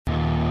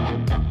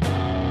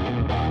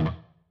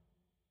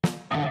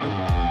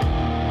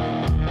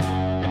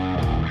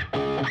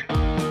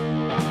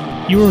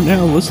You are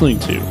now listening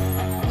to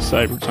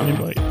Cyber Time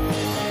Bite,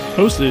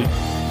 hosted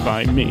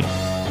by me,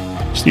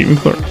 Stephen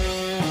Clark.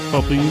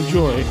 Hope you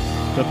enjoy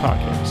the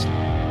podcast.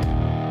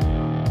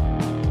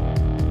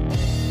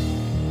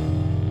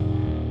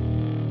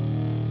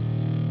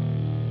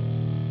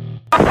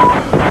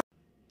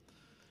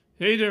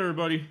 Hey there,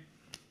 everybody.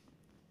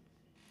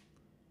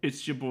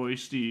 It's your boy,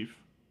 Steve,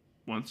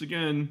 once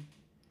again,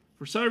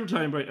 for Cyber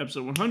Time Bite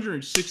episode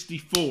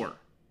 164.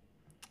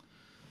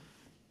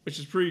 Which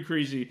is pretty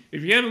crazy.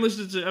 If you haven't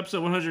listened to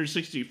episode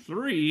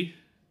 163,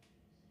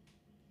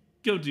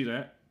 go do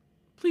that.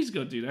 Please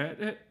go do that.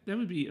 That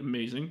would be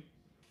amazing.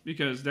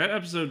 Because that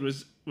episode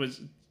was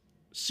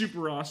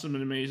super awesome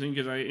and amazing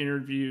because I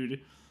interviewed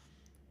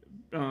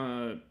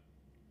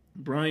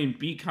Brian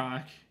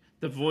Beacock,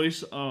 the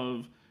voice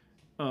of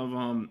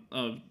the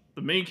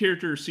main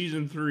character of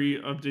season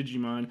 3 of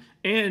Digimon,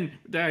 and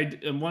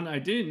one I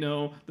didn't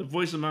know, the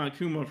voice of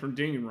Monokuma from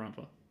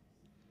Danganronpa.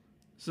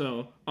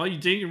 So, all you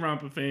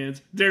Danganronpa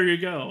fans, there you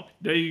go.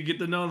 Now you get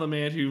to know the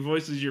man who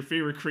voices your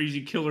favorite crazy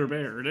killer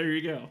bear. There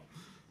you go.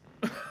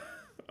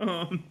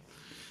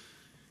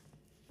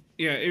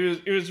 Yeah, it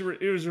was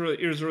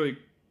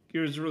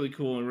really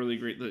cool and really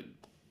great to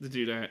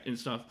do that and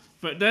stuff.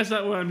 But that's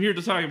not what I'm here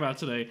to talk about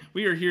today.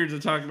 We are here to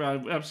talk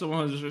about episode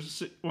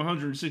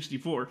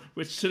 164,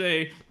 which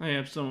today I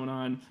have someone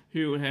on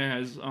who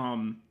has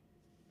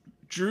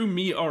drew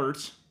me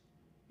art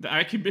that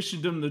I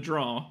commissioned them to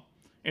draw.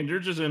 And they're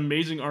just an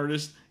amazing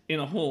artist in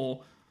a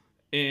whole,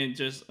 and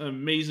just an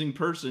amazing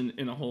person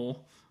in a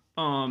whole.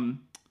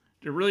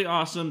 They're really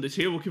awesome. The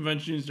table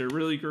conventions, they're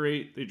really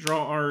great. They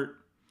draw art.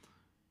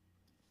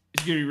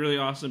 It's going to be really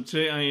awesome.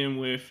 Today I am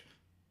with...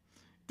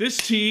 This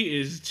tea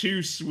is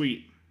too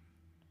sweet.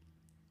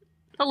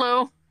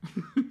 Hello.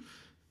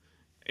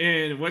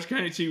 And what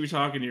kind of tea we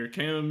talking here?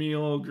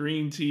 Chamomile,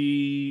 green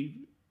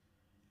tea,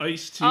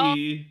 iced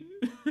tea?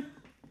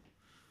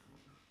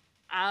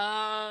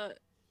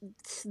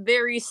 It's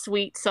very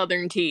sweet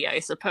southern tea, I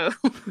suppose.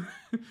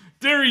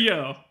 There you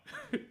go.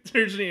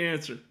 There's the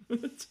answer.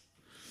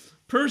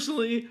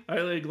 Personally,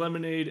 I like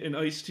lemonade and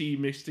iced tea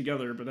mixed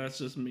together, but that's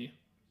just me.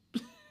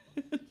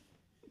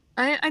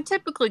 I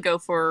typically go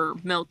for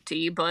milk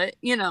tea, but,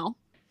 you know.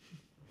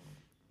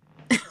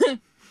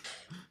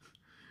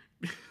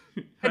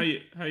 How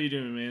you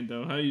doing,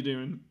 Mando? How you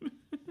doing?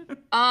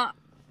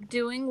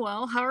 Doing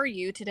well. How are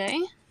you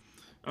today?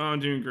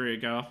 I'm doing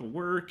great. Got off of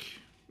work,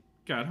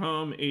 got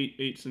home,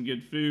 ate some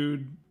good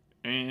food,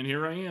 and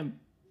here I am.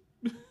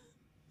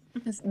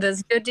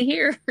 That's good to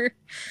hear.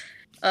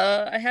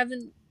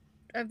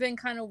 I've been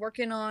kind of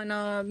working on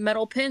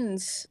metal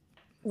pins,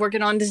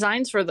 working on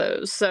designs for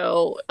those,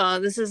 so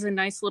this is a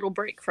nice little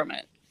break from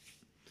it.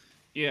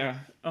 Yeah,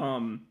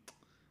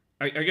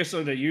 I guess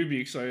something that you'd be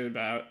excited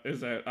about is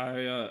that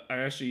I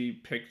actually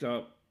picked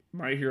up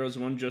My Heroes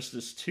 1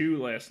 Justice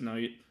 2 last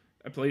night.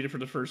 I played it for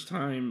the first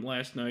time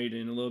last night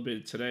and a little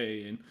bit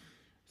today, and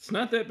it's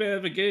not that bad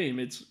of a game.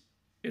 It's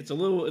a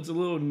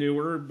little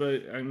newer,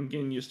 but I'm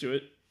getting used to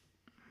it.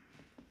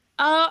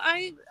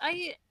 I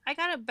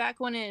got it back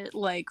when it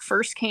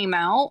first came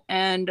out,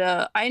 and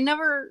I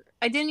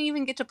didn't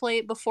even get to play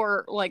it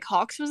before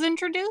Hawks was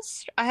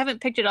introduced. I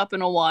haven't picked it up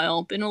in a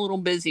while. Been a little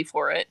busy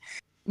for it,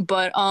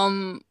 but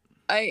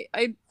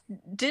I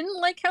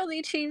didn't like how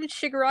they changed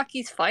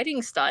Shigaraki's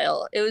fighting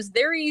style. It was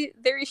very,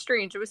 very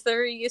strange. I was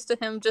very used to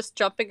him just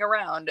jumping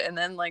around, and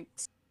then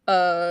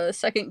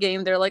second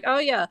game they're like, oh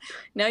yeah,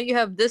 now you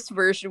have this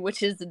version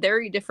which is a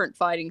very different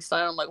fighting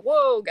style. I'm like,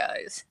 whoa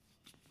guys,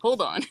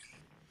 hold on.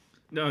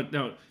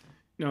 No.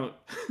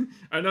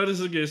 I know this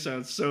is gonna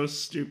sound so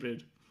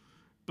stupid,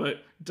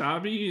 but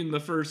Dabi in the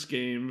first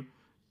game,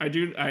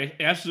 I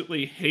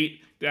absolutely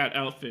hate that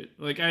outfit.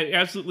 I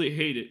absolutely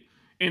hate it.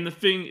 And the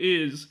thing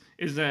is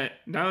that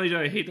not only did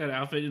I hate that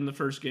outfit in the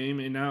first game,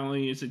 and not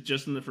only is it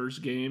just in the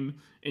first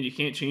game, and you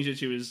can't change it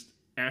to his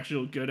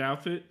actual good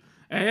outfit,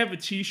 I have a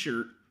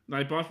t-shirt that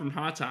I bought from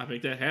Hot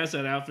Topic that has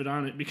that outfit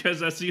on it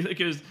because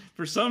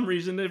for some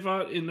reason they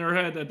thought in their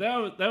head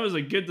that was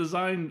a good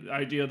design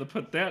idea to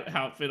put that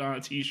outfit on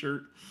a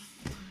t-shirt.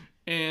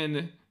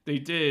 And they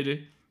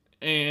did,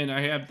 and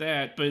I have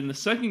that. But in the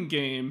second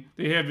game,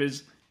 they have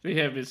his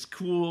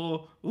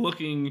cool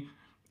looking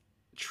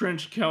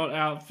trench coat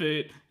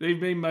outfit. They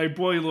made my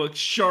boy look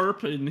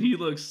sharp, and he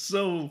looks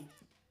so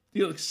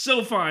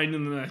fine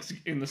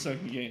in the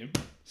second game.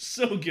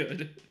 So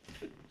good.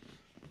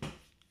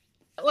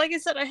 Like I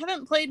said, I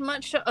haven't played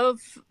much of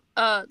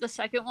the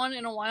second one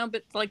in a while,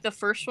 but the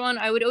first one,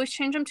 I would always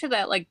change him to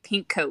that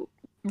pink coat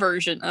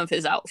version of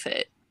his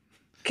outfit,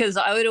 because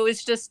I would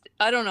always just,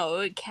 I don't know, it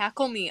would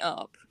cackle me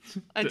up.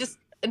 I just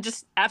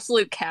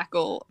absolute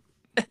cackle.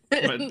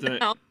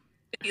 How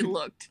he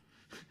looked.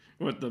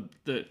 What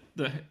the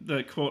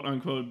quote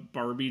unquote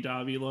Barbie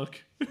Dabi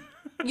look?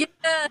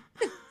 Yeah.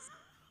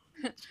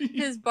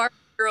 His Barbie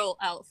girl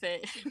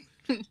outfit.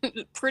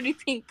 Pretty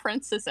pink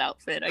princess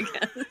outfit, I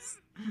guess.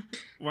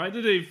 Why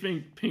did they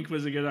think pink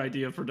was a good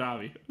idea for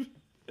Dabi?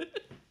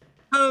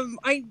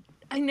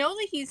 I know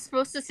that he's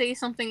supposed to say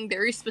something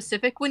very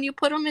specific when you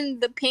put him in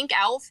the pink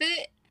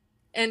outfit,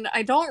 and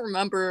I don't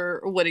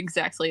remember what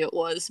exactly it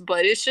was,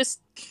 but it's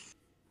just,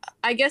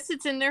 I guess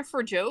it's in there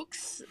for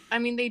jokes. I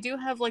mean, they do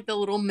have like the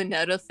little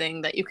Mineta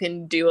thing that you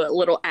can do a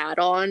little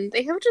add-on.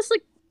 They have just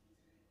like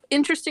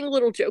interesting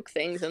little joke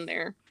things in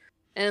there.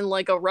 And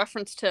like a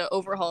reference to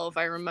Overhaul, if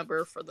I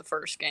remember, for the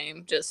first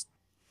game, just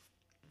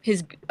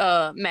his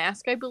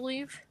mask, I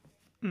believe.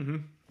 Mm-hmm.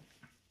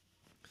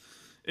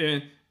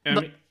 And I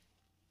But mean,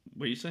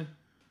 what you say?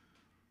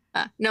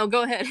 no,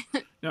 go ahead.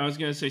 No, I was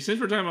gonna say, since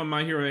we're talking about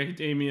My Hero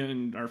Academia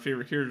and our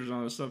favorite characters and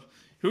all this stuff,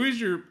 who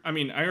is your? I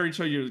mean, I already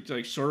told you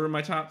like sort of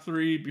my top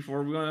three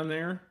before we went on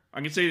there.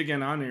 I can say it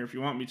again on there if you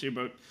want me to,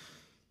 but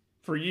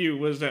for you,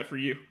 what is that for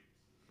you?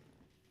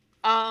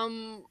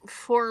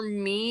 For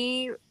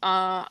me,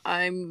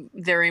 I'm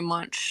very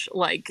much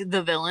like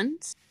the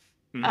villains.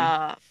 Mm-hmm.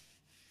 Uh,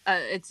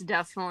 it's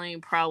definitely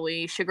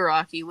probably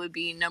Shigaraki would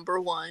be number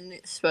one,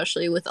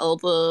 especially with all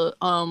the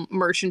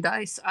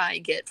merchandise I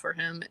get for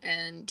him,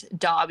 and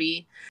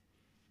Dobby.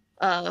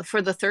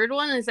 For the third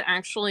one is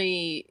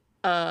actually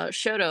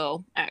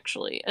Shoto.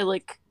 Actually, I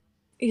like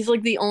he's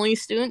like the only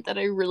student that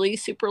I really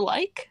super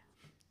like,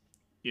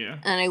 Yeah.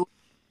 and I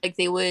like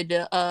they would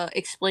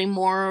explain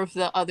more of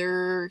the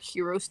other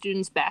hero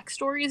students'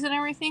 backstories and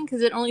everything,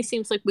 because it only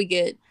seems like we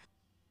get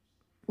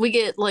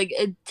like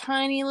a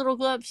tiny little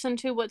glimpse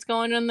into what's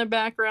going on in their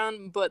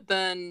background, but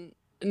then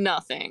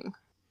nothing.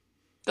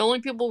 The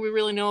only people we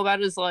really know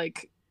about is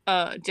like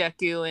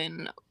Deku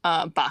and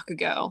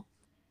Bakugo.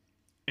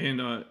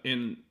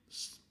 And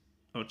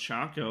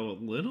Ochako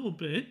a little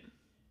bit.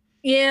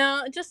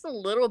 Yeah, just a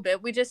little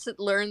bit. We just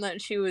learned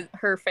that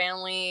her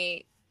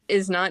family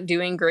is not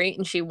doing great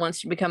and she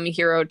wants to become a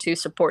hero to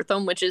support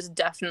them, which is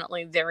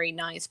definitely very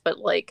nice, but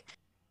like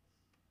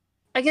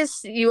I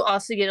guess you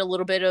also get a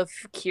little bit of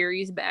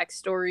Kiri's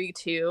backstory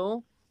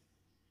too.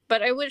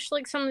 But I wish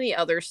like some of the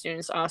other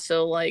students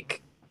also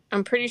like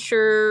I'm pretty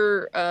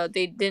sure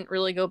they didn't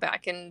really go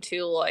back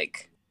into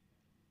like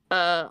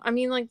I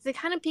mean like they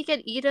kind of peek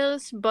at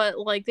Ida's, but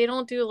like they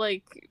don't do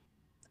like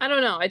I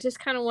don't know. I just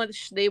kind of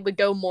wish they would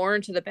go more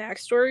into the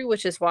backstory,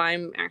 which is why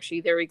I'm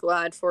actually very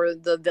glad for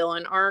the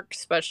villain arc,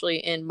 especially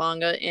in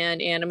manga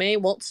and anime.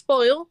 Won't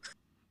spoil,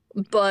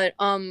 but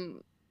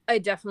I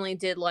definitely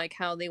did like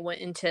how they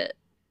went into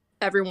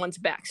everyone's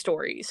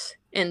backstories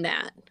in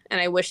that, and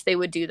I wish they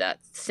would do that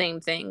same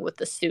thing with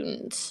the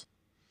students.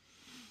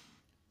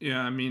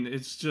 Yeah, I mean,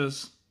 it's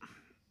just.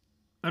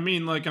 I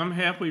mean, like I'm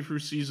halfway through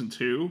season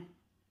two.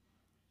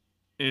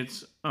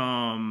 It's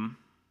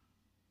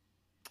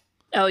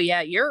Oh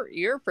yeah,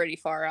 you're pretty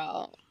far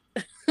out.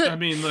 because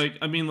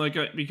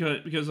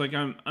like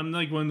I'm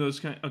like one of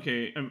those kind.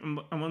 Okay, I'm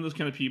one of those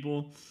kind of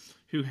people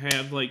who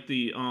have like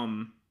the Are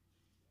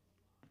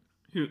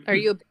who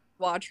you a binge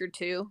watcher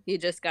too? You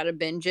just gotta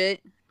binge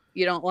it.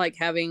 You don't like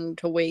having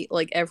to wait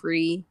like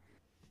every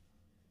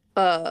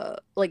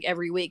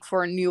week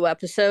for a new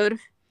episode.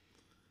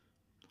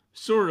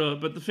 sort of.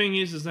 But the thing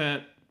is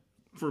that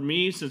for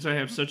me, since I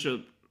have such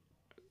a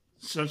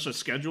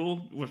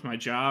schedule with my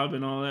job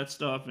and all that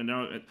stuff, and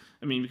I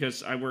mean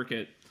because I work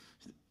at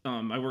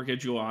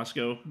Jewel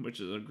Osco, which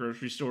is a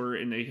grocery store,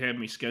 and they have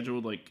me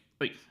scheduled like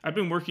I've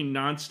been working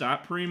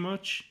nonstop pretty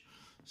much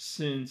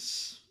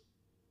since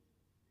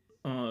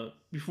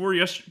before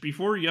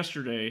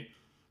yesterday,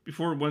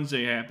 before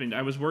Wednesday happened.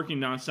 I was working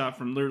nonstop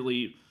from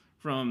literally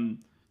from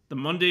the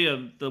Monday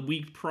of the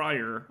week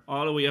prior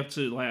all the way up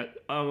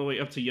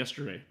to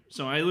yesterday.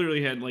 So I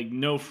literally had like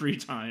no free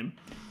time.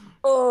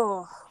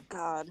 Oh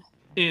God.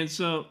 And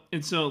so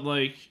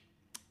like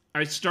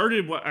I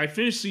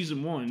finished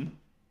season 1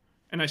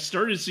 and I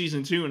started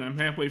season 2 and I'm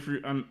halfway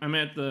through. I'm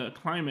at the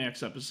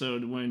climax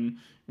episode when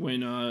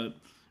Tenya,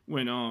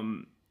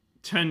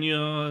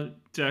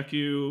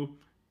 Deku,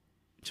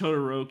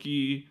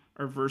 Todoroki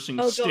are versing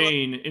Oh God.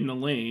 Stain in the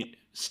lane.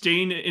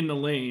 Stain in the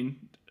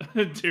lane.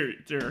 There.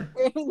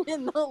 Staying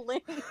in the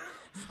lane.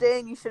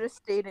 Staying, you should have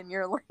stayed in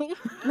your lane.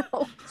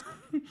 No.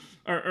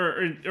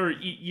 Or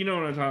you know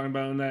what I'm talking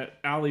about in that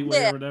alleyway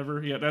Yeah. or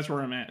whatever. Yeah, that's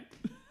where I'm at.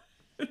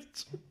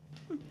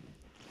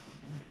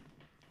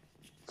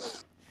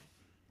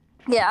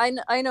 Yeah,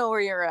 I know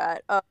where you're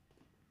at.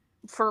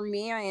 For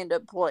me, I end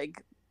up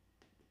like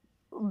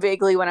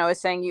vaguely when I was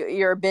saying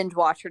you're a binge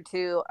watcher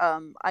too.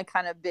 I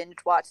kind of binge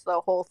watched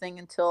the whole thing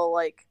until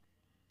like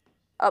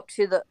up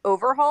to the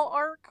overhaul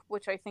arc,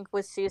 which I think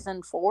was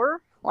season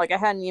 4. Like I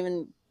hadn't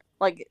even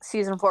like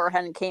season 4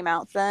 hadn't came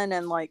out then,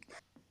 and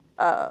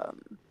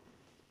um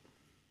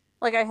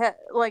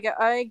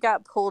I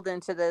got pulled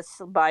into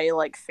this by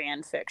like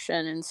fan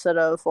fiction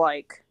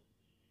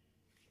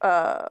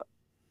uh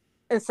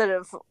instead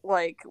of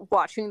like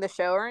watching the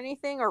show or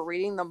anything or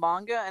reading the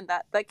manga, and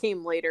that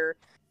came later.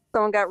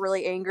 Someone got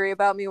really angry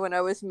about me when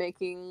I was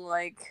making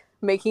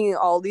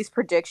all these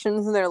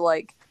predictions, and they're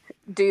like,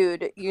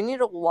 dude, you need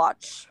to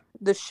watch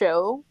the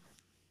show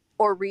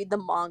or read the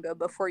manga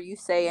before you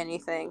say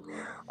anything.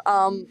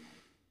 um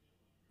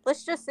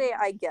let's just say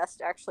I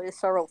guessed actually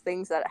several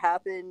things that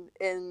happened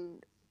in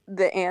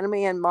the anime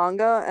and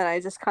manga, and I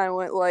just kind of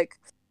went like,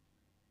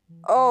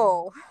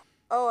 oh,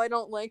 oh, I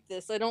don't like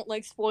this. I don't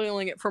like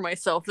spoiling it for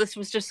myself. This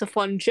was just a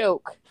fun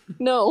joke.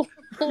 No,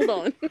 hold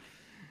on.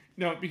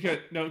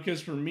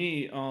 Because for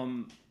me,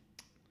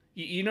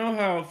 you know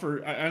how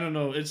for I don't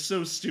know, it's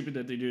so stupid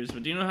that they do this,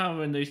 but do you know how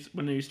when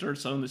they start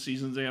selling the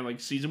seasons, they have like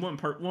season 1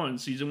 part 1,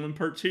 season 1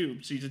 part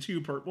 2, season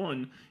 2 part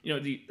 1. You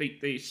know,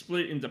 they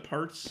split into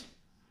parts.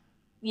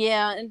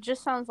 Yeah, it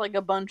just sounds like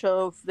a bunch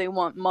of they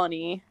want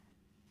money.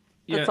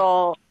 That's Yeah.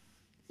 all.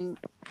 And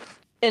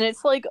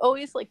it's like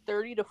always like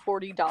 $30 to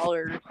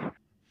 $40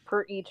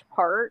 per each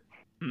part.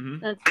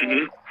 Mm-hmm. And it's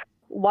like,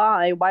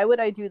 why? Why would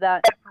I do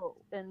that?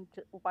 And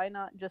why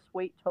not just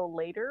wait till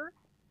later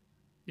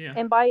Yeah.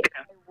 and buy it if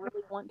I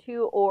really want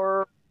to?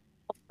 Or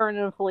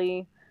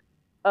alternatively,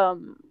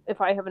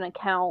 if I have an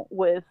account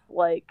with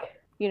like,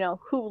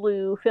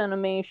 Hulu,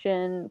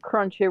 Funimation,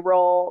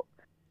 Crunchyroll,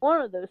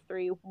 one of those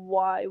three,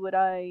 why would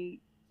I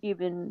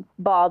even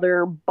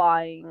bother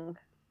buying,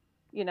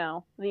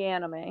 the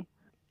anime?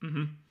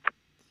 Mm-hmm.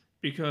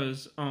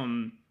 Because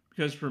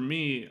for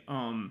me,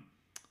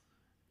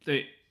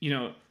 they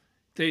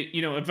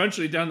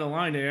eventually down the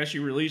line they actually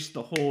released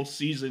the whole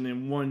season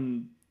in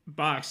one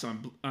box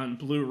on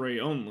Blu-ray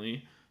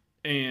only,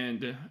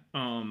 and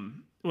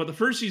well, the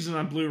first season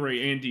on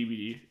Blu-ray and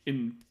DVD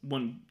in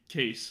one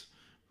case,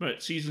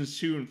 but seasons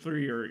 2 and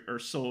 3 are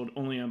sold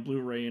only on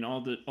Blu-ray, and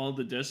all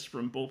the discs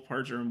from both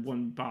parts are in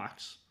one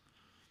box.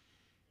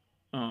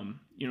 You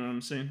know what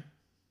I'm saying?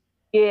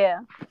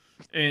 Yeah.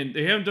 And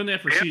they haven't done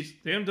that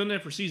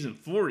for season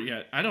 4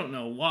 yet. I don't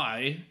know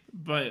why,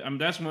 but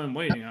that's what I'm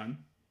waiting on.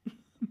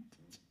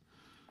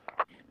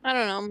 I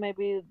don't know.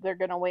 Maybe they're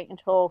gonna wait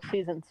until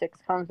season 6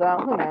 comes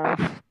out. Who knows?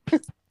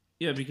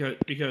 Yeah,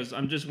 because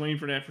I'm just waiting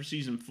for that for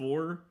season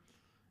 4,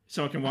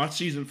 so I can watch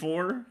season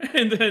 4,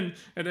 and then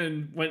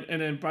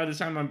by the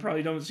time I'm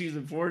probably done with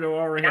season 4, they'll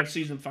already have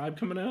season 5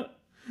 coming out.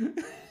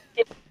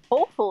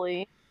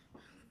 Hopefully.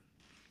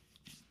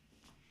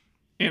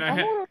 And I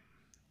had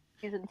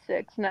season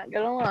 6. Not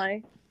gonna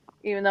lie,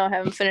 even though I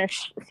haven't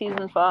finished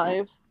season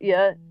 5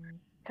 yet,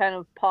 kind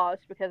of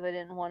paused because I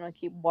didn't want to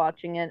keep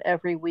watching it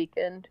every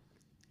weekend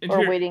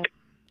waiting.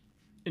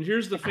 And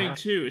here's the thing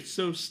too, it's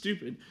so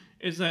stupid,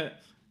 is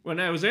that when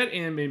I was at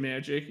Anime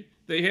Magic,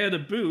 they had a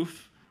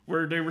booth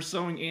where they were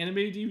selling anime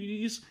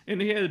DVDs, and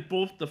they had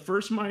both the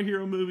first My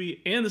Hero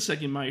movie and the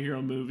second My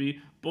Hero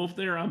movie, both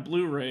there on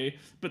Blu-ray.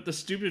 But the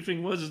stupid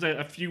thing was is that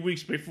a few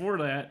weeks before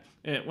that,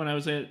 when I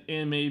was at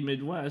Anime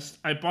Midwest,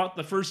 I bought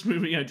the first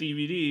movie on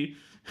DVD,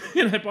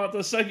 and I bought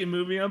the second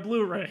movie on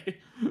Blu-ray.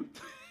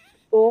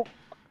 Oh,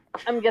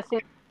 I'm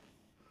guessing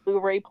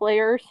Blu-ray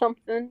player or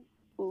something.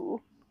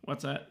 Ooh.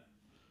 What's that?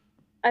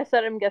 I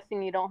said I'm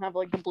guessing you don't have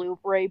like a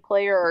Blu-ray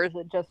player, or is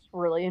it just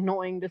really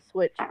annoying to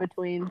switch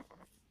between?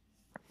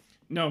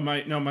 No,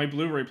 my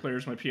Blu-ray player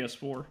is my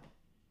PS4.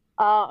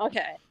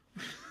 Okay.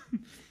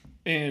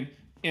 and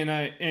you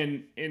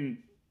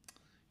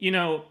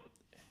know,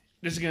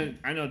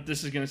 I know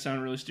this is gonna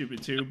sound really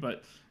stupid too,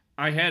 but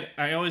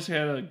I always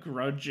had a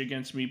grudge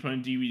against me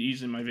putting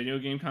DVDs in my video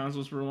game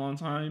consoles for a long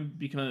time,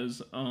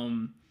 because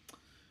when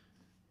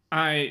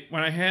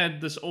I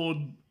had this old,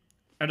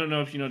 I don't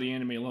know if you know the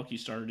anime Lucky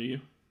Star, do you?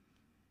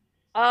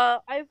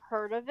 I've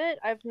heard of it.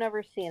 I've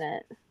never seen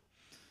it.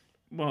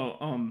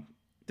 Well,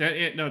 that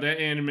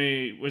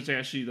anime was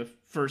actually the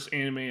first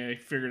anime I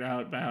figured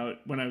out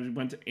about when I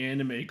went to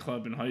anime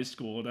club in high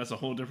school. That's a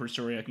whole different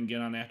story I can get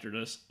on after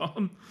this.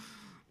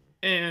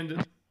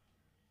 And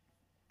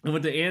I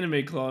went to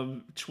anime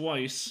club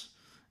twice,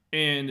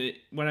 and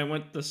when I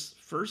went this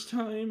first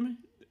time,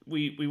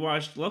 we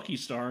watched Lucky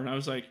Star, and I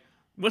was like,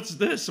 "What's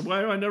this? Why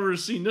have I never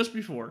seen this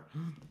before?"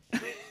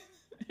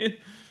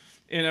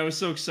 and I was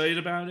so excited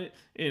about it,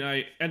 and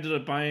I ended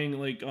up buying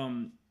like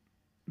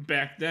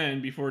back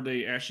then, before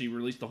they actually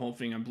released the whole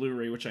thing on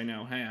Blu-ray, which I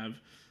now have,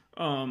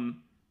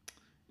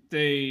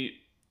 they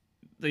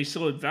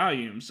sold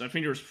volumes. I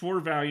think there's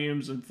 4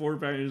 volumes, and 4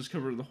 volumes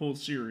cover the whole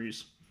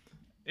series.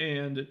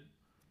 And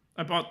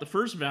I bought the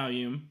first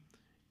volume,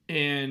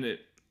 and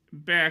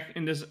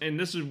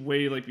this is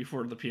way like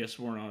before the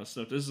PS4 and all that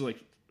stuff. This is like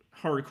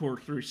hardcore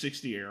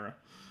 360 era,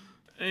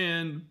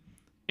 and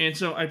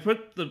so I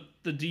put the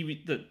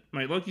DVD,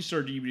 my Lucky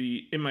Star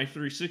DVD in my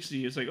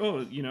 360. It's like,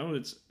 oh,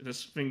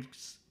 this thing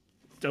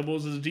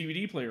doubles as a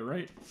DVD player,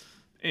 right?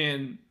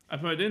 And I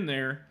put it in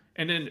there,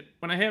 and then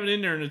when I have it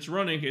in there and it's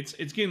running, it's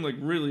getting like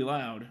really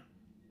loud,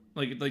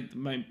 like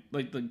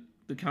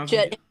the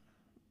console.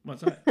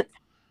 What's that?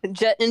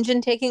 Jet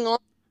engine taking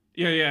off.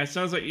 Yeah. It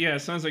sounds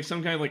like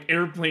some kind of like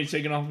airplane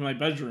taking off in my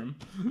bedroom.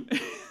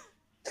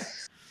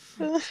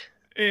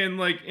 and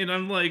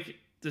I'm like,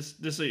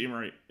 this ain't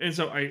right. And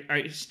so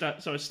I stop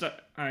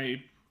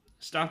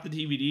the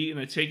DVD and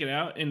I take it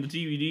out, and the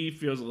DVD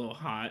feels a little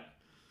hot.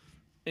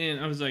 And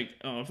I was like,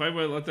 oh, if I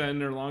would have let that in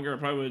there longer, I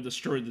probably would have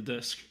destroyed the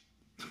disc.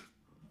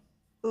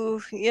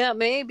 Ooh, yeah,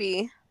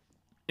 maybe.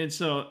 And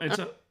so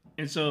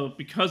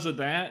because of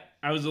that,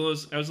 I was a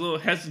little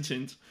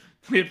hesitant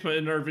to put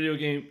in our video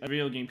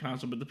game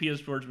console, but the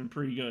PS4 has been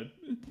pretty good.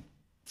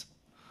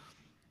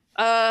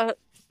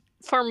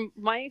 from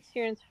my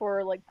experience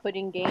for like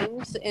putting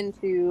games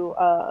into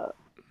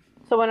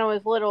so when I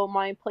was little,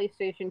 my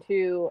PlayStation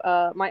 2,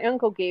 my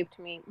uncle gave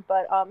to me,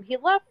 but he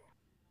left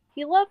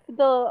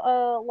the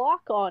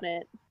lock on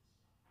it.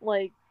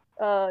 Like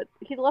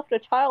he left a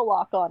child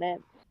lock on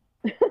it.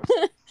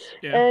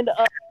 Yeah. And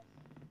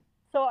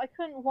so I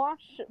couldn't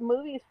watch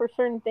movies for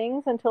certain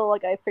things until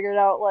like I figured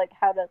out like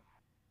how to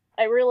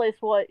I realized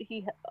what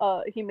he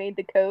made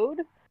the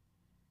code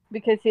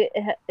because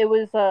it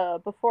was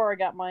before I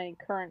got my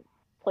current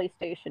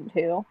PlayStation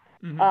 2.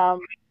 Mm-hmm.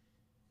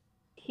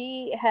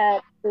 He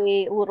had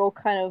a little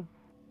kind of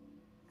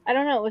I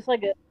don't know, it was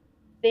like a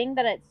thing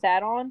that it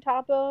sat on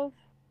top of.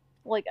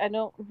 Like I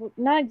don't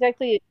not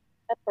exactly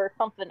for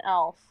something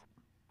else.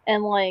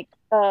 And like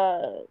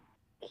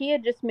he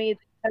had just made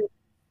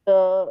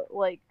the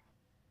like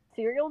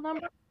serial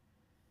number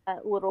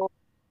that little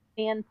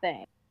hand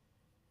thing.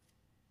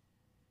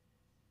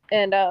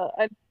 And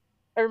I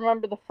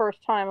remember the first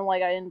time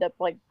like I ended up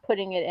like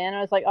putting it in.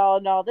 I was like, "Oh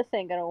no, this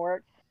ain't going to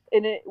work."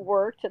 And it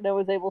worked and I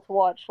was able to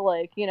watch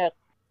like,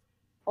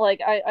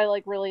 like I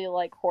like really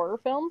like horror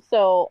films,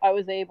 so I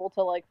was able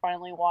to like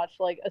finally watch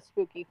like a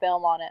spooky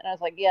film on it, and I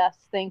was like, yes,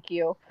 thank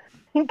you.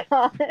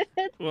 Got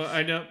it. Well,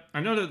 I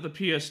know that the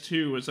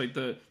PS2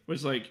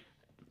 was like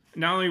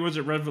not only was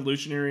it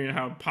revolutionary in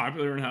how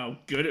popular and how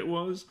good it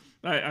was.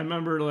 I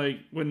remember like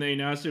when they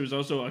announced it was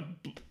also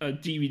a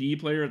DVD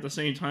player at the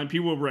same time.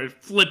 People were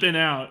flipping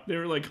out. They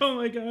were like, "Oh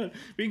my god,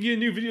 we can get a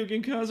new video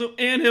game console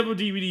and have a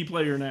DVD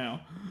player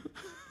now."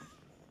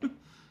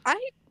 I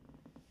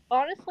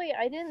honestly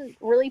I didn't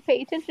really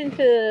pay attention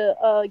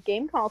to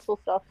game console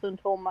stuff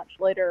until much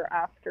later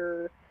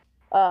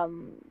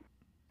um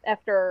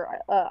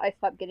I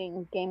stopped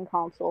getting game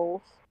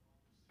consoles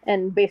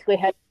and basically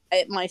had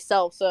it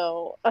myself.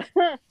 So,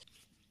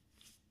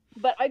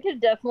 but I could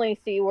definitely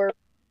see where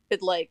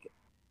could like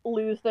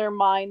lose their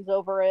minds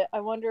over it.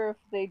 I wonder if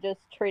they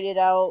just traded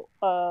out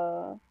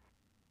for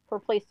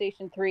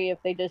PlayStation 3 if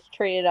they just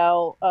traded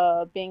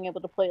out being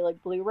able to play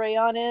like Blu-ray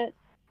on it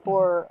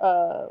for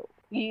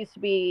used to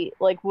be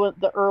like what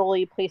the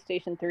early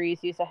PlayStation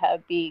 3s used to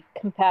have be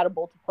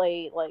compatible to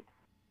play like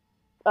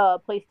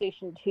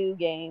PlayStation 2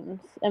 games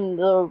and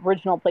the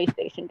original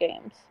PlayStation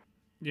games.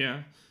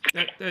 Yeah,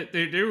 that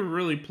they were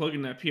really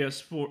plugging that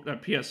PS4,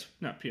 that PS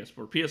not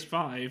PS4,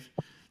 PS5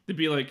 to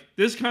be like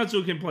this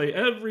console can play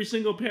every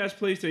single past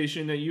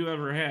PlayStation that you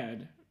ever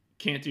had.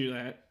 Can't do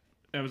that.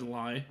 That was a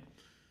lie.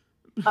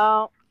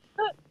 Uh,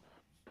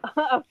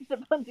 I was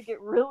about to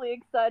get really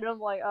excited. I'm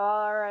like, oh,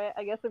 all right,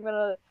 I guess I'm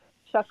gonna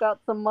chuck out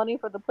some money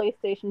for the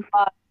PlayStation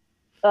 5.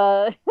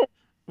 Uh,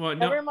 Well,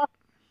 no, every month.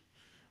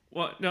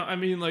 well, no. I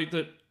mean, like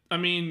the. I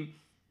mean,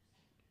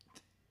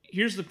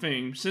 here's the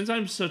thing. Since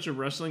I'm such a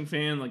wrestling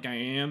fan, like I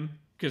am,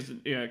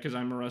 because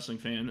I'm a wrestling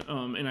fan.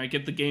 And I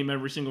get the game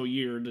every single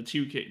year, the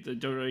 2K, the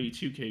WWE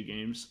 2K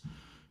games.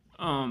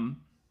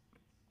 Um,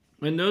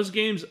 when those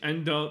games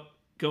end up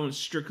going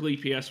strictly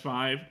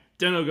PS5,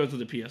 then I'll go to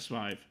the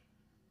PS5.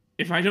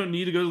 If I don't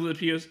need to go to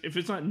the if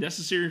it's not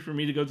necessary for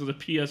me to go to the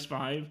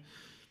PS5,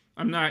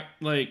 I'm not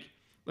like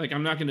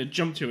I'm not gonna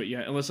jump to it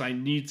yet unless I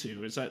need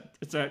to. It's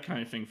that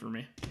kind of thing for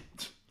me.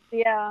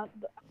 Yeah,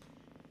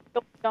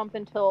 don't jump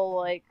until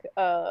like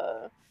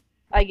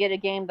I get a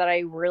game that I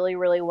really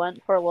really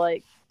want for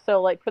like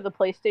so like for the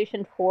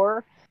PlayStation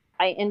 4,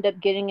 I end up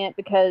getting it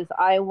because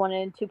I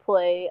wanted to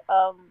play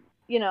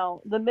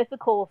the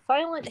mythical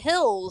Silent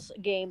Hills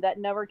game that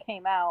never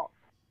came out.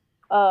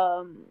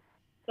 Um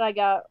I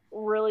got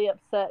really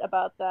upset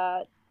about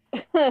that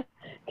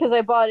because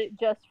I bought it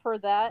just for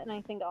that, and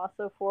I think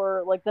also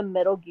for like the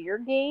Metal Gear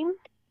game.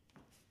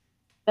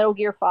 Metal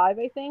Gear 5,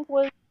 I think,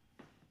 was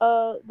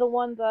the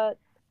one that,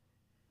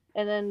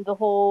 and then the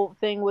whole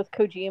thing with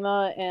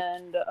Kojima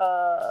and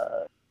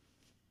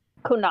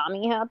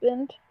Konami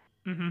happened,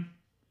 Mm-hmm.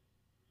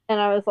 and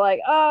I was like,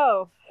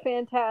 oh,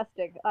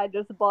 fantastic! I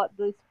just bought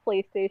this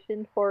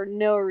PlayStation for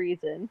no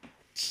reason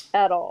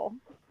at all.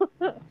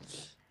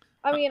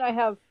 I mean,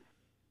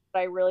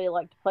 I really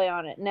like to play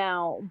on it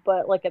now,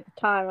 but like at the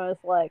time I was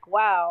like,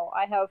 wow,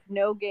 I have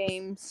no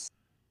games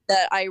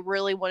that I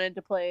really wanted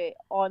to play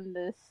on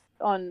this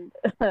on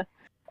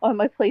on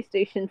my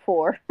PlayStation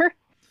 4.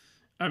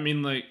 I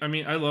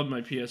love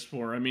my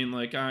PS4. I mean,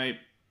 like I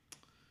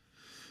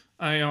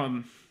I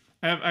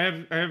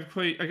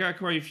got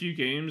quite a few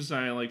games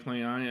that I like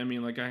playing on it. I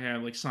mean, like I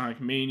have like Sonic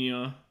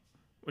Mania,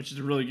 which is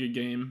a really good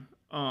game.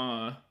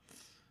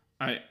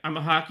 I'm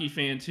a hockey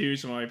fan too,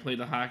 so I play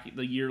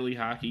the yearly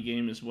hockey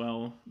game as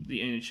well. The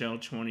NHL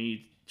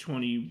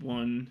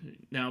 2021,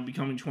 now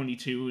becoming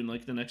 22 in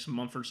like the next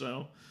month or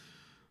so.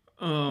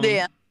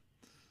 Yeah.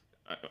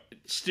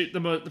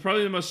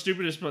 Probably the most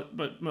stupidest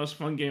but most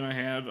fun game I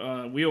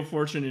have, Wheel of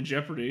Fortune and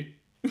Jeopardy.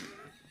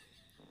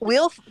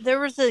 There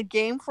was a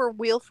game for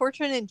Wheel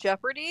Fortune and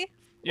Jeopardy.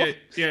 Yeah.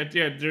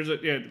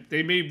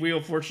 They made Wheel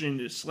of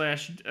Fortune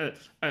slash.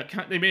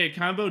 They made a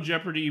combo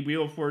Jeopardy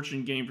Wheel of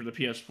Fortune game for the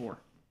PS4.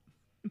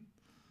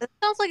 That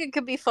sounds like it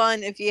could be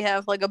fun if you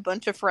have like a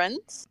bunch of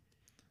friends.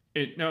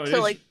 It no, it So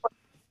is. like,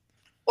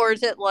 Or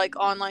is it like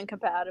online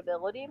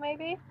compatibility?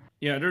 Maybe.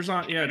 Yeah, there's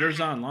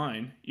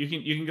online. You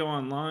can go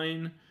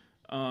online.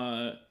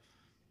 Uh,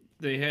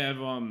 they have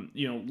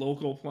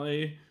local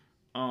play.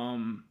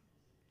 Um,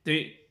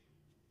 they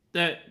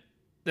that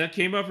that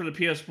came out for the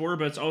PS4,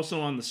 but it's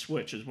also on the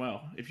Switch as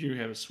well. If you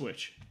have a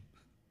Switch.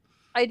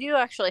 I do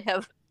actually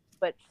have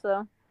Switch,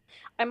 so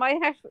I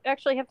might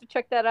actually have to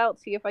check that out.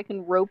 See if I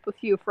can rope a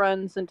few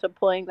friends into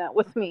playing that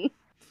with me.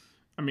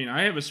 I mean,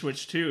 I have a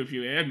Switch too. If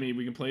you add me,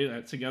 we can play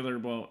that together.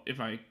 Well, if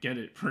I get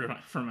it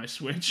for my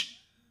Switch.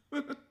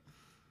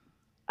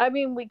 I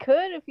mean, we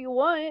could if you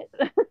want.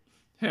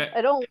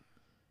 I don't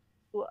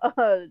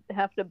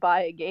have to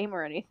buy a game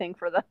or anything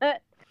for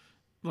that.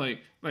 like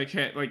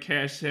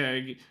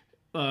hashtag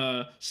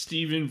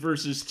Steven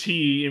versus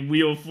T in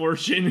Wheel of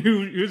Fortune.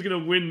 Who's gonna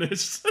win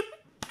this?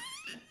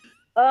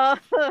 Uh,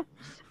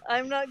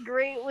 I'm not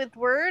great with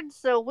words,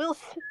 so we'll.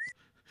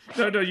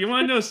 No. You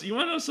want to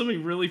know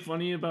something really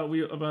funny about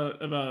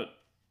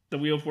the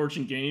Wheel of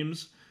Fortune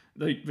games,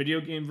 the video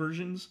game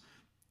versions,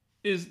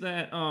 is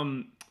that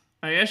I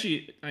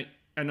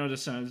know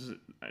this sounds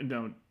I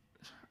don't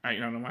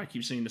know why I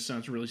keep saying this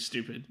sounds really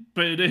stupid,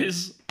 but it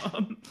is.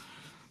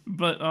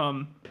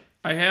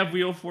 I have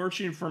Wheel of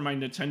Fortune for my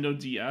Nintendo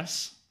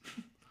DS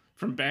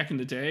from back in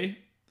the day,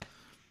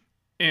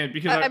 and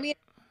because I mean,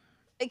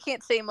 I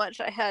can't say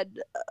much. I had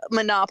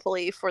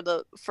Monopoly for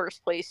the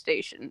first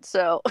PlayStation,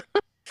 so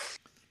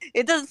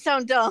it doesn't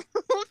sound dumb.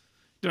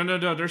 No.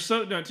 There's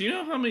so no. Do you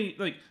know how many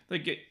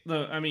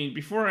I mean,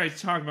 before I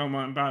talk about what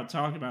I'm about to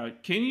talk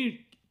about, can you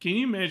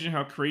imagine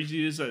how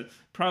crazy it is that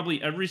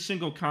probably every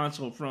single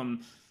console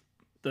from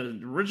the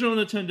original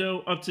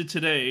Nintendo up to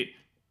today,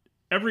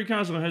 every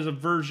console has a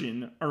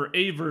version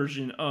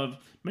of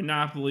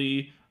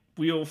Monopoly,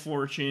 Wheel of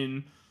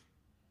Fortune,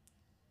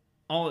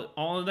 all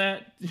of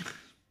that.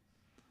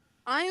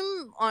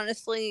 I'm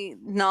honestly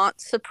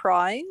not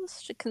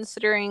surprised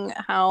considering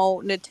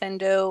how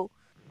Nintendo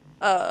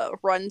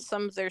runs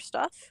some of their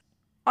stuff.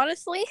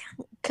 Honestly,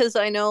 because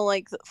I know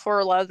like for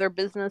a lot of their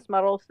business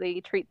models,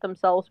 they treat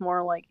themselves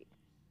more like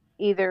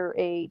either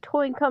a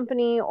toy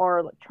company or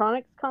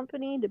electronics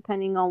company,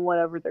 depending on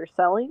whatever they're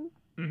selling.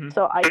 Mm-hmm.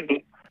 So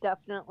I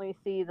definitely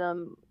see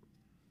them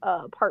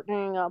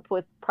partnering up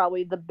with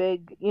probably the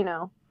big,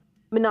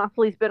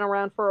 Monopoly's been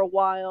around for a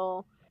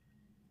while.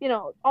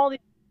 All these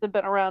have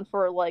been around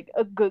for like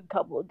a good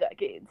couple of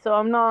decades. So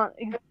I'm not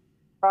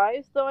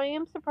surprised, though I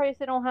am surprised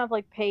they don't have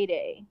like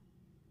Payday.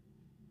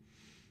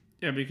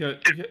 Yeah,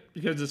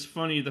 because it's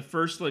funny. The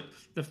first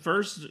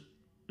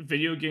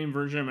video game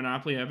version of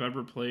Monopoly I've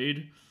ever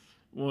played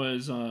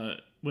was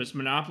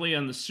Monopoly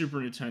on the Super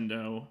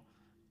Nintendo,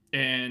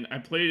 and I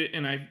played it,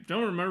 and I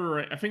don't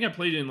remember. I think I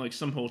played it in like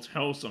some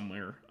hotel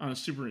somewhere on a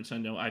Super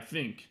Nintendo. I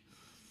think.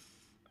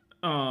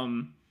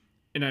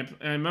 And I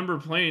remember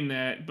playing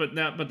that, but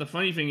the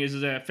funny thing is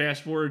that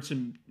fast forward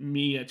to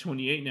me at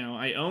 28 now,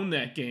 I own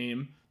that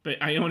game, but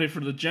I own it for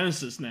the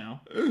Genesis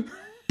now.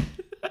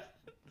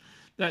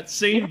 that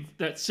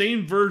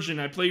same version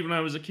I played when I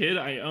was a kid,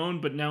 I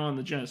own, but now on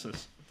the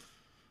Genesis.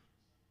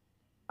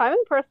 I'm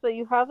impressed that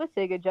you have a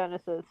Sega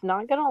Genesis.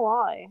 Not gonna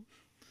lie.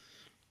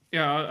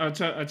 Yeah, I'll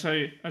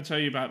tell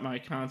you about my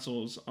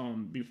consoles.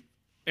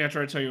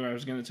 After I tell you what I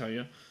was gonna tell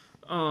you.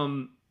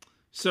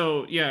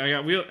 So yeah, I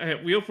got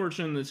Wheel of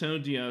Fortune on the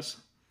Nintendo DS.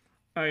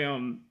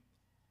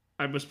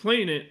 I was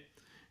playing it,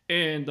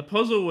 and the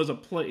puzzle was a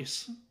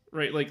place,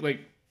 right? Like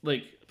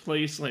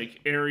place,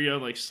 like area,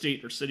 like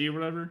state or city or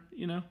whatever,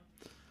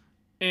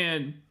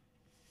 And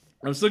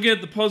I was looking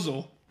at the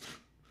puzzle,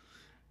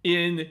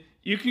 and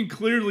you can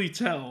clearly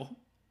tell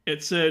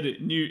it said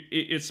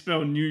it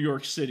spelled New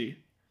York City,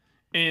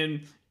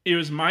 and it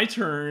was my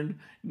turn.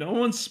 No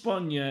one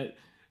spun yet.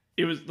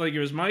 It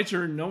was my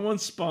turn. No one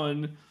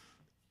spun.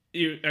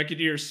 I could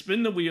either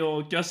spin the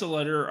wheel, guess a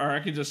letter, or I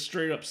could just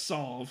straight up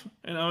solve.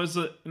 And I was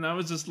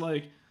just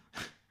like,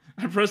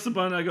 I pressed the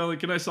button. I go like,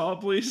 "Can I solve,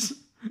 please?"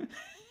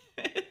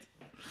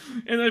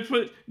 And I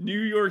put New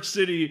York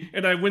City,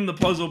 and I win the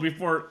puzzle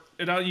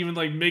without even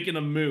like making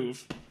a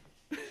move.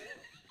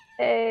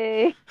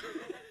 Hey.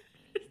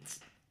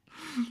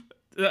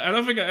 I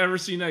don't think I've ever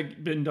seen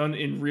that been done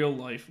in real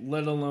life,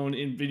 let alone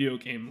in video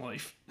game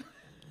life.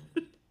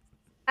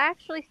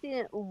 Actually seen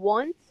it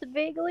once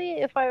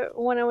vaguely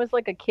when I was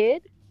like a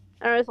kid,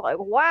 and I was like,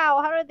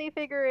 wow, how did they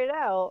figure it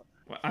out?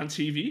 What, on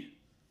TV?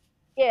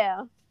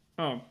 Yeah.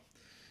 Oh,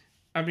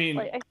 I mean,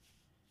 it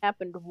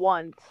happened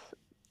once.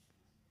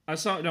 I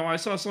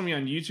saw something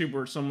on YouTube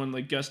where someone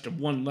like guessed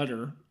one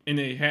letter, and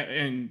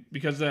and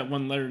because of that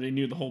one letter they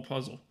knew the whole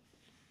puzzle.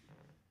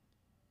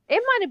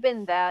 It might have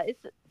been that. I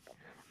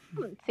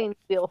haven't seen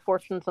Wheel of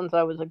Fortune since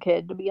I was a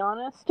kid, to be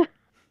honest.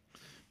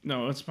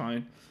 No, it's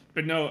fine.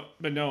 But no,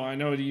 I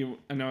know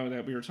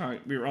that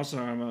we were also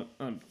talking about,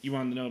 you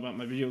wanted to know about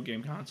my video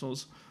game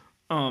consoles.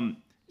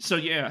 So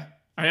yeah,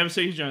 I have a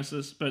Sega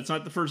Genesis, but it's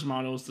not the first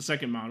model, it's the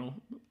second model.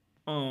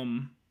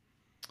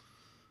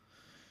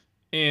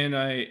 And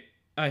I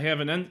have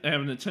a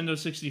Nintendo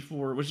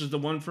 64, which is the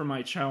one from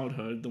my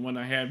childhood, the one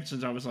I had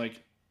since I was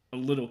like a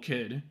little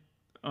kid.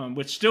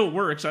 which still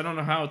works. I don't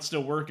know how it's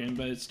still working,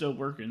 but it's still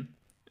working.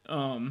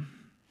 Um,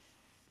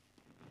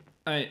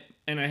 I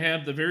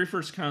have the very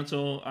first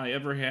console I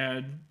ever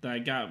had that I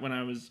got when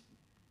I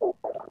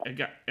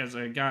got.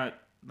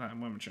 What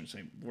am I trying to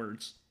say?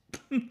 Words.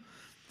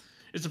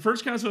 It's the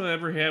first console I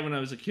ever had when I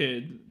was a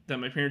kid that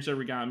my parents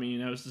ever got me,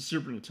 and that was the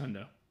Super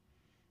Nintendo.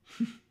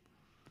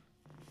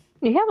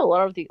 You have a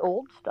lot of the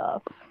old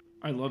stuff.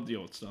 I love the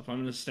old stuff.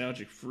 I'm a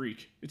nostalgic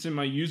freak. It's in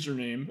my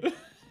username.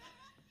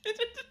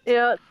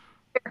 Yeah.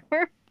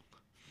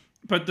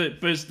 But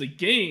it's the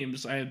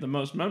games I have the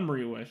most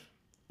memory with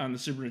on the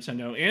Super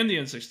Nintendo and the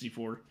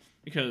N64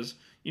 because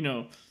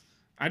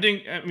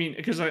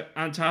because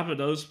on top of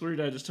those three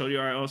that I just told you,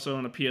 I also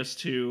own a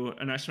PS2,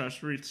 an Xbox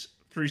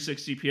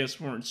 360,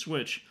 PS4, and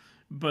Switch.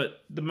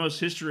 But the most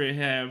history I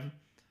have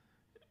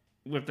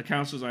with the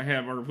consoles I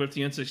have are with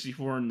the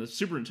N64 and the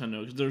Super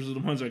Nintendo because those are the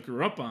ones I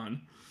grew up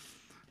on.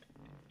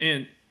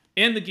 And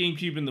the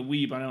GameCube and the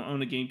Wii, but I don't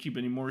own a GameCube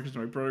anymore because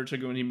my brother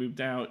took it when he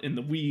moved out. And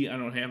the Wii I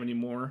don't have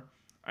anymore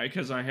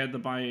because I had to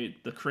buy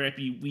the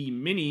crappy Wii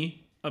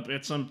Mini up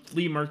at some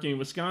flea market in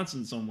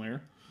Wisconsin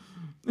somewhere.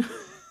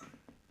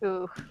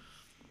 Ooh.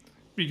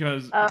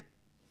 Because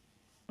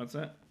what's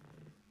that?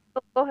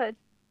 Go ahead.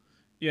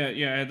 Yeah,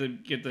 I had to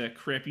get that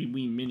crappy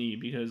Wii Mini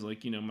because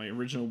my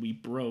original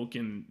Wii broke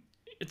and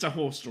it's a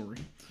whole story.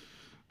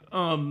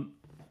 But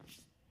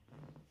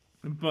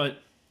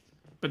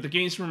the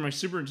games from my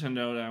Super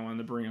Nintendo that I wanted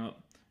to bring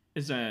up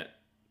is that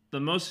the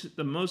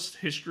most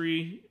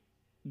history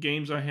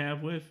games I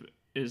have with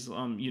is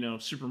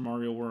Super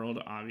Mario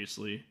World,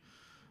 obviously.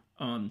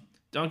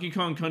 Donkey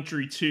Kong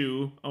Country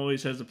 2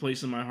 always has a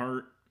place in my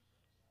heart.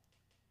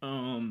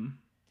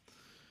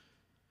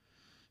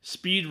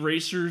 Speed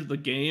Racer, the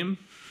game,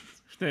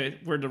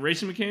 where the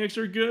racing mechanics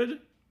are good,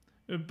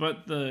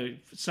 but the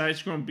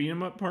side-scrolling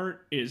beat-em-up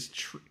part is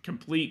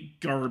complete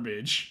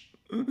garbage.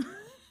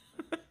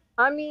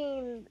 I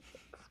mean,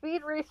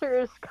 Speed Racer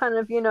is kind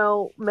of,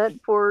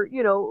 meant for,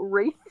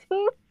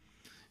 racing.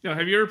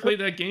 Have you ever played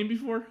that game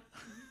before?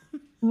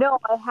 No,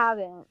 I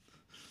haven't.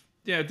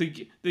 Yeah,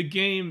 the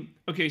game.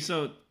 Okay,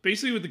 so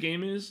basically, what the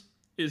game is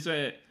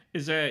that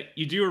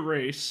you do a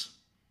race,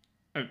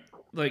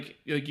 like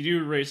you do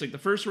a race. Like the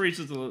first race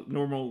is the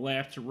normal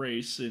lapped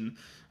race, and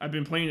I've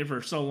been playing it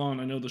for so long,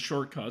 I know the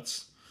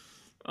shortcuts.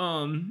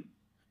 And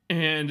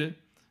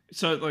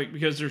so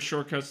because there's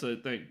shortcuts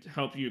that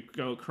help you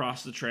go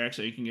across the track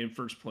so you can get in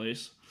first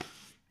place,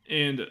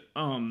 and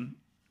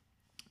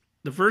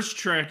the first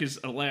track is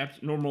a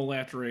normal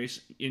lapped race,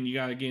 and you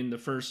gotta get in the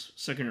first,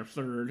 second, or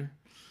third.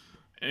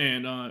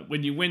 And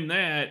when you win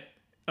that,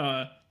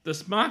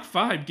 the Mach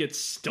 5 gets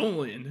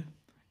stolen,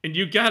 and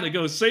you gotta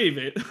go save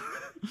it.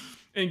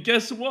 And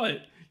guess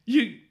what?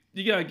 You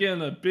gotta get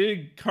on a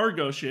big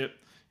cargo ship,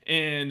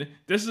 and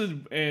this is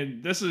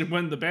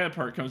when the bad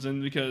part comes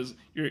in because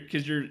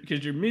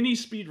you're mini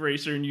speed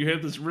racer, and you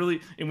have this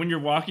really, and when you're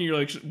walking,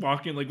 you're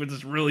walking with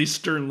this really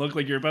stern look,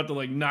 like you're about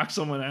to knock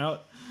someone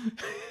out.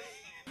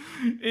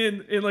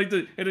 And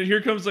then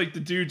here comes the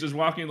dude just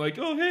walking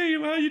oh hey,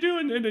 how you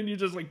doing, and then you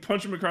just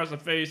punch him across the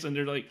face, and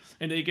they're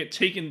and they get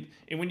taken,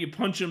 and when you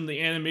punch them,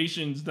 the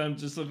animations them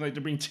just look like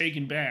they're being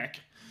taken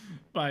back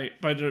by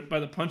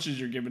the punches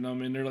you're giving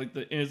them, and they're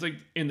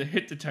and the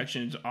hit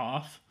detection is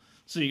off,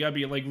 so you gotta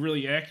be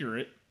really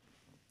accurate.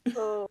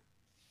 Oh.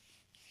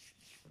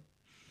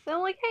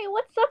 So I'm hey,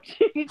 what's up?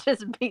 You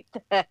just beat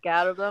the heck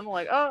out of them.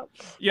 Oh,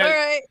 yeah, all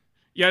right.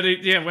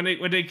 Yeah, when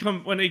they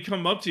come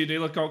up to you, they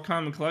look all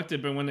calm and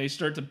collected, but when they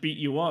start to beat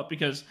you up,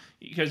 because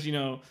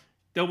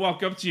they'll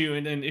walk up to you,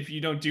 and then if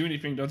you don't do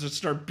anything, they'll just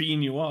start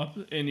beating you up,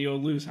 and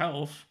you'll lose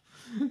health.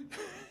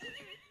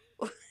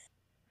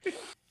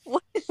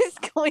 What is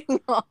going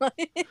on?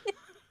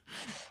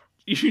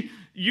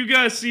 You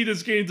gotta see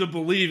this game to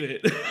believe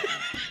it.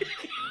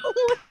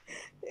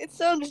 It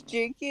sounds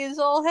janky as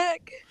all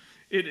heck.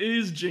 It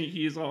is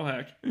janky as all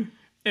heck,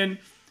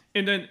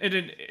 and then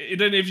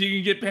if you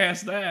can get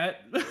past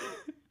that,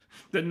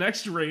 the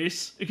next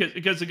race,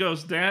 because it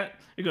goes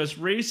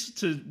race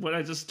to what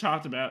I just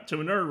talked about,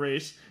 to another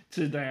race,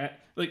 to that.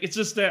 It's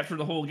just that for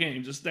the whole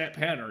game, just that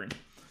pattern.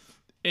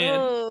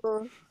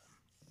 And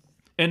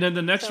then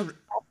the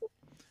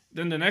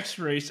next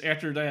race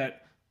after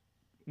that,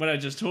 what I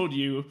just told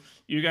you,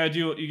 you gotta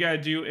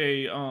do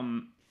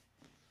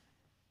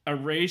a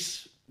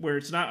race where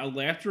it's not a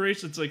lapped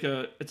race, it's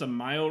a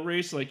mile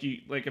race, I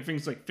think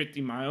it's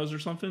 50 miles or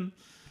something,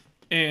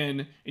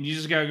 and you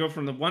just gotta go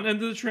from the one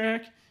end of the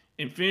track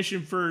and finish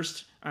in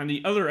first on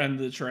the other end of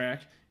the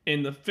track.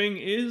 And the thing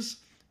is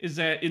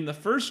that in the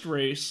first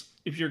race,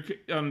 if you're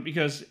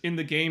because in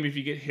the game, if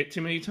you get hit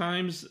too many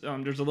times,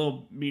 there's a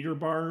little meter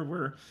bar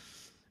where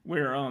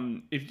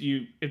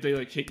if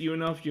they hit you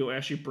enough, you'll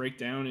actually break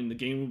down in the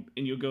game,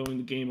 and you'll go in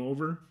the game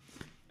over.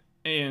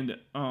 And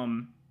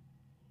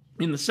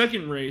in the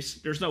second race,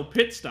 there's no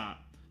pit stop.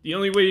 The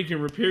only way you can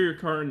repair your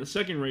car in the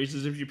second race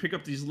is if you pick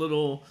up these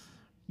little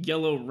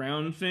yellow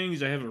round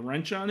things that have a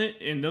wrench on it,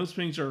 and those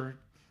things are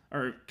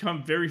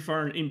come very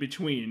far in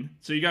between.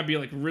 So you gotta be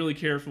really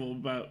careful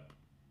about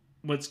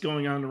what's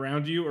going on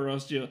around you, or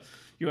else you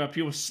have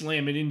people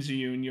slam it into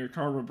you and your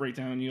car will break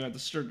down and you have to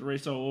start the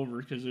race all over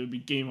because it would be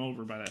game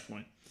over by that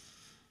point.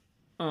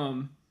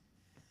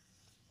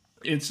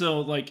 And so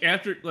like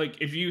after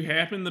like if you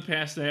happen to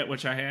pass that,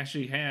 which I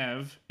actually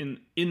have in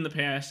the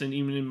past and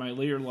even in my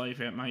later life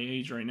at my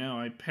age right now,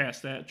 I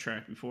passed that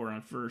track before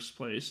on first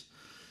place.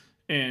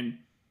 And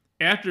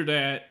after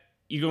that,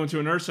 you go into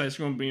another side that's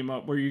going to beam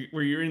up where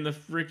you're in the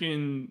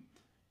freaking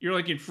you're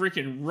like in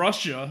freaking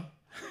Russia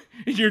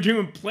and you're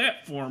doing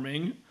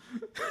platforming.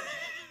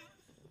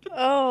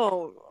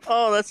 Oh,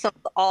 that sounds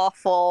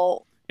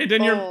awful. And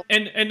then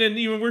and then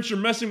even worse, you're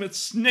messing with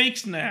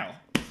snakes now.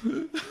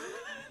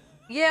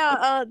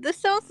 Yeah, this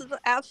sounds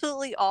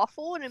absolutely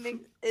awful, and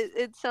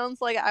it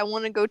sounds like I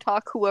want to go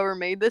talk whoever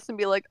made this and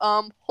be like,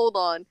 hold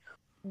on,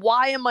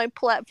 why am I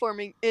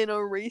platforming in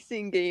a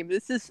racing game?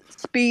 This is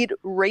Speed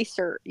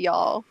Racer,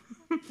 y'all,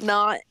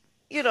 not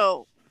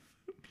Rock'em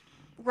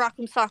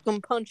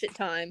Sock'em Punch It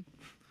time.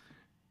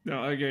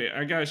 No, okay, I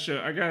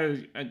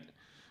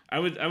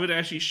would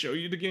actually show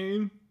you the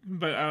game,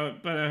 but I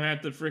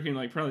have to freaking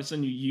like probably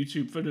send you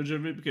YouTube footage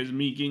of it because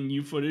me getting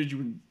you footage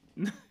would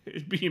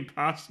it'd be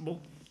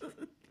impossible.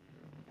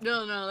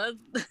 No,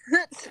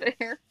 that's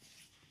fair.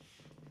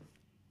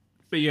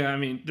 But yeah, I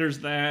mean, there's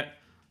that.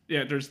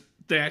 Yeah, there's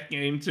that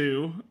game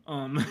too.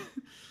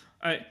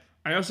 I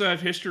also have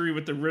history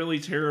with the really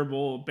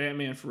terrible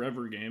Batman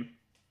Forever game.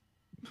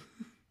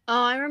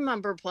 Oh, I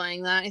remember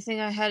playing that. I think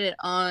I had it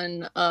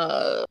on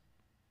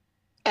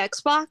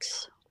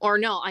Xbox, or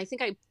no, I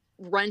think I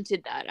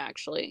rented that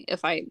actually.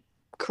 If I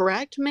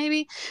correct,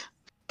 maybe.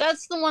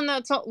 That's the one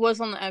that was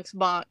on the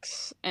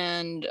Xbox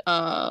and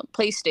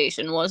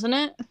PlayStation, wasn't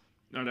it?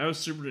 No, that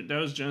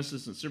was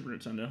Genesis and Super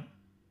Nintendo.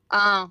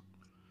 Oh.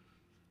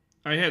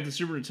 I had the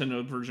Super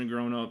Nintendo version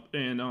growing up,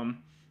 and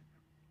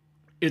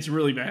it's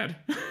really bad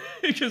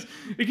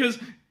because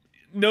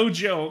no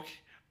joke,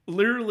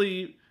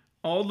 literally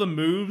all the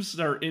moves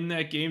that are in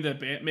that game that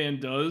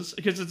Batman does,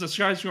 because it's a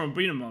sky-scrolling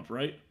beat 'em up,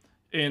 right?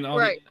 And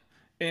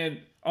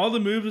all the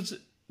moves,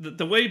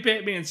 the way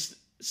Batman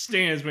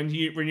stands when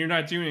you're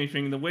not doing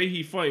anything, the way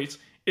he fights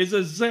is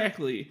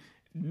exactly,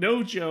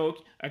 no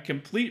joke, a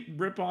complete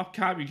rip-off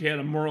copycat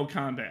of Mortal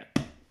Kombat.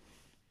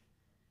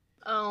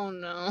 Oh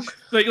no!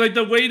 Like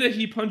the way that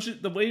he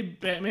punches, the way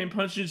Batman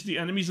punches the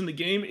enemies in the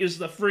game is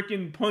the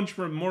freaking punch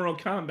from Mortal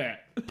Kombat.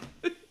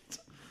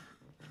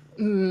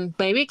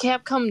 Maybe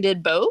Capcom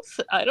did both.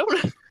 I don't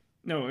know.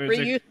 No,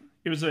 it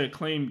was a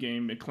Acclaim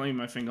game.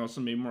 Acclaim, I think, also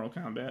made Mortal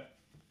Kombat.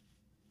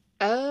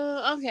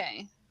 Oh,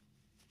 okay.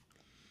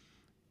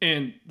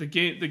 And the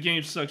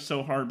game sucks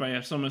so hard, but I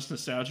have so much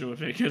nostalgia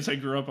with it because I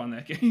grew up on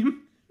that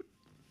game.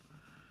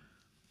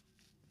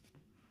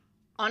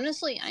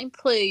 Honestly, I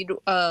played.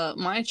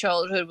 My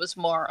childhood was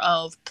more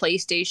of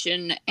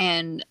PlayStation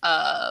and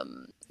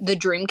the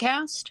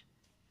Dreamcast.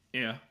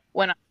 Yeah.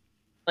 When I was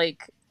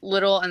like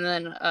little, and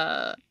then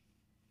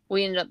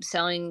we ended up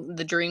selling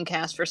the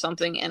Dreamcast for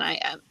something, and I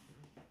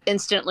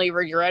instantly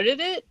regretted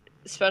it.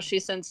 Especially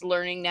since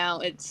learning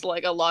now it's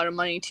like a lot of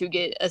money to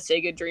get a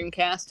Sega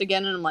Dreamcast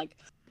again, and I'm like,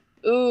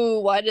 ooh,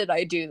 why did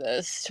I do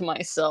this to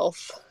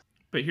myself?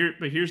 But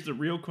here's the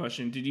real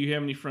question: did you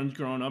have any friends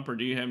growing up, or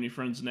do you have any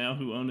friends now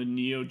who own a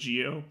Neo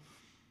Geo?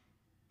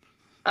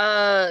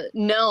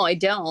 No, I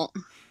don't.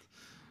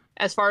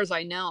 As far as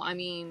I know, I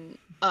mean,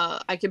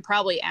 I could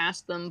probably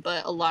ask them,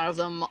 but a lot of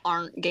them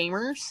aren't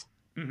gamers.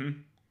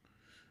 Mm-hmm.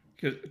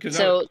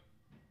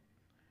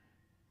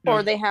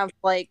 Or they have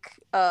like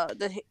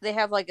they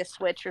have like a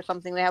Switch or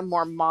something. They have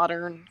more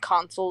modern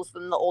consoles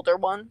than the older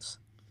ones.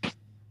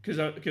 Because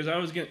I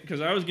was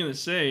gonna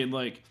say,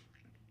 like,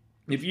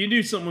 if you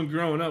knew someone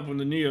growing up with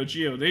the Neo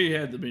Geo, they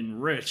had to have been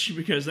rich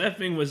because that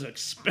thing was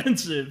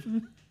expensive.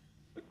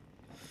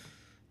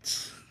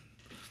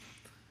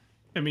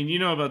 I mean, you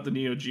know about the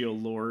Neo Geo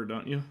lore,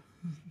 don't you?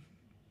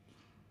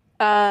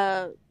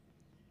 Go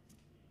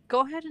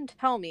ahead and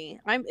tell me.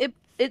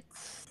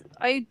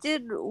 I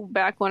did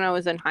back when I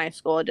was in high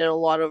school. I did a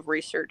lot of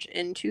research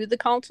into the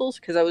consoles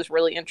because I was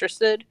really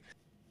interested.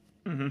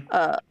 Mm-hmm.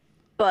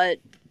 But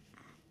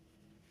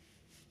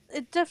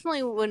it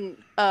definitely wouldn't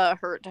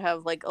hurt to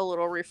have like a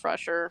little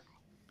refresher.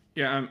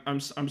 Yeah, I'm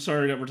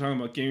sorry that we're talking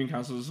about gaming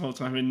consoles this whole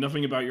time and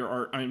nothing about your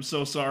art. I am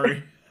so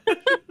sorry.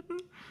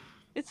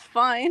 It's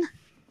fine.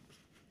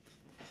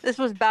 This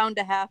was bound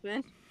to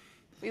happen.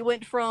 We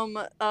went from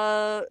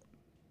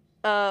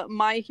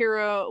My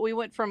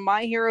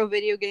Hero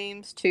video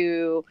games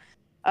to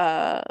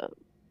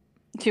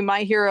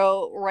My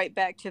Hero right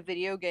back to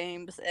video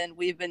games, and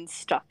we've been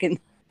stuck in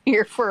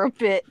here for a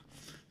bit.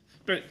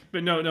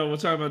 But no, we'll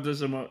talk about this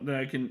that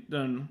I can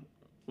then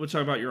we'll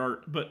talk about your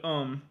art. But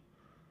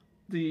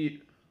the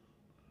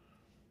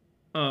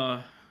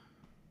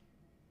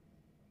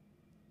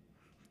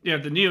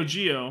Neo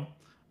Geo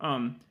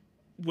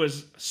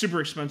was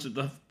super expensive.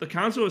 The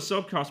console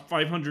itself cost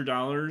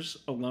 $500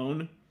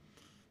 alone.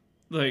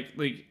 Like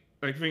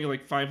I think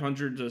like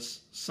 500 to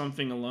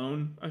something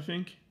alone, I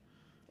think.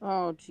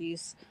 Oh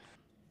jeez.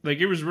 Like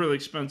it was really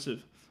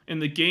expensive.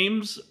 and the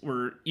games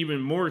were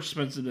even more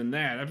expensive than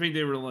that. I think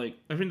they were like,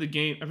 I think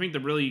the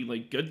really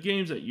like good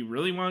games that you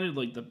really wanted,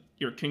 like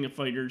your King of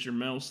Fighters, your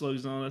Metal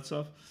Slugs, and all that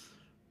stuff,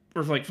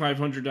 were like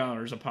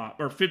 $500 a pop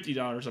or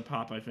 $50 a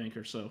pop, I think,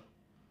 or so.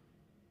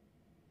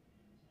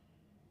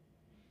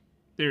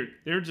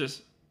 They're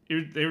just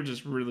they were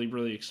just really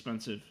really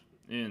expensive,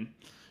 and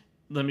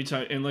let me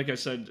tell you, and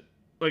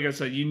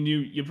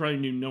you probably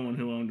knew no one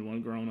who owned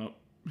one growing up.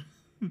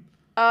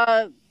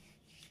 Uh,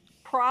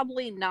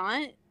 Probably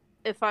not.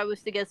 If I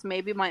was to guess,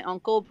 maybe my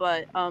uncle,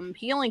 but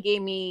he only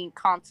gave me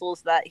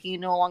consoles that he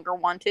no longer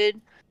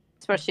wanted,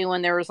 especially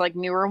when there was like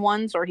newer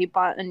ones, or he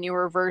bought a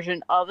newer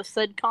version of a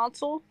said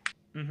console.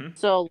 Mm-hmm.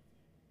 So,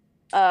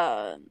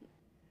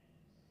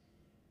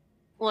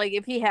 like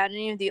if he had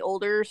any of the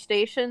older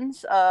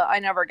stations, I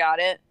never got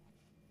it.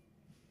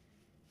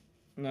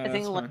 No, I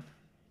think that's fine.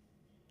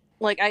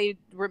 like I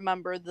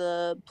remember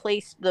the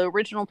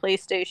original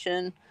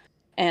PlayStation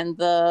and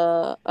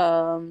the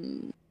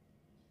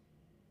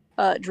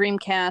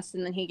Dreamcast,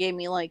 and then he gave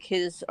me like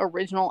his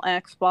original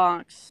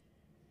Xbox,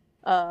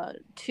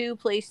 two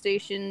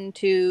PlayStation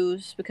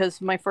 2s because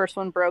my first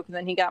one broke, and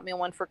then he got me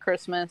one for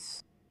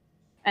Christmas.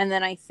 And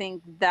then I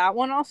think that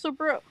one also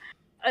broke.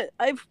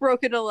 I've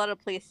broken a lot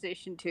of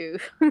PlayStation 2.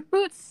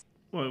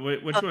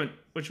 Wait, which one?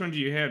 Which one do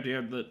you have? Do you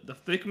have the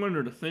thick one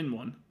or the thin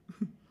one?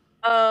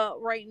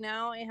 Right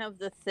now I have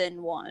the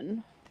thin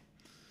one.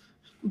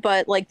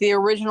 But like the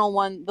original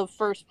one, the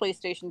first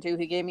PlayStation 2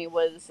 he gave me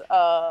was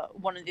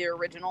one of the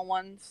original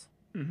ones.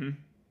 Mm-hmm.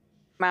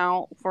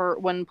 Out for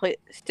when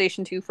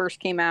PlayStation 2 first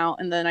came out,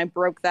 and then I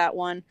broke that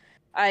one.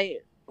 I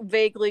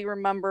vaguely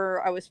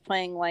remember I was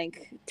playing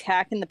like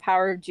Tak and the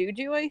Power of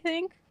Juju, I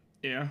think.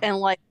 Yeah. And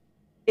like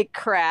it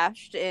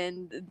crashed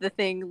and the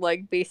thing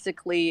like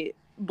basically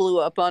blew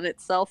up on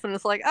itself, and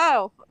it's like,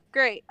 oh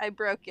great, I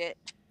broke it.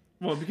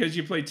 Well, because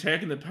you played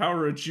Tak and the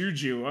Power of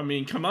Juju. I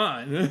mean, come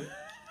on.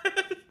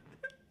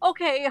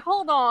 Okay,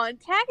 hold on.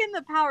 Tak and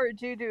the Power of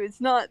Juju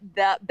is not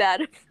that bad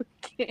of a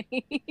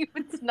game.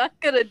 It's not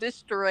gonna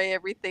destroy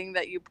everything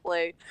that you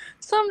play.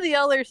 Some of the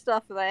other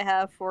stuff that I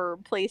have for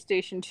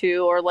PlayStation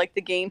 2 or like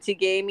the games he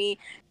gave me,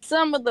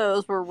 some of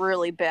those were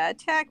really bad.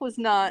 Tak was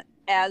not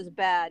as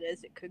bad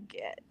as it could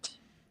get.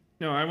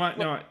 I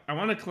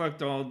want to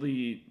collect all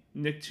the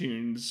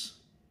Nicktoons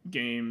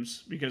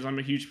games because I'm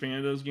a huge fan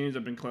of those games.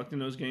 I've been collecting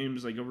those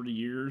games like over the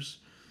years,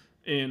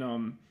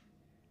 and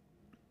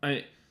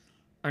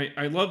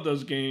I love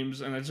those games,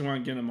 and I just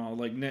want to get them all.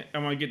 Like I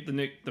want to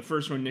get the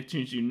first one,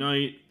 Nicktoons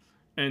Unite,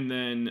 and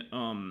then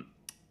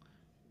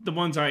the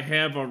ones I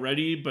have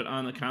already, but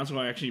on the console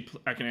I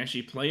can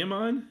actually play them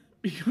on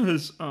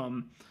because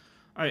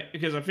I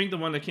think the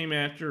one that came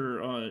after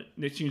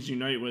Nicktoons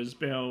Unite was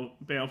Battle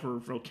for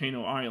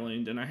Volcano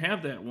Island, and I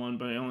have that one,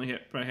 but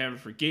I have it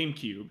for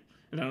GameCube,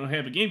 and I don't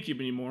have a GameCube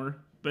anymore,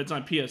 but it's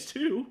on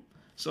PS2,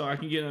 so I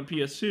can get it on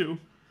PS2.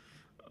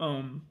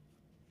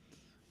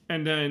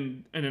 And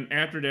then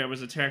after that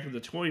was Attack of the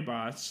Toy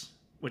Bots,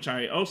 which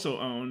I also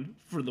own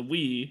for the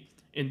Wii.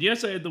 And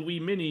yes, I had the Wii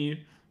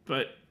Mini,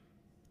 but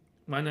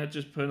why not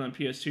just put it on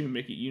PS2 and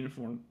make it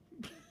uniform?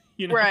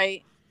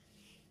 Right.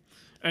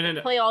 And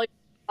then play all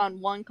on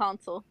one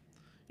console.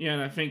 Yeah,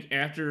 and I think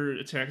after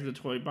Attack of the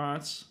Toy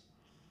Bots,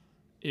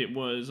 it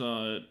was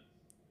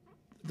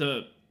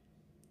the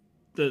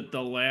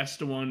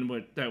last one,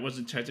 but that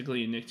wasn't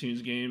technically a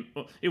Nicktoons game.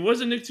 Well, it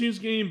was a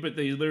Nicktoons game, but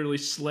they literally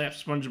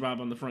slapped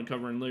SpongeBob on the front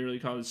cover and literally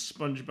called it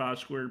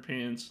SpongeBob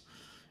SquarePants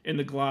and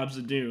the Globs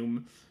of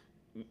Doom.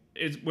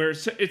 It's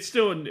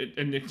still a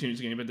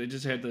Nicktoons game, but they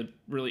just had to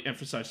really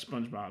emphasize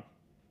SpongeBob.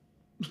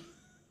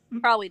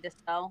 Probably to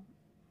sell.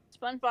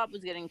 SpongeBob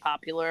was getting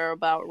popular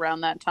about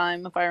around that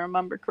time, if I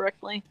remember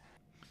correctly.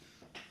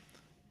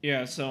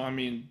 Yeah, so I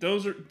mean,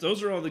 those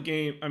are all the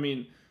game. I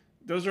mean,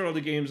 those are all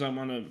the games I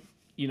want to.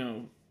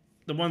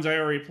 The ones I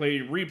already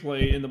played,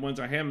 replay, and the ones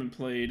I haven't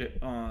played,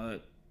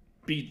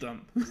 beat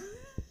them.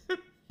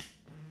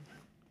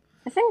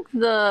 I think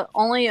the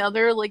only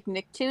other like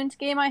Nicktoons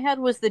game I had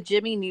was the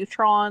Jimmy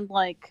Neutron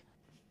like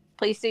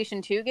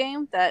PlayStation 2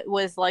 game that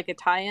was like a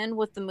tie-in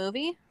with the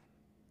movie.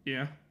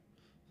 Yeah.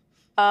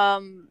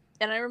 And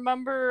I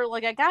remember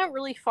like I got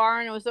really far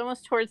and it was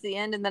almost towards the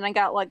end, and then I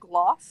got like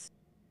lost,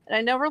 and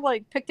I never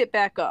like picked it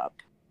back up.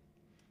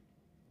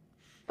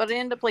 But I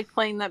ended up like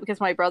playing that because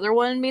my brother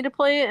wanted me to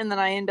play it, and then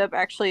I ended up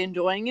actually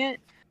enjoying it.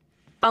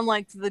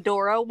 Unlike the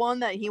Dora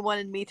one that he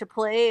wanted me to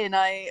play, and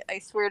I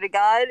swear to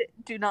God,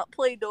 do not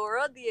play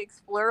Dora the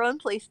Explorer on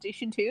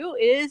PlayStation 2.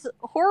 It is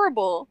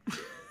horrible.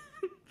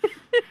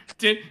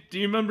 Do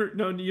you remember?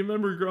 No, do you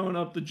remember growing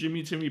up the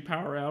Jimmy Timmy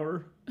Power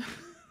Hour?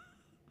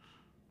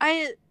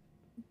 I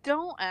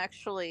don't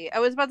actually. I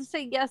was about to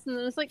say yes, and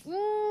then it's like,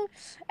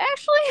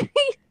 actually.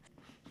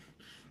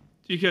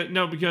 Because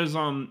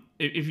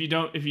if you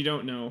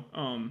don't know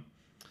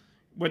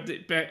what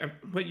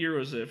year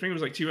was it? I think it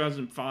was like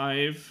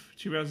 2005,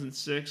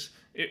 2006.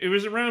 It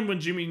was around when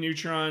Jimmy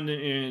Neutron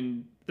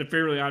and the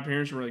Fairly Odd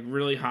Parents were like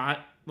really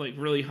hot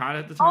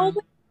at the time.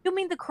 Oh, you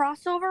mean the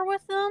crossover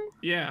with them?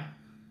 Yeah.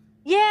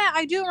 Yeah,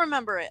 I do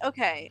remember it.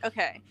 Okay,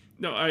 okay.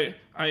 No,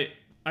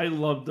 I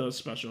love those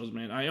specials,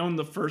 man. I own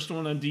the first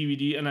one on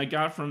DVD, and I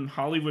got from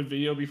Hollywood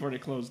Video before they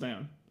closed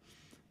down.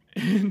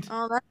 And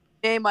Oh, that's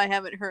a name I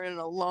haven't heard in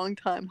a long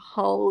time.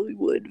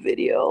 Hollywood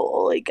Video.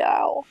 Holy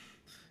cow.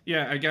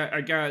 yeah, I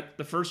got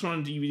the first one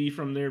on DVD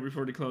from there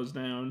before they closed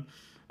down.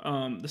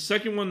 The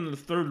second one and the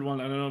third one,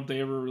 I don't know if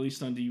they ever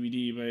released on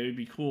DVD, but it'd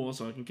be cool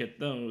so I can get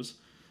those.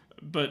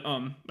 But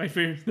my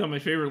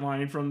favorite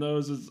line from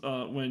those is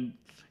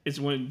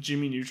when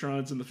Jimmy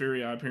Neutron's in the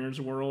Fairy Odd Parents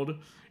world,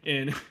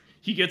 and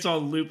he gets all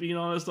loopy and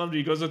all that stuff. And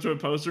he goes up to a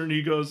poster and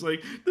he goes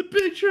like, "The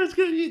big truck's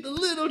gonna eat the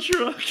little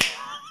truck."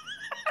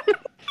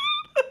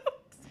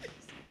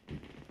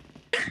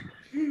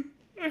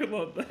 I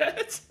love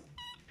that.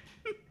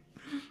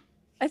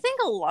 I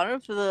think a lot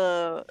of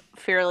the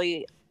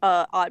Fairly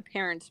Odd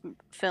Parents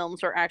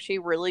films are actually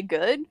really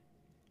good.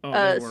 Oh,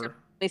 they So were.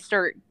 they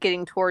start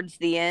getting towards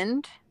the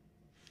end.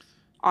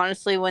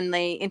 Honestly, when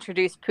they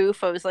introduced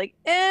Poof, I was like,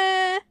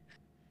 eh.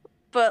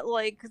 But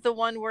like the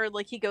one where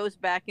like he goes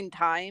back in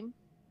time,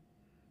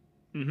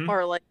 Mm-hmm.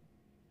 or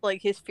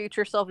like his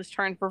future self is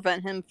trying to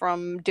prevent him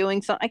from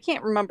doing something. I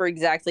can't remember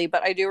exactly,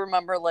 but I do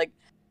remember like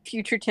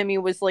future Timmy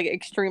was like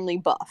extremely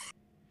buff.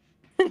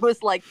 It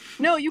was like,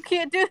 no, you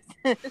can't do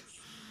this.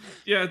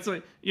 Yeah, it's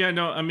like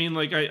no. I mean,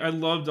 like I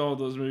loved all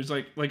those movies.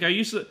 Like I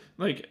used to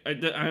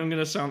I'm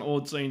gonna sound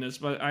old saying this,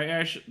 but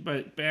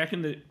back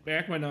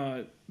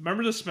when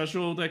remember the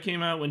special that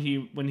came out when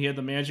he had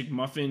the magic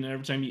muffin and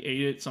every time he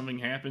ate it something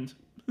happened.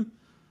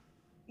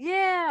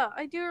 Yeah,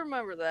 I do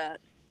remember that.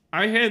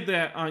 I had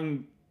that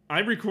on. I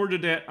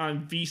recorded that on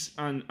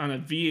a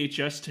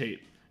VHS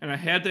tape, and I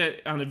had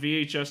that on a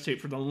VHS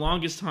tape for the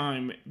longest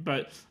time.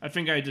 But I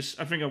think I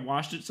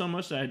watched it so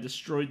much that I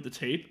destroyed the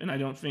tape, and I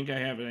don't think I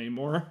have it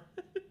anymore.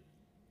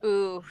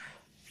 Ooh,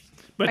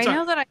 But I it's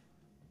know that I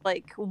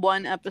like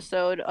one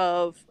episode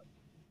of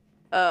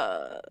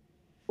uh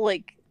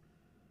like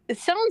it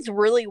sounds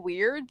really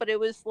weird, but it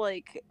was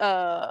like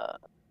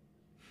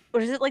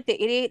what is it, like the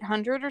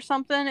 8800 or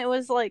something? It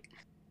was like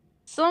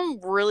some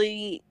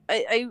really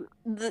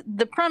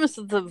the premise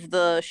of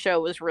the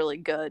show was really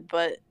good,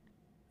 but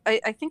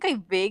I think I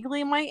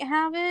vaguely might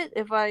have it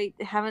if I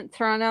haven't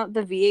thrown out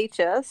the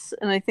VHS,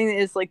 and I think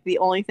it is like the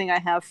only thing I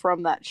have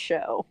from that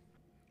show.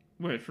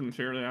 wait from the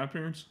Fairly Odd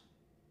Parents.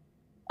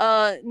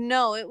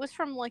 No, it was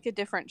from like a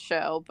different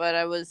show, but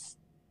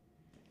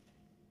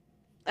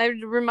I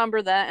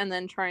remember that, and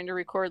then trying to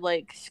record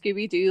like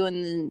Scooby Doo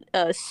and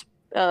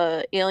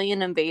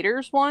Alien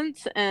Invaders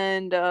once,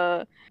 and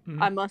I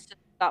Mm-hmm. must have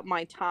got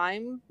my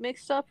time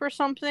mixed up or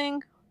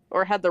something,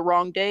 or had the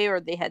wrong day, or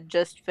they had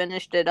just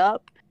finished it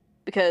up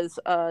because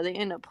they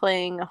ended up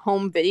playing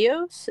home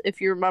videos. If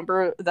you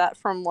remember that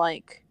from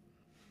like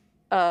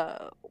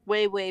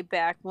way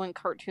back when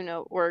Cartoon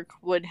Network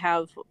would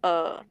have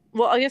well,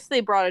 I guess they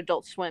brought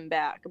Adult Swim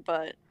back,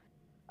 but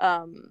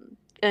and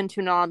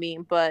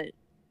Toonami, but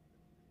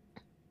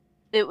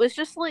it was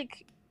just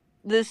like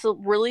this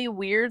really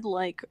weird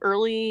like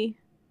early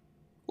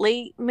and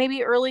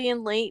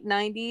late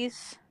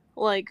 90s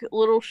like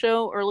little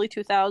show, early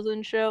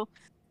 2000 show.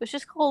 It was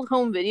just called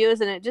Home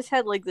Videos, and it just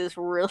had like this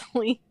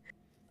really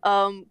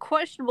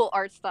questionable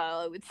art style,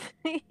 I would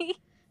say.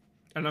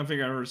 I don't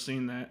think I've ever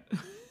seen that.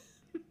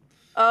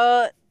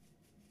 uh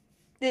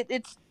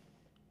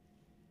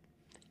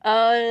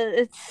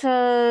it's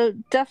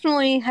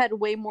definitely had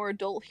way more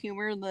adult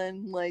humor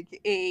than like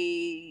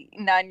a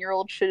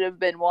 9-year-old should have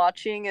been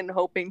watching and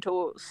hoping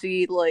to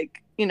see,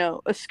 like, a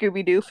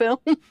Scooby-Doo film.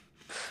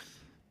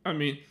 I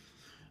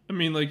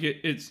mean, like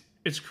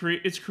it's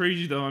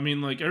crazy though. I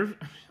mean,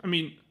 I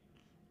mean,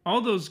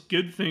 all those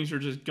good things are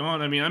just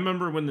gone. I mean, I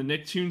remember when the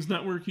Nicktoons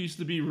Network used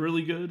to be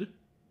really good,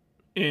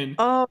 and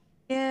Oh,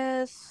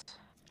 yes.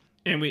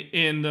 and we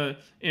and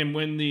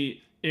when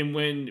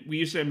we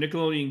used to have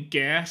Nickelodeon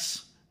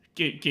Gas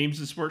games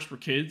and sports for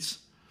kids.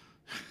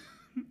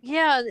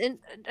 Yeah, and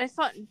I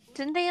thought,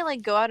 didn't they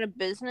like go out of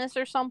business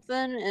or something,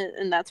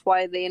 and that's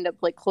why they end up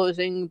like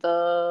closing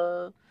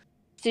the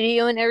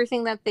studio and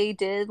everything that they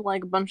did,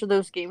 like a bunch of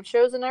those game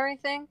shows and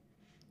everything?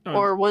 Uh,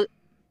 Or was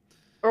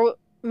or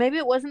maybe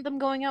it wasn't them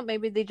going out,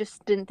 maybe they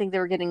just didn't think they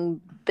were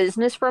getting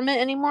business from it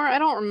anymore. I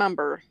don't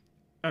remember.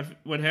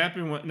 what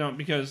happened? No,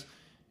 because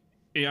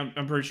yeah,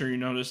 I'm pretty sure you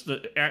noticed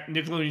the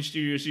Nickelodeon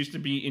Studios used to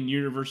be in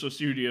Universal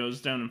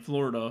Studios down in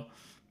Florida,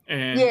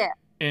 and Yeah.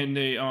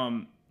 they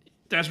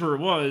that's where it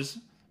was.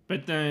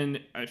 But then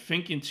I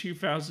think in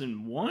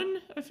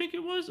 2001, I think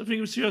it was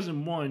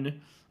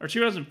 2001 or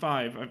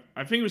 2005.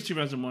 I think it was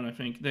 2001. I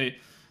think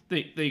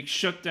they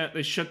shut that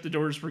they shut the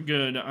doors for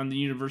good on the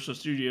Universal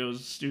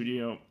Studios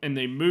studio, and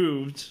they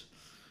moved.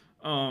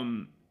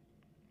 Um,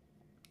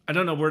 I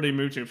don't know where they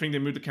moved to. I think they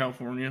moved to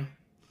California,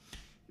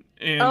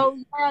 and Oh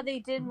yeah, they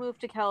did move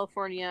to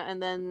California,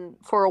 and then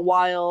for a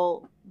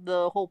while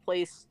the whole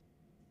place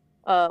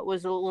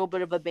was a little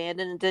bit of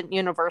abandoned, and didn't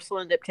Universal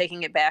end up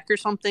taking it back or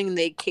something?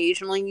 They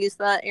occasionally used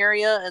that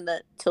area, and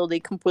that till they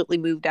completely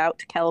moved out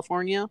to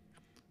California.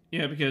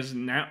 yeah, because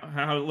now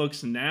how it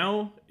looks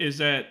now is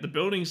that the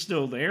building's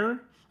still there.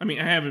 I mean,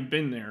 I haven't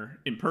been there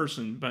in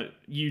person, but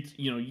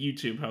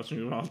YouTube helps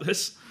me with all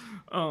this.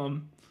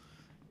 Um,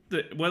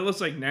 what it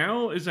looks like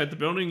now is that the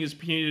building is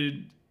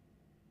painted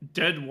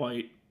dead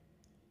white,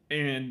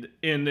 and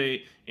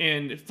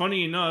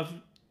funny enough,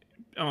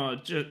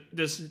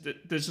 this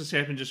has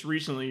happened just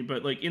recently,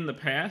 but like in the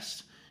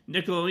past,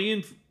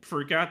 Nickelodeon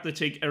forgot to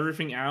take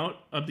everything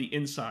out of the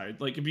inside.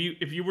 Like if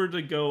you were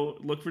to go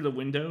look for the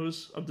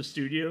windows of the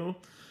studio,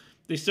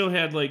 they still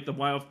had like the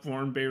wild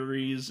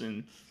thornberries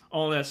and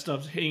all that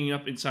stuff hanging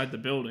up inside the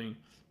building.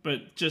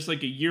 But just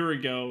like a year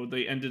ago,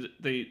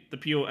 the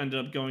people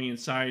ended up going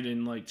inside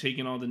and like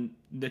taking all the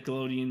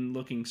Nickelodeon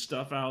looking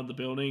stuff out of the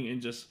building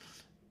and just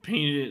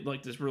painted it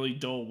like this really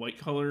dull white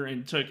color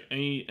and took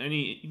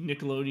any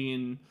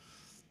Nickelodeon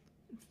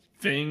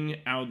thing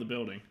out of the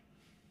building.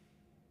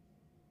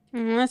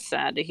 That's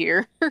sad to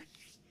hear.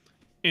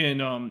 And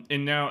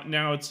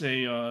now it's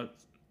a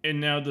and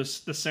now the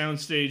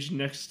soundstage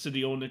next to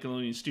the old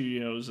Nickelodeon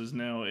studios is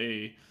now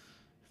a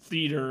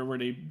theater where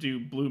they do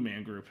Blue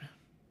Man Group.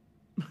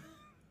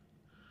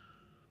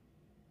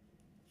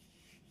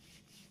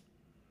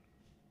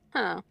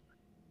 Huh.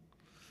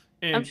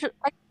 And I'm sure.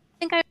 I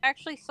think I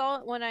actually saw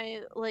it when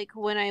I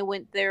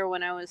went there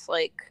when I was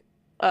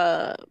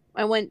I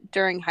went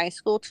during high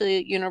school to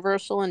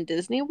Universal and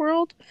Disney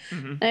World,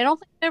 mm-hmm. and I don't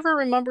think I ever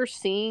remember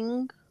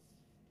seeing.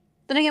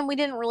 Then again, we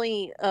didn't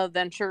really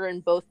venture in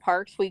both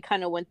parks. We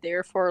kind of went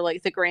there for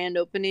like the grand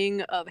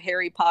opening of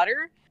Harry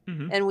Potter,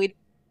 Mm-hmm. and we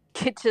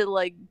get to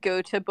like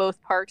go to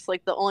both parks.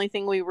 Like the only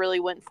thing we really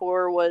went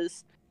for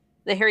was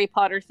the Harry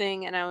Potter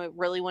thing, and I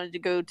really wanted to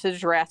go to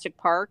Jurassic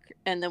Park,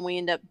 and then we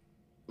end up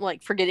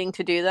like forgetting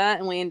to do that,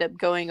 and we end up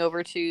going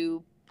over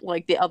to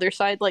like the other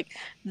side. Like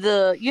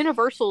the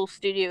Universal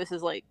Studios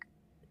is like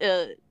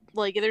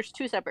there's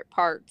two separate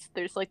parts.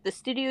 There's like the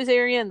studios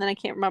area, and then I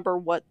can't remember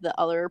what the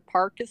other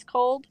park is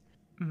called.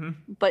 Mm-hmm.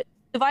 But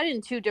divided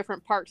in two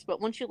different parks. But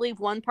once you leave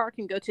one park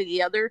and go to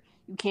the other,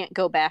 you can't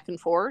go back and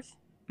forth.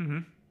 Mm-hmm.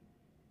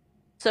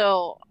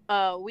 So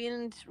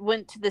we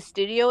went to the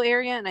studio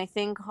area, and I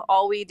think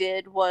all we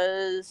did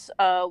was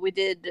we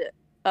did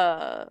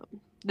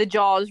the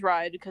Jaws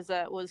ride, because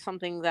that was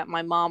something that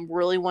my mom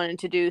really wanted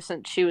to do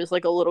since she was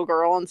like a little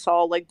girl and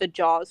saw like the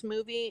Jaws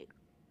movie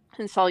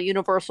and saw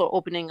Universal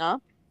opening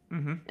up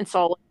Mm-hmm. and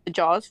saw like, the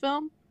Jaws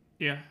film.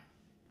 Yeah.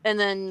 And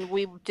then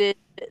we did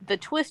the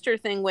Twister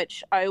thing,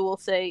 which I will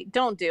say,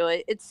 don't do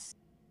it.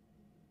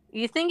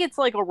 You think it's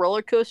like a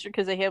roller coaster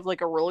because they have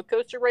like a roller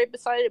coaster right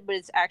beside it, but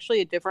it's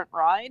actually a different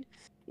ride.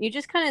 You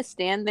just kind of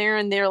stand there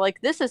and they're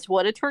like, this is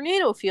what a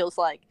tornado feels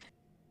like.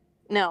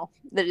 No,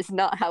 that is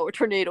not how a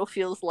tornado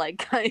feels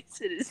like,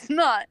 guys. It is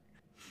not.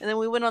 And then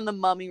we went on the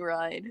Mummy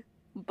ride.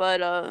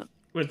 But,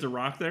 Was The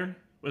Rock there?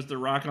 Was The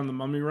Rock on the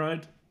Mummy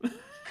ride?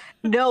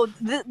 no,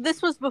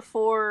 this was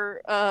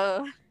before,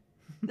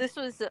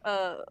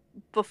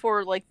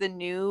 before like the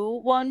new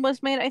one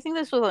was made. I think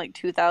this was like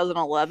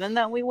 2011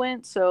 that we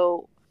went.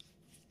 So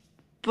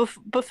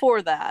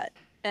before that,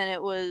 and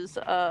it was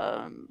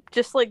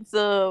just like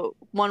the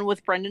one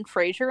with Brendan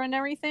Fraser and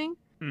everything.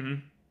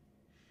 Mm-hmm.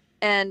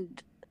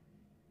 And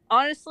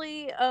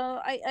honestly,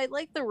 I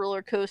like the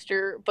roller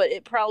coaster, but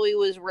it probably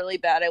was really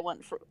bad.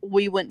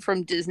 We went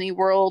from Disney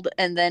World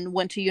and then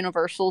went to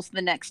Universal's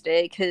the next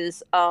day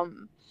because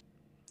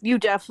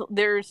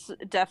there's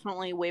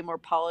definitely way more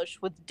polish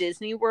with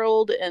Disney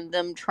World and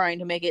them trying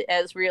to make it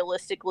as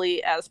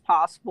realistically as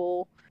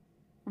possible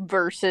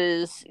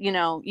versus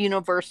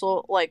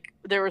Universal. Like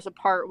there was a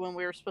part when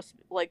we were supposed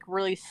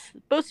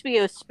to be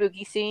a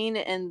spooky scene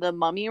in the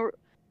Mummy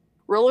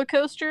roller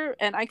coaster,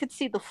 and I could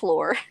see the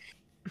floor.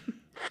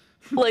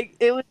 Like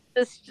it was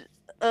just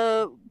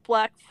a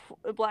black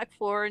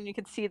floor, and you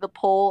could see the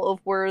pole of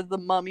where the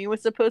Mummy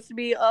was supposed to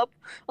be up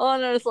on.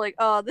 And I was like,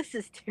 oh, this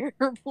is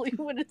terrible. You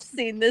would have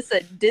seen this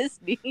at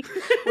Disney,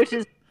 which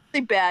is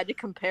really bad to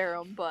compare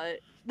them,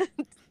 but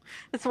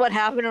that's what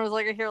happened. I was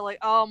like, I hear like,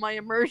 oh, my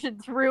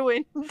immersion's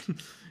ruined.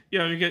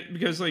 Yeah,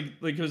 because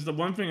the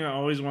one thing I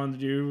always wanted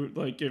to do,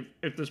 like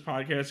if this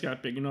podcast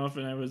got big enough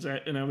and I was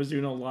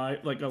doing a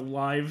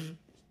live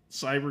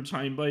Cyber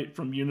Time Bite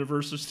from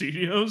Universal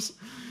Studios,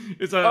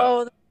 that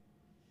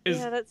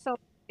sounds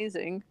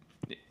amazing.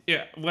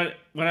 Yeah, what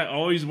I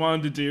always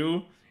wanted to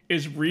do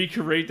is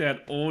recreate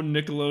that old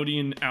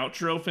Nickelodeon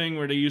outro thing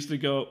where they used to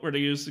go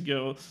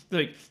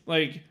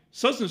like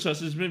such and such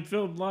has been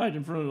filmed live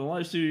in front of a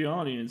live studio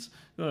audience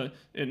at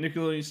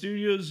Nickelodeon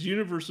Studios,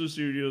 Universal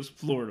Studios,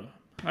 Florida.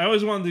 I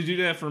always wanted to do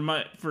that for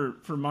my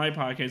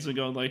podcast and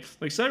go like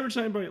Cyber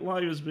Time Bite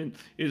Live has been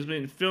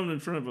filmed in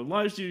front of a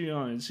live studio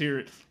audience here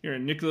at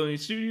Nickelodeon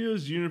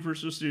Studios,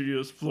 Universal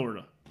Studios,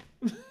 Florida.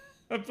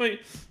 That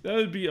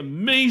would be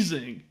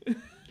amazing.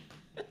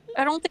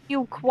 I don't think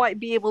you'll quite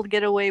be able to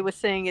get away with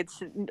saying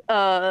it's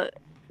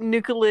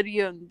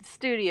Nickelodeon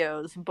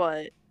Studios,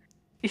 but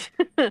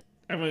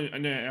I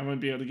wouldn't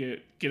be able to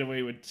get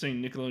away with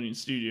saying Nickelodeon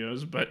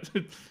Studios, but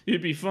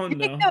it'd be fun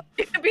though.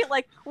 It'd be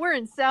like we're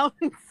in Sound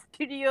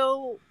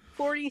Studio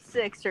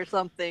 46 or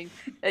something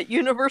at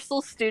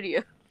Universal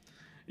Studios.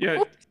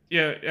 Yeah,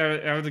 Yeah,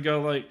 I had to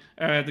go like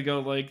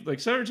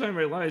Saturday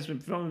Night Live's been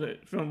filmed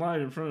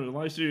live in front of the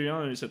live studio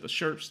audience at the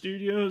Sharp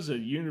Studios at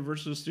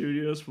Universal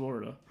Studios,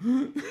 Florida.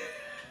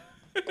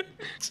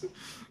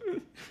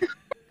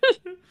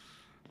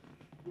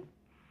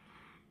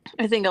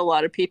 I think a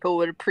lot of people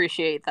would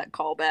appreciate that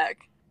callback.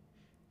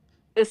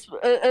 It's,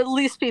 at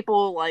least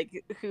people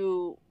like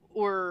who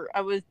were, I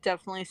would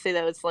definitely say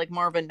that it's like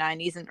more of a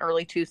 90s and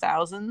early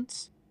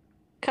 2000s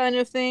kind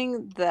of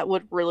thing that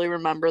would really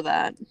remember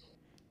that.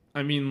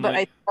 I mean, But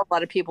I like, think a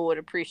lot of people would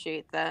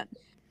appreciate that.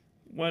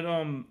 what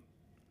are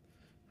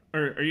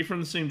you from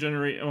the same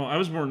generation? Well, I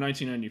was born in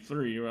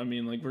 1993. I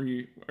mean, like, are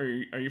you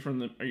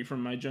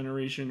from my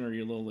generation, or are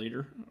you a little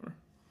later? Or...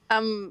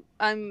 I'm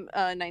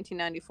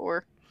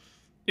 1994.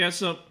 Yeah,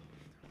 so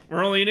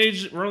we're only an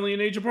age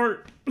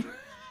apart.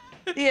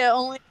 Yeah,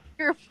 only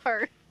your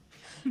part.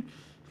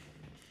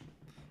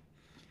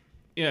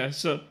 Yeah,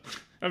 so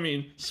I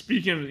mean,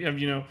 speaking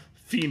of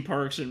theme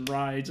parks and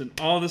rides and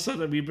all the stuff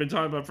that we've been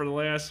talking about for the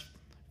last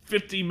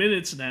 50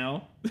 minutes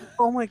now.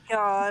 Oh my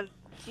god,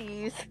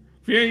 jeez.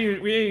 We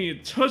ain't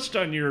even touched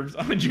on your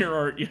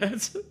art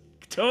yet.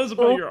 Tell us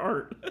about Oh. your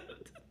art.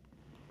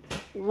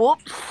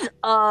 Whoops.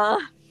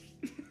 Um.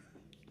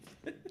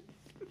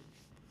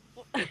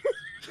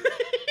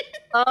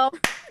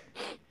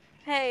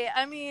 Hey,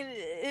 I mean,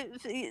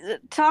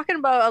 talking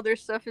about other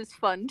stuff is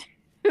fun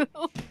too.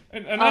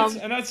 And I'm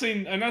not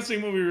saying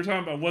what we were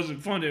talking about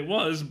wasn't fun. It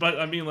was, but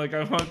I mean, like,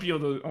 I want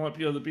people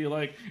to be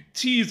like,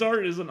 T's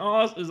art is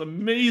is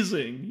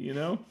amazing, you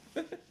know.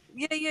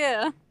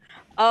 Yeah.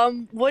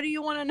 What do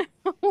you want to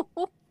know?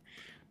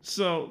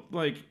 So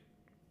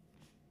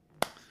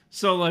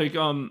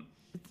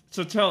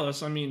tell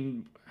us. I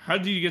mean, how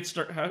did you get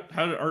started?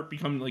 How did art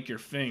become like your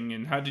thing,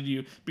 and how did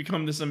you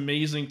become this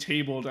amazing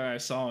table that I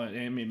saw at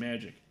Anime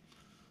Magic?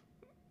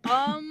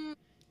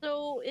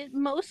 So it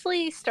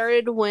mostly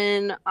started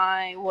when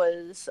I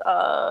was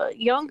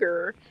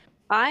younger.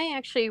 I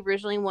actually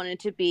originally wanted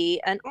to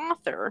be an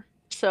author.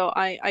 So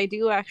I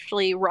do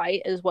actually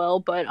write as well,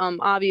 but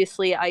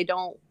obviously I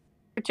don't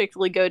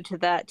particularly go to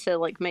that to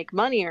like make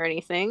money or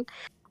anything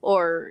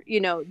or,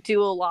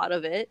 do a lot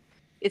of it.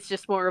 It's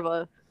just more of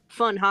a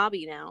fun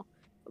hobby now.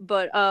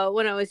 But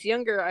when I was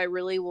younger, I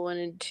really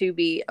wanted to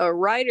be a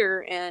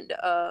writer, and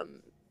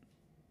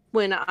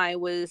when I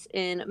was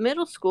in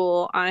middle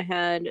school, I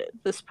had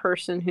this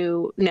person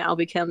who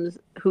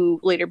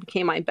later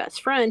became my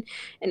best friend,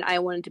 and I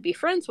wanted to be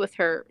friends with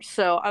her.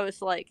 So I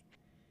was like,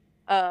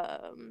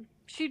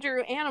 she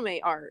drew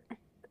anime art,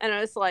 and I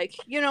was like,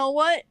 you know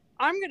what?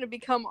 I'm gonna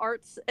become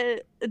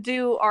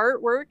do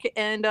artwork,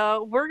 and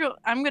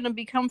I'm gonna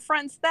become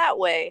friends that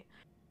way.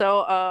 So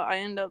I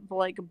end up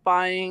like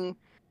buying.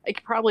 I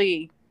could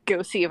probably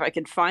go see if I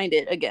could find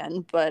it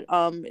again, but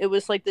it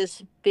was like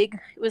it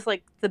was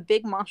like the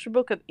big monster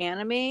book of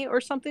anime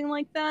or something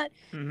like that,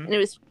 Mm-hmm. and it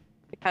was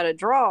how to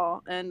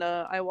draw, and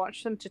I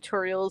watched some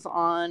tutorials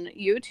on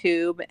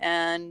YouTube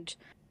and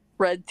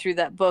read through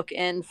that book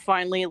and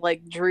finally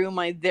like drew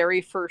my very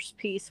first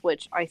piece,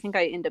 which I think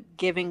I end up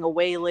giving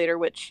away later,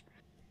 which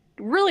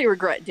really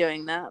regret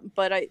doing that,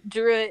 but I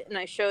drew it and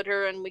I showed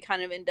her, and we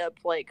kind of end up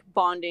like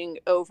bonding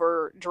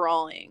over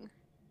drawing,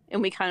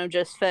 and we kind of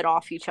just fed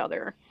off each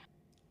other.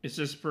 Is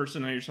this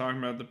person that you're talking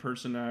about the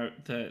person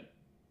that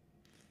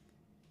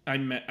I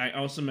met? I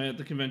also met at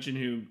the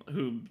convention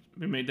who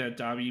made that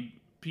Dobby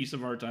piece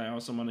of art that I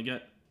also want to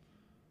get.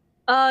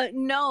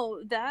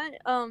 No,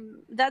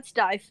 that's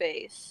Die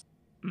Face.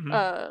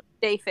 Mm-hmm.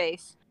 Day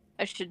Face,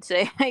 I should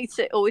say.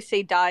 Always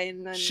say die,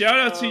 and then Shout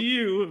out to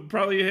you.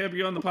 Probably have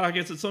you on the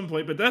podcast at some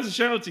point, but that's a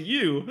shout out to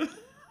you.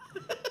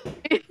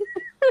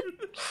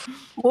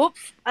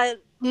 Whoops.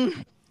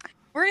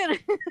 We're gonna.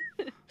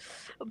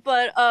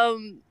 But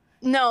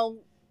no,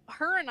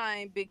 her and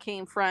I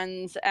became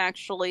friends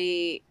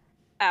actually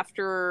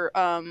after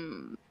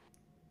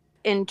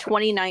in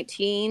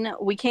 2019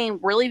 we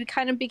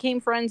kind of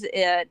became friends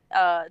at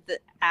the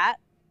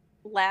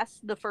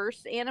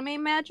first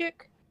Anime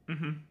Magic.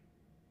 Mm-hmm.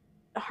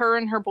 Her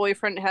and her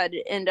boyfriend had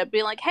end up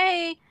being like,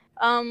 hey,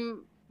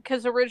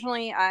 because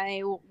originally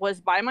I was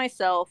by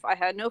myself. I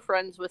had no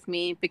friends with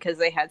me because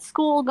they had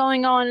school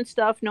going on and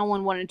stuff. No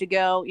one wanted to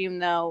go, even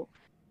though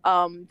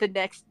the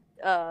next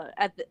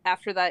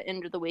after that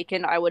end of the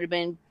weekend I would have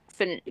been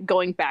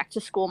going back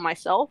to school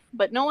myself,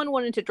 but no one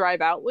wanted to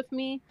drive out with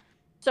me.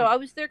 So I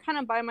was there kind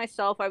of by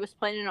myself. I was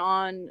planning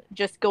on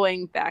just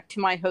going back to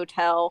my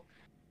hotel,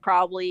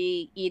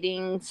 probably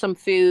eating some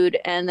food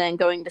and then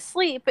going to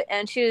sleep.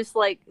 And she was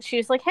like,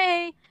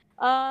 hey,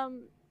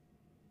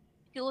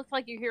 you look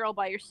like you're here all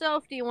by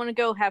yourself. Do you want to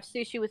go have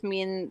sushi with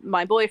me and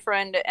my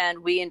boyfriend? And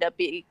we end up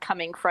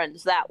becoming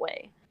friends that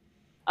way.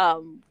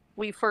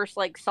 We first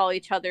like saw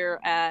each other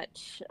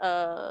at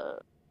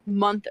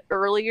month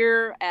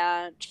earlier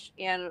at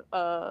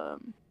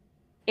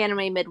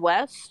Anime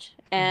Midwest,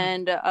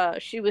 and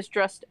she was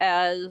dressed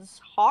as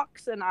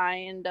Hawks, and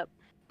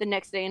the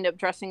next day end up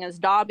dressing as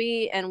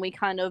Dobby, and we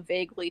kind of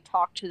vaguely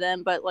talked to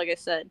them, but like I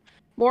said,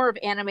 more of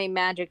Anime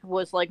Magic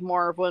was like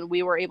more of when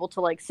we were able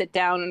to like sit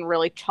down and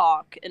really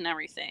talk and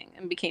everything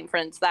and became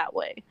friends that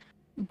way.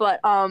 But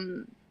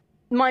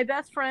my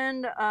best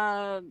friend,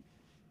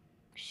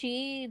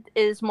 she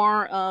is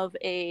more of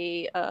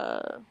a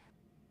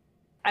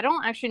I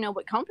don't actually know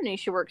what company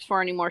she works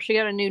for anymore. She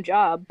got a new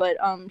job, but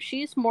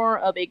she's more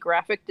of a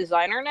graphic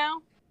designer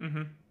now.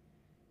 Mm-hmm.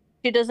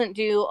 She doesn't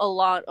do a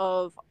lot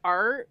of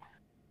art.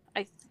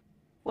 I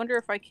wonder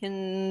if I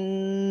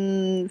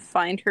can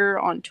find her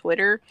on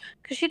Twitter,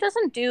 because she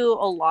doesn't do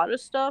a lot of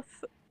stuff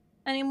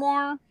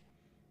anymore.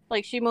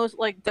 Like she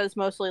does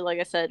mostly, like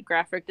I said,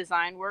 graphic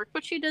design work,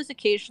 but she does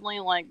occasionally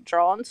like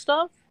draw and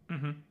stuff.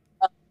 Mm-hmm.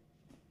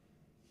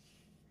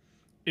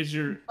 Is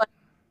your But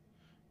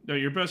no,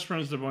 your best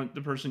friend's the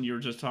person you were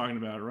just talking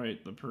about,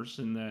 right? The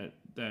person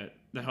that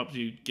helped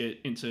you get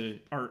into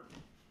art.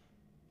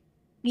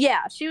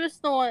 yeah, she was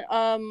the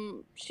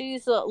one.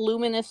 She's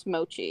Luminous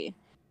Mochi.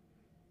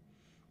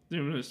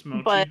 Luminous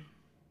But Mochi.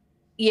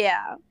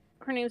 yeah,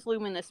 her name's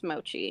Luminous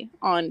Mochi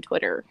on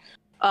Twitter.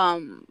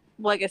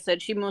 Like I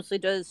said, she mostly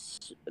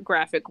does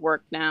graphic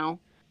work now.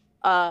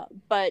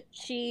 But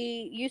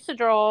she used to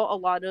draw a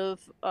lot of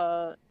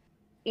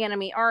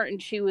anime art,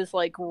 and she was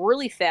like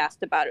really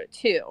fast about it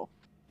too.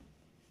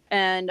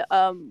 And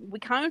we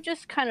kind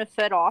of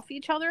fed off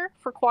each other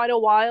for quite a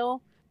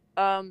while.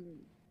 And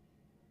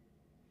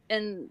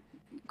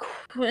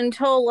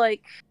until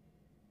like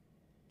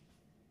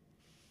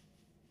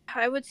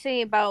I would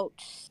say about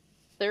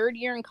third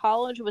year in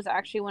college was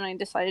actually when I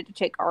decided to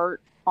take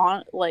art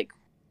on like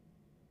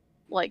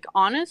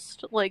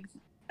honest, like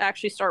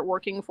actually start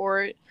working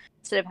for it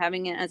instead of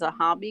having it as a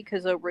hobby.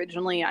 Because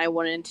originally I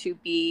wanted to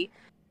be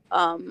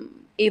a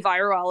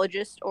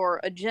virologist or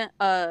a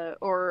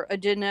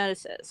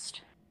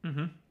geneticist.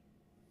 Mm-hmm.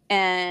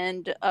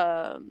 And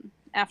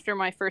after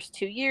my first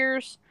 2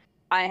 years,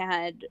 I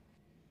had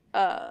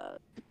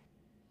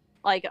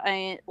like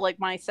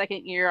my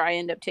second year, I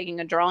ended up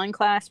taking a drawing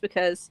class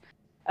because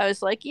I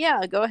was like,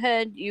 yeah, go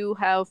ahead, you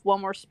have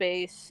one more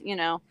space.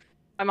 My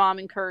mom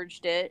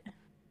encouraged it,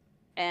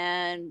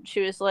 and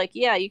she was like,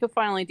 yeah, you could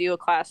finally do a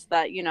class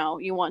that you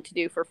want to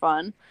do for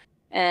fun.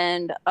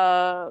 And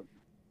I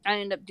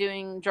ended up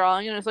doing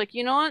drawing, and I was like,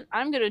 you know what,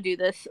 I'm gonna do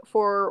this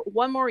for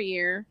one more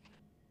year.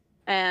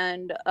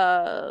 And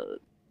well,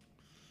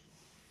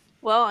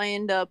 I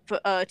ended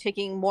up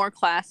taking more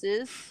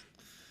classes.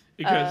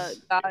 Because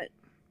Got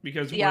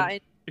because yeah, one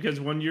because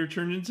 1 year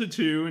turned into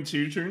two, and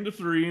two turned to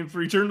three, and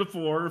three turned to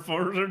four,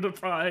 four turned to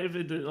five,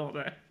 and did all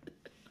that.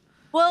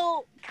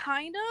 well,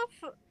 kind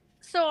of.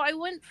 So I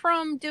went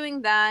from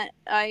doing that.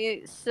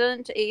 I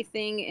sent a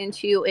thing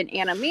into an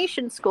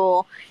animation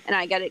school, and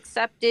I got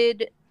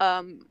accepted.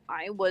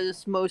 I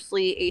was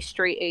mostly a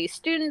straight A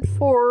student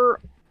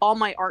for all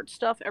my art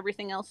stuff.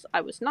 Everything else,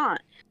 I was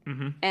not.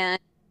 Mm-hmm. And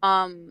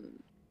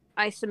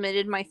I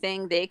submitted my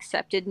thing. They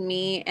accepted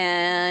me,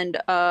 and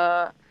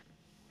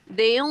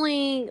they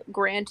only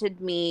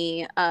granted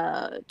me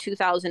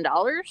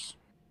 $2,000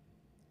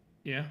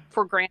 Yeah.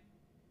 for grant.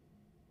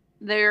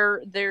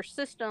 Their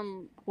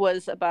system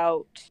was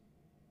about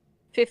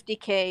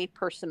 $50K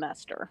per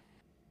semester.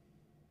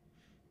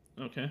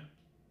 Okay.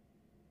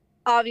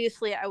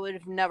 Obviously, I would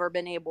have never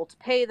been able to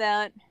pay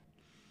that.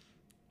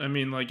 I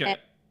mean, like, And,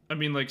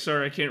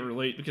 sorry, I can't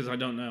relate because I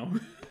don't know.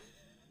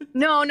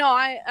 no,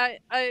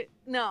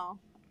 no.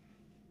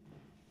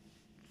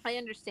 I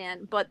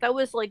understand, but that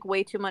was like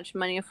way too much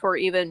money for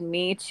even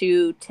me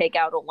to take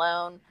out a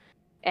loan,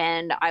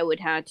 and I would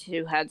have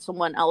to had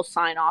someone else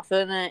sign off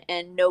on it,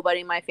 and nobody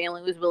in my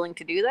family was willing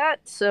to do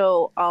that.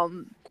 So,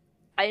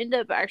 I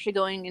ended up actually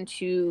going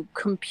into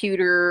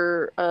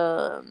computer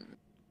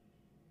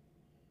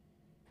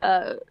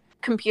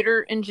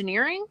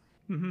engineering.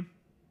 Mm-hmm.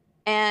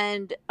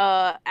 And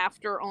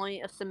after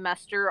only a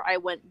semester, I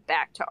went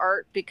back to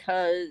art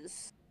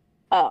because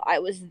I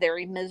was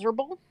very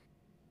miserable.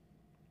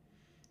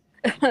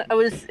 I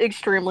was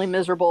extremely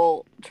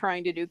miserable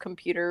trying to do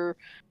computer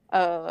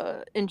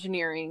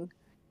engineering.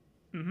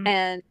 Mm-hmm.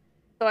 And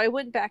so I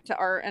went back to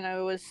art, and I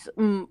was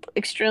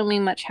extremely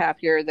much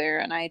happier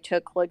there. And I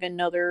took like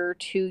another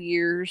 2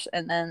 years,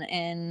 and then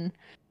in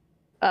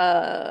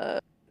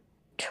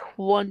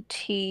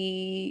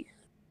 20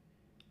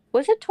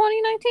 was it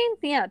 2019?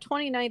 Yeah,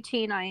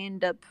 2019 I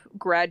ended up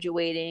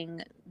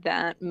graduating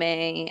that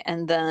May,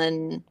 and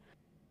then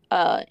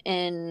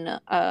in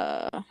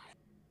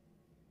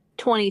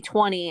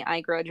 2020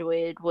 I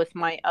graduated with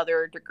my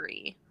other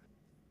degree.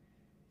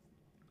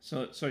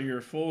 So you're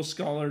a full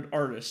scholared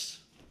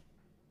artist.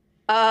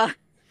 I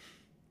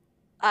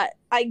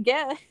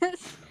guess.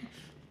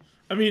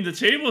 I mean, the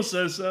table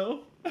says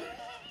so.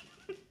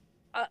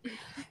 uh,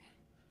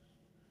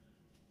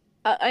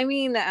 I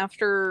mean,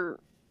 after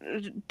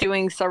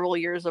doing several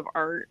years of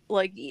art,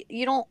 like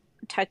you don't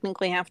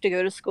technically have to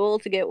go to school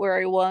to get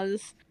where I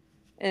was.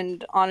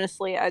 And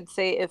honestly, I'd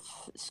say if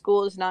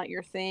school is not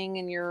your thing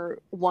and you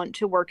want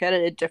to work at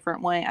it a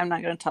different way, I'm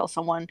not going to tell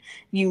someone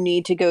you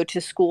need to go to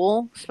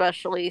school,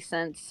 especially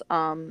since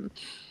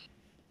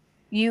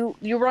you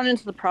run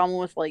into the problem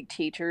with like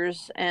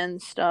teachers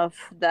and stuff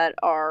that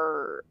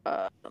are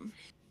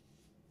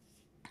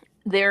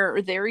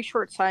they're very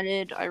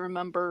short-sighted. I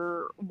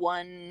remember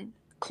one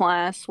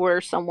class where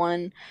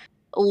someone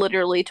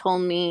literally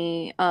told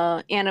me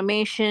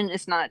animation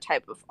is not a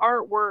type of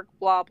artwork,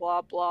 blah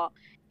blah blah,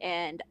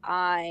 and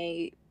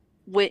I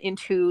went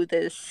into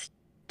this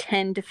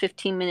 10 to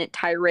 15 minute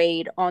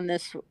tirade on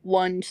this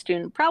one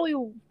student. Probably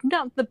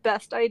not the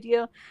best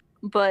idea,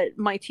 but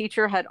my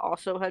teacher had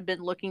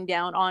been looking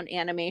down on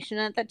animation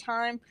at that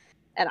time,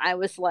 and I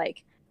was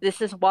like, this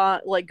is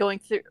why, like, going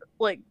through,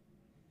 like,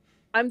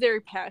 I'm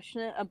very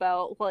passionate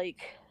about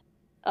like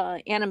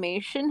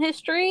animation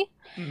history,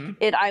 Mm-hmm.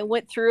 and I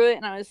went through it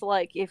and I was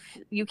like, if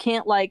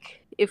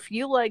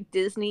you like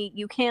Disney,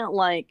 you can't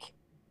like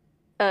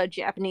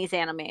Japanese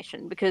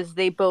animation because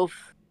they both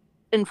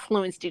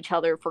influenced each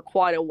other for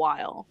quite a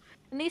while.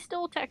 And they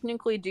still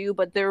technically do,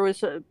 but there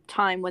was a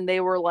time when they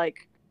were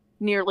like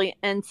nearly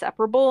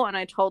inseparable, and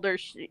I told her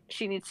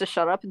she needs to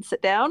shut up and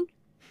sit down.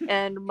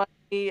 And my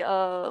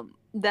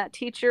that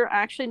teacher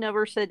actually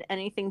never said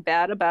anything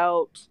bad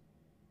about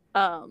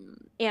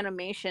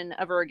animation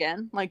ever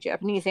again, like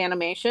Japanese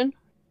animation,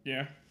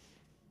 Yeah.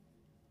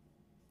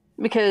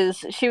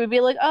 because she would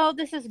be like, "Oh,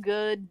 this is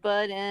good,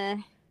 but eh."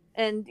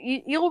 And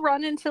you'll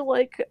run into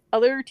like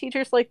other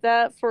teachers like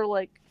that for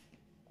like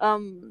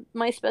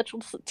my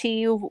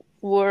specialty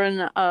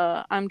when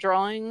I'm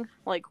drawing,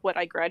 like what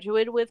I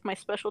graduated with. My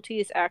specialty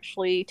is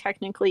actually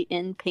technically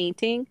in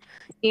painting,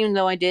 even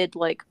though I did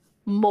like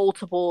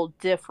multiple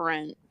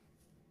different.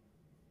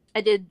 I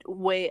did a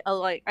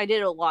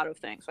lot of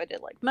things. I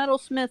did like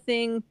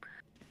metalsmithing,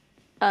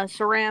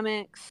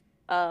 ceramics,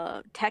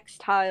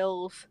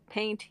 textiles,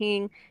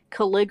 painting,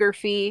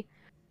 calligraphy,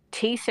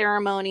 tea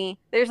ceremony.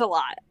 There's a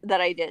lot that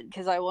I did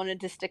because I wanted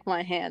to stick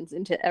my hands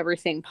into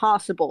everything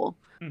possible.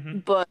 Mm-hmm.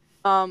 But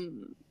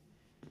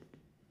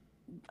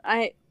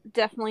I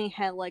definitely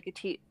had like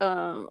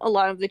a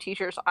lot of the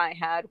teachers I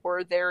had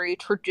were very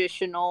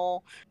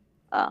traditional,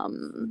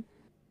 um,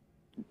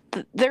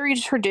 very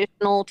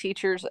traditional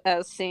teachers,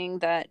 as seeing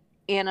that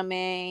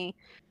anime,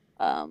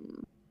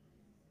 um,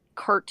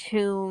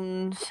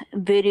 cartoons,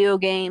 video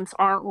games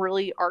aren't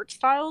really art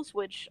styles,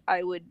 which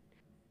I would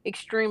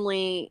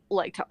extremely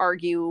like to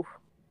argue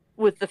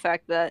with the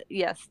fact that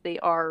yes, they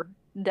are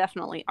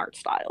definitely art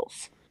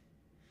styles.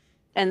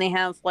 And they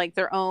have like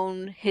their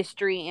own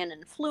history and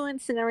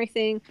influence and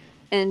everything.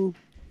 And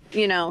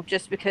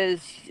just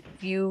because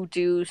you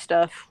do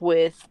stuff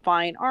with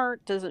fine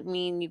art doesn't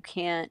mean you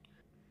can't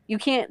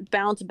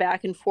bounce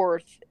back and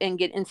forth and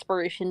get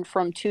inspiration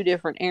from two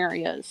different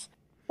areas,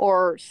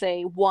 or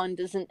say one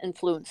doesn't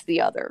influence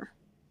the other.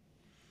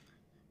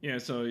 Yeah.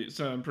 So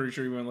I'm pretty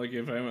sure you went like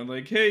if I went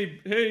like,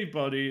 hey,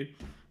 buddy,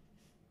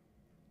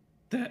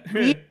 that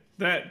Yeah.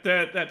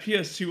 that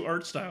PS2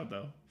 art style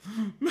though.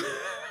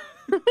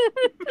 We're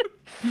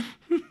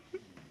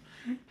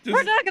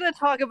Just not going to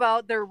talk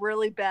about their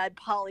really bad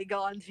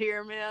polygons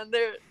here, man.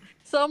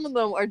 Some of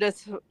them are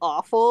just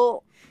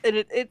awful, and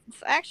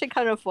it's actually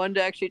kind of fun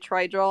to actually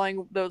try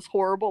drawing those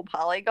horrible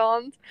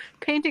polygons.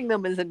 Painting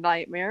them is a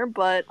nightmare,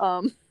 but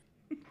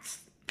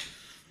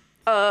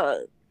uh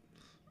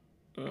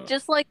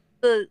just like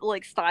the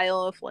like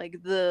style of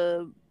like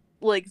the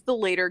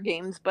later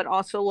games, but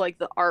also like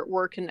the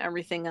artwork and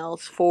everything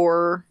else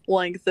for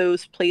like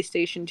those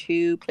PlayStation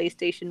 2,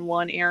 PlayStation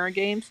 1 era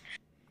games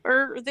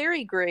are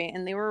very great,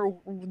 and they were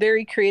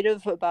very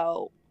creative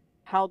about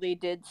how they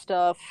did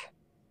stuff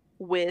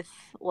with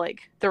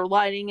like their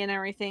lighting and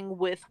everything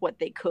with what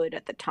they could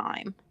at the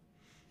time.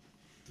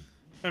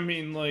 I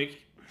mean, like,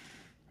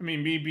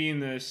 me being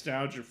the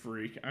nostalgia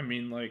freak. I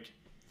mean, like,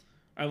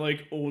 I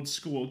like old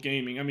school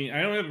gaming. I mean,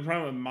 I don't have a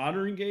problem with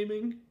modern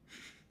gaming.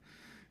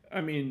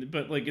 I mean,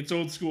 but like it's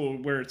old school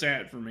where it's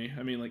at for me.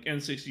 I mean, like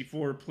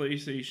N64,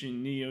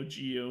 PlayStation, Neo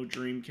Geo,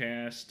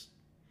 Dreamcast,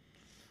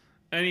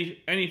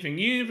 anything.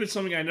 Even if it's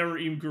something I never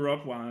even grew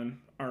up on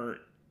or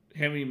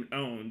haven't even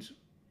owned.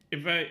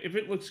 If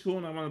it looks cool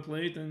and I want to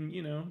play it, then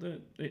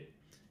that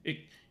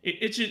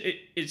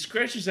it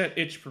scratches that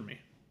itch for me.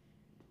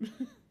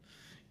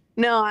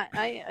 No,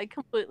 I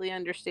completely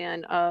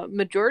understand.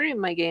 Majority of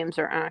my games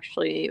are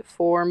actually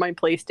for my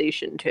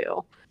PlayStation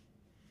 2.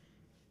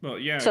 Well,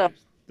 yeah, So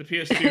 'cause the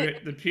PS2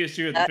 had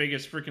the that,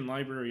 biggest freaking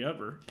library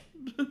ever.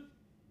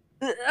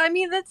 I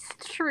mean, that's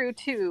true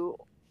too.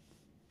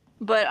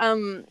 But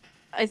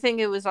I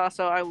think it was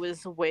also I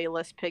was way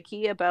less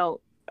picky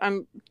about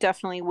I'm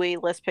definitely way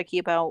less picky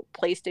about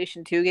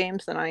PlayStation 2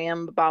 games than I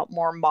am about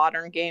more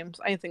modern games.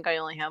 I think I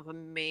only have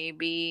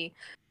maybe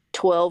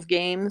 12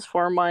 games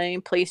for my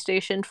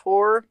PlayStation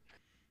 4,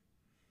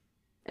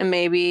 and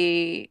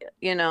maybe,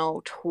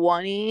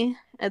 20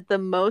 at the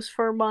most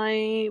for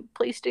my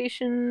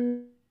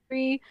PlayStation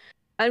 3.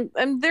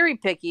 I'm very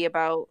picky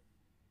about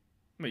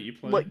Wait, you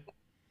what play? I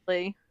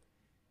play.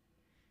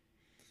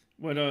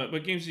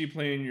 What games do you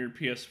play in your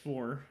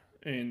PS4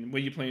 and what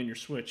do you play in your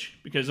Switch?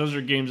 Because those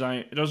are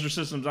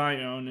systems I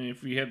own, and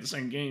if we have the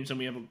same games, then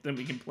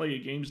we can play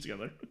games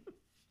together.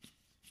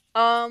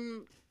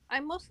 Um I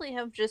mostly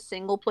have just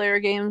single player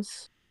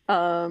games.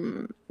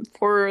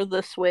 For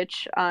the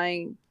Switch,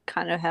 I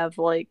kind of have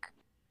like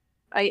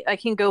I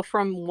can go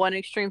from one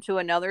extreme to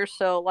another.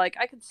 So like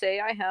I could say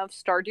I have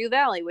Stardew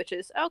Valley, which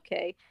is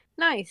okay,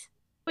 nice,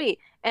 sweet.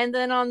 And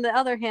then on the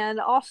other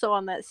hand, also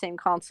on that same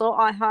console,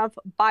 I have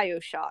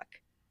BioShock.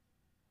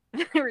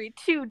 Very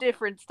two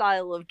different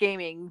style of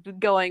gaming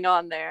going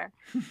on there.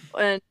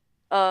 And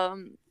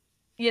um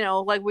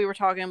like we were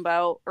talking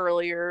about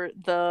earlier,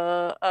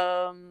 the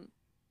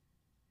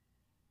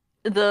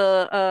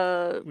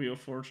Wheel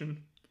of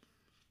Fortune.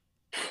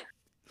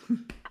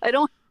 I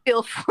don't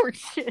feel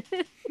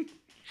fortunate.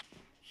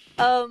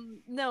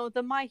 No,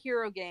 the My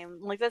Hero game,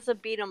 like that's a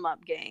beat 'em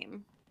up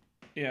game.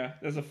 Yeah,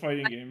 that's a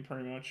fighting game,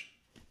 pretty much.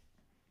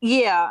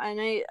 Yeah, and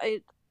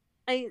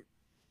I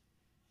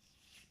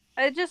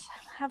I just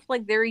have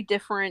like very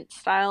different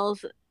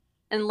styles,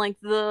 and like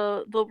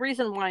the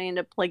reason why I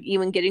ended up like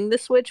even getting the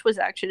Switch was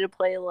actually to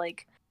play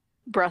like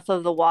Breath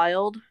of the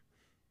Wild,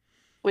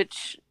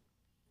 which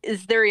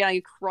is very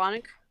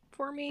ironic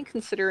for me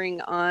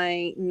considering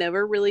I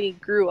never really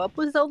grew up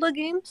with Zelda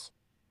games.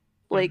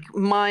 Like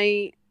Mm-hmm.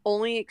 my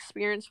only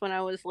experience when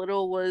I was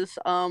little was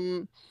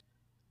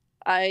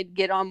I'd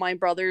get on my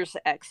brother's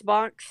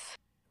Xbox,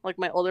 like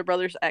my older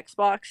brother's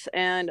Xbox,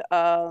 and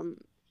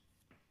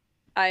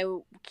I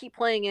keep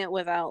playing it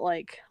without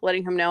like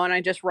letting him know, and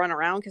I just run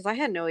around because I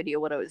had no idea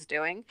what I was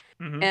doing.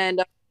 Mm-hmm.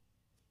 And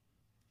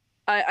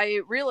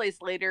I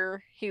realized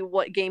later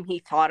what game he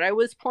thought I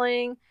was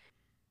playing,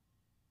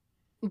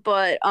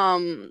 but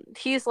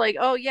he's like,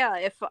 oh yeah,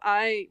 if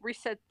I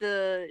reset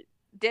the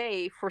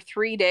day for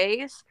 3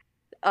 days,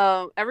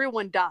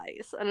 everyone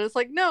dies. And it's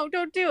like, no,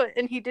 don't do it.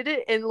 And he did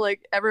it, and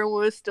like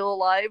everyone was still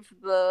alive.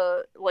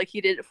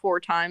 He did it 4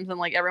 times, and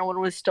like everyone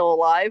was still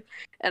alive.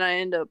 And I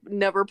ended up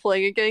never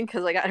playing again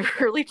because I got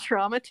really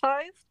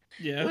traumatized.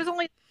 It Yeah. was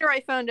only later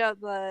I found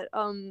out that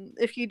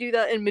if you do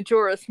that in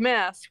Majora's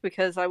Mask,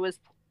 because I was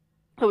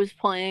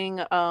playing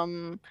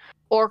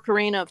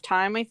Ocarina of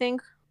Time, I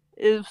think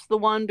is the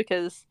one,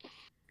 because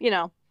you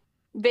know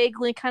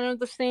vaguely kind of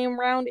the same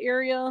round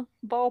area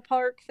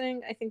ballpark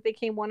thing. I think they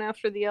came one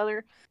after the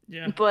other.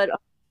 Yeah. But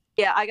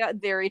yeah, I got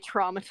very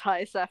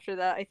traumatized after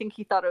that. I think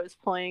he thought I was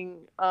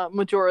playing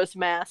Majora's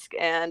Mask,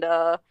 and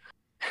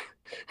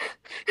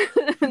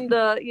and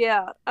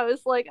yeah, I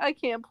was like, I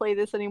can't play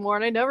this anymore,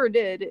 and I never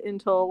did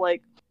until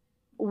like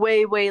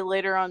way way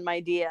later on my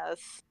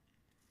DS,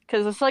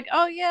 because it's like,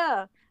 oh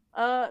yeah,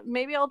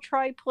 maybe I'll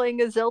try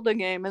playing a Zelda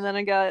game, and then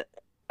I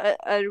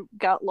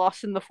got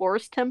lost in the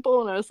forest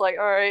temple, and I was like,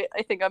 all right,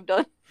 I think I'm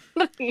done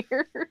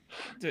here.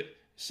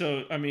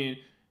 So, I mean,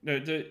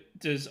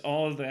 does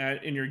all of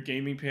that in your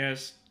gaming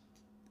past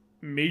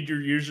made your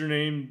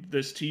username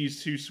 "this tea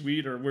is too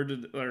sweet," or where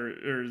did,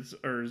 or is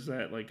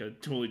that like a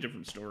totally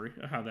different story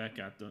of how that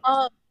got done?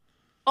 Uh,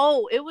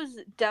 oh, it was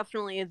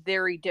definitely a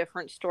very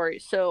different story.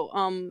 So,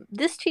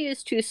 this tea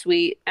is too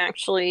sweet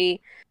actually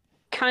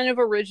kind of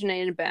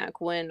originated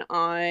back when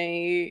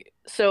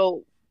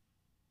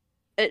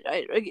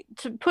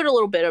to put a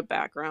little bit of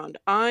background,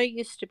 I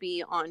used to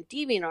be on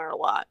DeviantArt a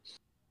lot.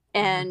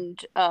 Mm-hmm.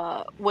 And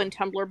when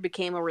Tumblr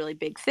became a really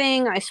big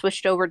thing, I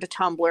switched over to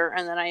Tumblr,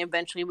 and then I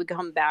eventually would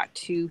come back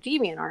to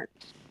DeviantArt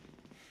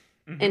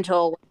Mm-hmm.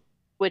 until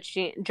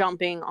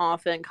jumping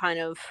off and kind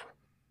of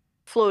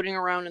floating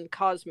around in the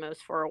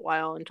cosmos for a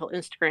while until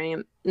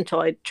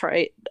I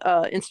tried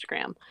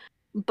Instagram.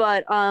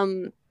 But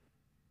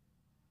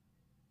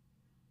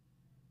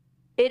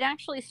it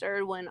actually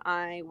started when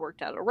I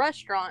worked at a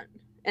restaurant,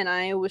 and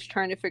I was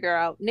trying to figure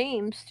out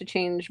names to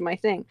change my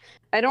thing.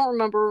 I don't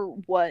remember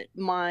what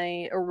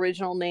my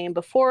original name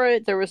before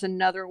it. There was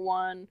another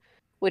one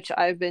which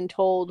I've been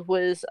told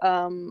was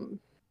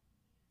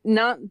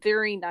not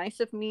very nice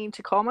of me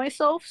to call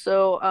myself,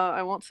 so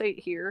I won't say it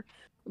here.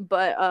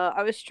 But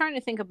I was trying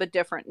to think of a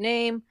different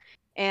name,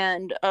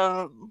 and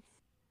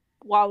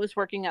while I was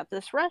working at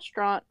this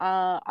restaurant,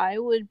 I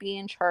would be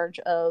in charge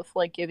of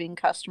like giving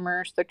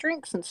customers their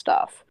drinks and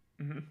stuff.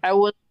 Mm-hmm. I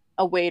was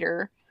a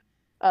waiter.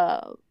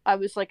 I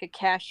was like a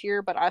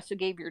cashier, but I also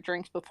gave your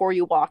drinks before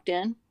you walked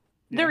in.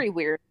 Yeah. Very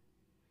weird.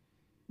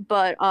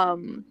 But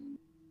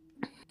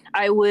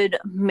I would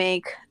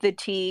make the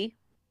tea,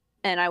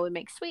 and I would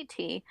make sweet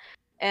tea,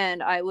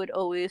 and I would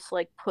always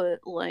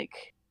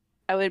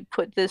I would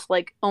put this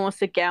like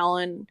almost a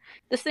gallon.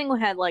 This thing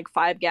had like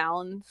 5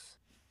 gallons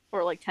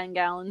or like 10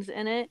 gallons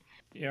in it.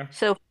 Yeah.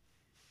 So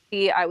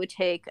I would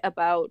take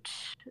about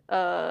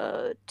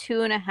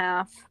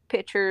 2.5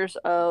 pitchers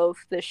of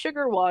the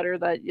sugar water,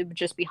 that it would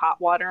just be hot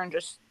water, and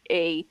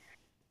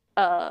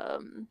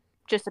um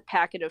just a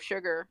packet of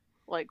sugar,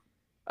 like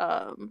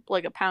a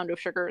pound of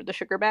sugar, the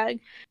sugar bag,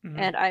 Mm-hmm.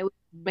 and I would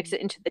mix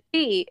it into the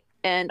tea.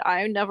 And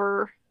I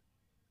never,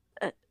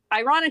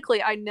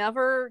 ironically, I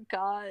never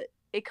got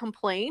a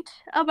complaint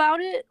about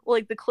it.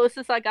 Like the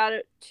closest I got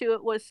to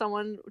it was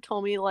someone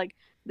told me like,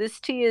 this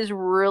tea is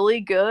really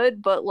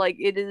good, but like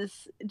it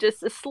is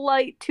just a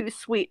slight too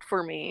sweet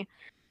for me.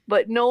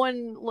 But no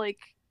one like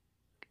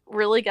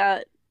really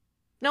got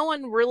no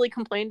one really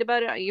complained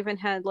about it. I even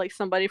had like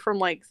somebody from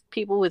like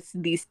people with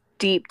these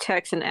deep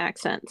Texan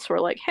accents were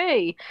like,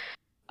 "Hey,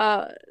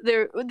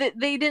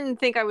 they didn't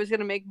think I was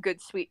gonna make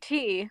good sweet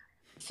tea,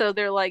 so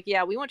they're like,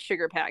 yeah, we want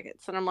sugar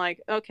packets." And I'm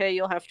like, okay,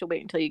 you'll have to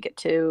wait until you get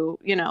to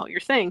your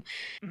thing.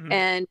 Hmm.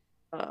 And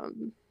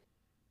um,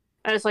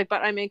 I was like,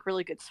 but I make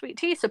really good sweet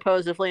tea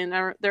supposedly, and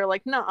they're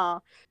like, nah,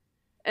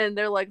 and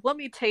they're like, let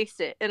me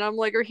taste it, and I'm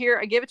like, or here,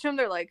 I give it to them.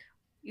 They're like,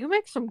 you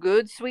make some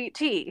good sweet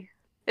tea,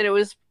 and it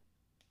was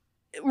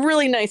a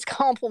really nice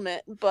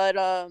compliment. But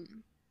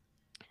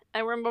I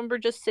remember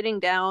just sitting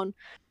down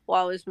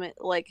while I was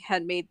like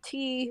had made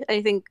tea.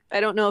 I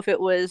don't know if it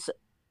was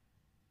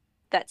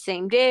that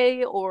same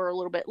day or a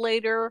little bit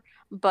later,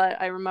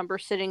 but I remember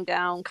sitting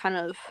down kind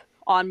of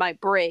on my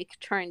break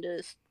trying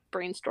to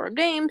brainstorm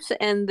names,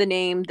 and the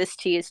name "This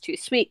Tea is Too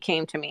Sweet"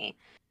 came to me.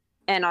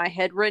 And I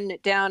had written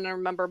it down. And I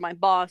remember my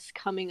boss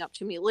coming up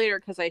to me later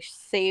because I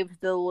saved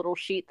the little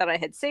sheet that I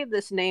had saved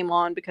this name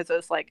on, because I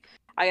was like,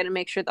 I got to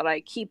make sure that I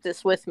keep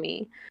this with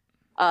me.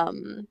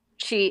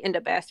 She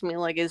ended up asking me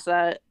like,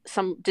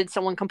 did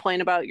someone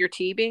complain about your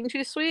tea being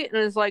too sweet? And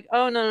I was like,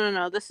 oh,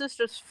 no, this is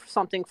just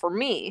something for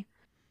me.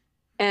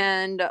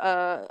 And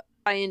I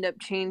end up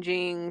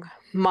changing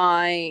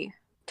my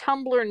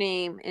Tumblr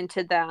name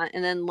into that,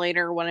 and then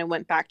later when I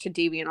went back to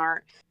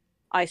DeviantArt,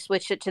 I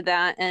switched it to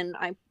that, and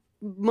I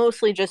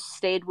mostly just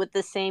stayed with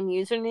the same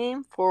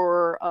username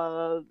for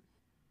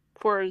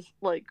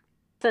like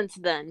since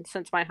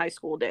my high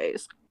school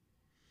days.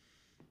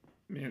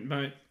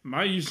 Man,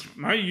 my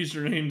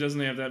username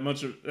doesn't have that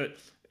much of that.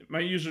 My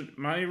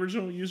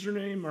original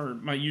username or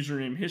my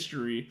username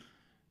history,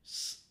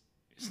 it's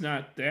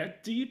not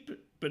that deep,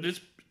 but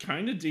it's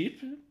kind of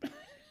deep.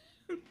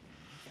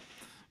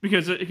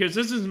 Because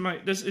this isn't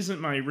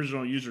my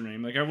original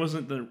username. Like I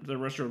wasn't the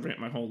retro vamp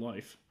my whole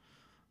life.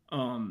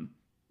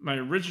 My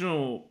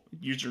original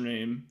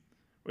username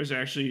was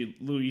actually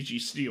Luigi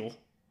Steel.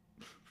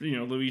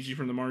 Luigi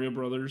from the Mario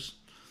Brothers.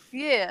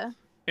 Yeah.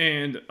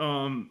 And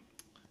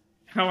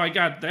how I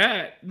got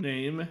that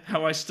name,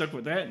 how I stuck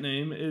with that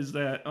name is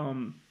that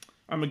I'm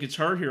a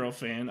Guitar Hero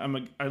fan.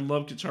 I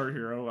love Guitar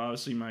Hero.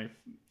 Obviously, my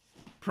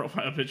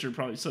profile picture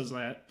probably says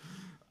that.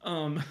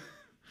 Um,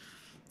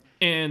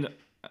 and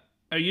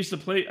I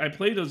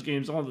play those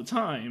games all the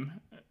time.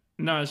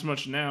 Not as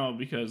much now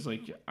because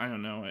like I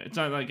don't know. It's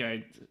not like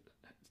I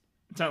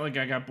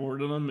got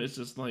bored of them. It's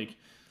just like,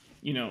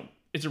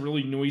 it's a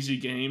really noisy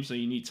game, so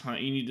you need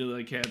time. You need to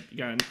like you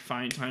gotta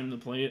find time to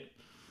play it.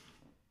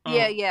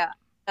 Yeah.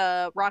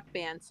 Rock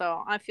Band.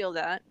 So I feel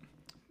that.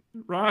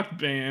 Rock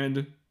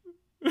Band.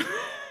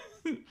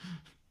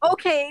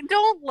 Okay,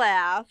 don't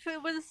laugh.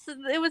 It was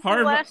the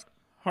Harm- last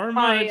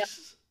my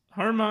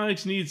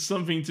Harmonix needs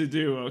something to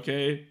do.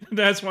 Okay,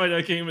 that's why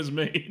that game was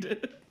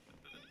made.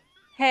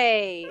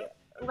 Hey,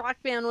 Rock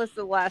Band was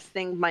the last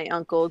thing my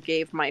uncle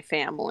gave my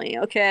family.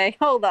 Okay,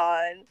 hold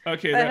on.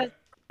 Okay, That has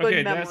good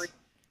okay memory.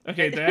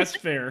 that's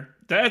fair.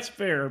 That's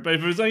fair. But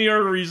if it was any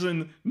other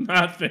reason,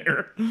 not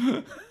fair.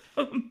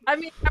 I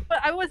mean,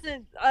 I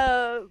wasn't.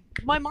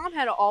 My mom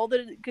had all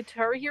the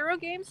Guitar Hero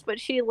games, but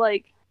she's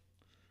like,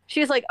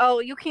 oh,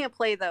 you can't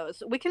play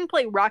those. We can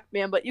play Rock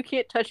Band, but you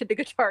can't touch the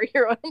Guitar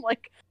Hero. I'm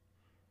like,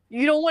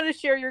 you don't want to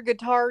share your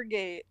Guitar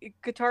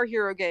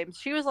Hero games.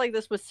 She was like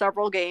this with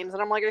several games, and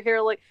I'm like,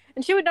 here, like,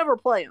 and she would never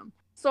play them.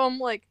 So I'm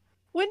like,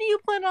 when do you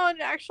plan on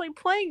actually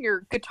playing your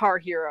Guitar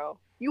Hero?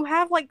 You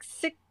have like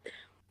six.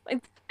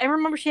 I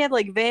remember she had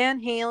like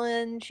Van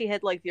Halen. She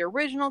had like the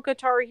original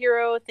Guitar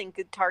Hero. I think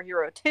Guitar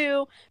Hero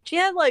 2. She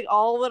had like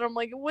all of it. I'm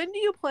like, when do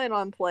you plan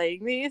on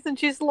playing these? And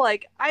she's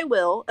like, I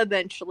will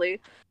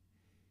eventually.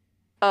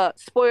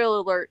 Spoiler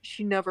alert,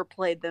 she never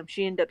played them.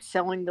 She ended up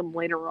selling them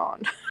later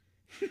on.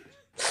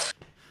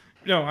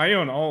 No, I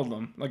own all of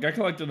them. Like I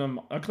collected them.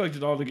 I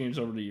collected all the games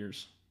over the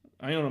years.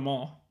 I own them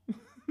all.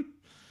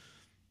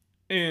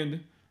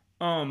 And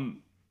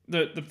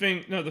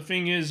the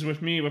thing is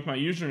with me with my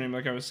username,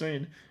 like I was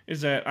saying,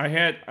 is that I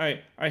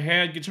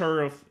had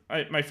Guitar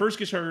Hero. My first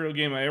Guitar Hero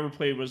game I ever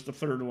played was the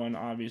third one.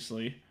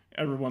 Obviously,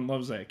 everyone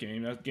loves that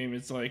game. That game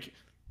is like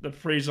the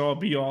praise all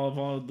be all of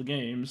all of the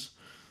games.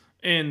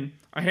 And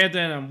I had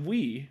that on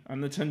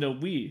Nintendo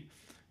Wii.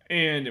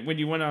 And when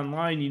you went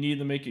online, you needed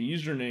to make a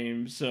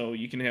username so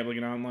you can have like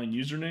an online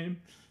username.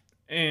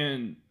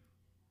 And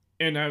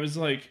I was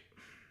like,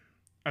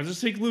 I'll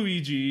just take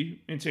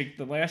Luigi and take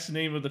the last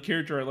name of the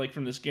character I like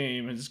from this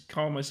game and just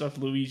call myself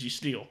Luigi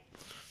Steel.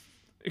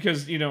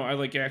 Because, I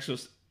like Axel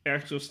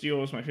Steel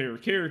was my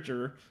favorite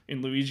character,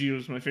 and Luigi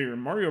was my favorite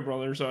Mario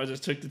brother, so I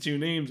just took the two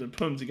names and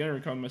put them together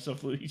and called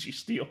myself Luigi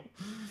Steel.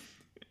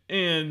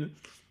 And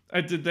I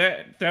did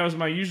that. That was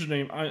my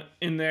username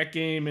in that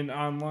game and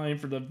online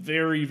for the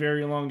very,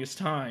 very longest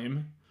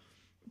time.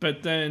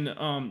 But then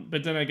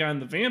I got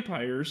into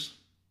vampires.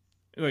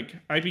 Like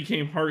I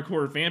became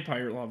hardcore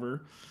vampire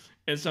lover,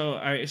 and so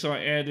I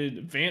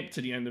added vamp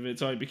to the end of it.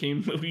 So I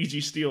became Luigi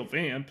Steel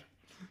Vamp.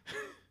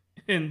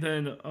 And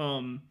then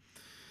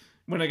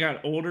when I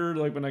got older,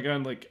 like when I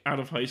got like out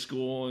of high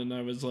school, and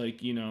I was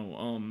like,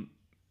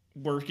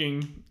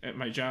 working at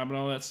my job and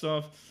all that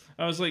stuff,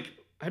 I was like,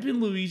 I've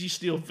been Luigi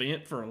Steel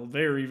Vamp for a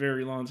very,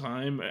 very long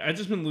time. I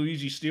just been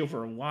Luigi Steel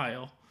for a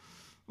while.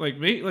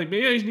 Maybe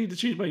I need to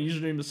change my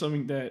username to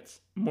something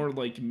that's more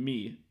like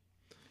me.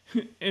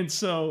 And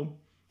so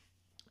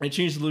I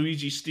changed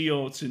Luigi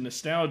Steel to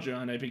Nostalgia,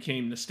 and I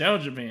became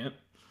Nostalgia Vamp.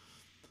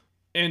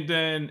 And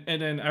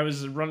then I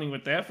was running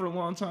with that for a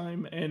long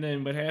time. And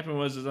then what happened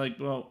was like,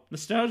 well,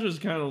 nostalgia is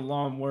kind of a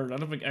long word. I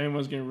don't think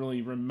anyone's gonna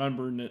really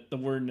remember the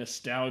word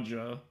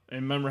nostalgia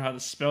and remember how to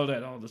spell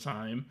that all the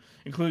time,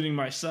 including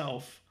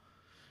myself.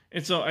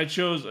 And so I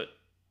chose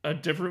a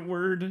different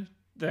word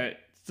that's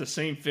the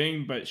same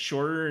thing but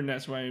shorter, and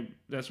that's when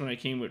I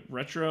came with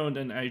retro, and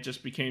then I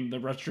just became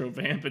the retro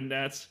vamp, and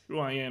that's who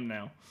I am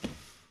now.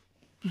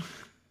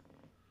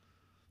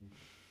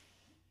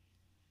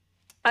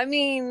 I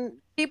mean,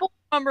 people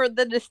remember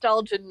the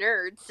nostalgia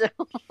nerd, so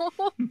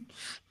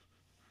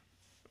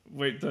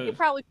Wait, you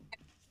probably.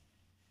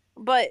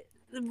 But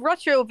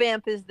retro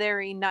vamp is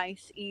very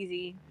nice,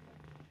 easy,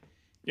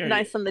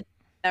 nice on the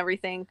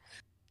everything.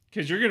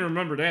 Because you're gonna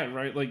remember that,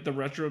 right? Like the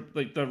retro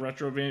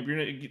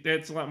vamp.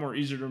 That's a lot more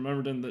easier to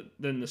remember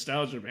than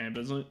nostalgia vamp,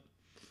 isn't it?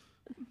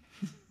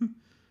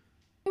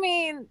 I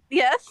mean,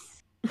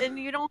 yes, and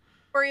you don't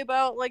worry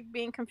about like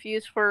being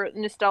confused for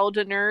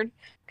nostalgia nerd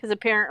because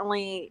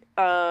apparently,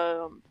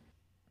 I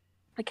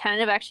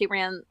kind of actually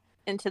ran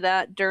into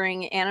that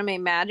during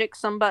Anime Magic.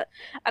 But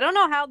I don't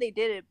know how they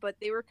did it, but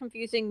they were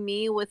confusing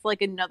me with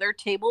like another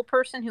table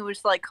person who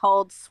was like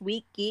called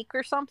Sweet Geek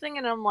or something,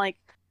 and I'm like,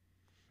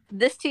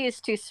 this tea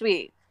is too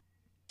sweet,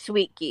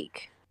 Sweet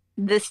Geek.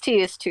 This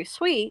tea is too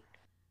sweet,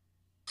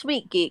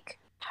 Sweet Geek.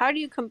 How do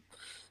you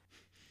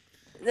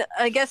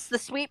I guess the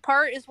sweet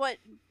part is what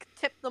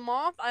tipped them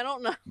off. I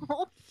don't know.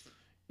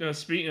 No,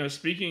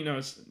 speaking. No.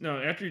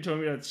 After you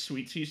told me that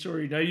sweet tea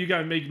story, now you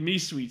gotta make me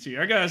sweet tea.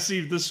 I gotta see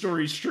if this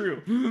story's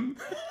true.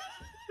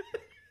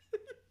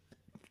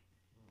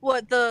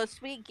 What, the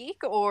Sweet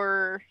Geek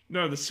or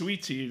No, the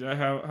sweet tea.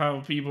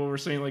 How people were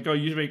saying like, oh,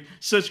 you make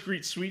such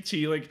great sweet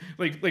tea. Like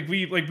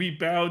we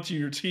bow to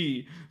your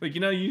tea. Like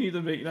you need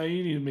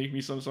to make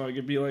me some so I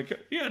could be like,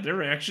 yeah,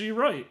 they're actually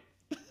right.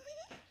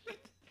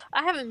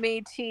 I haven't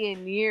made tea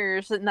in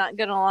years, not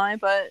gonna lie,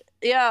 but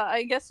yeah,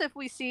 I guess if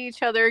we see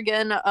each other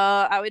again,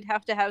 I would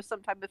have to have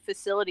some type of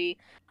facility.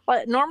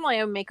 But normally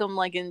I make them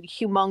like in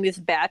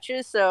humongous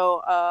batches,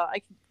 so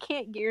I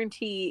can't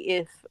guarantee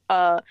if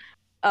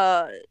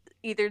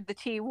either the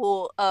tea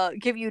will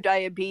give you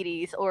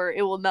diabetes or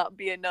it will not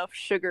be enough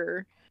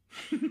sugar.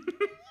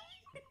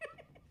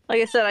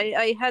 Like I said,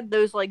 I had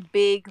those like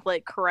big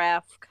like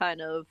carafe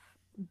kind of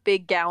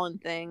big gallon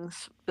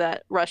things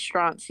that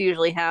restaurants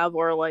usually have,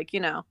 or like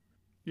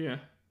Yeah,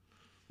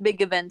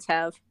 big events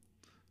have.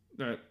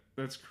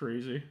 that's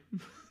crazy.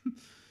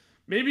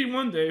 Maybe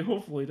one day,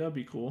 hopefully, that'd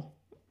be cool.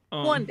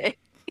 One day.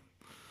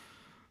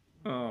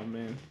 Oh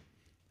man.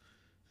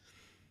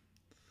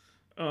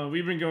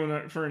 We've been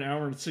going for an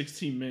hour and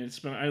 16 minutes,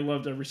 but I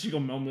loved every single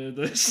moment of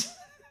this.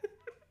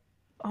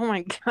 Oh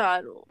my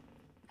god.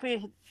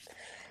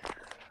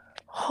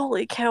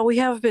 Holy cow, we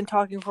have been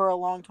talking for a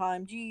long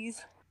time.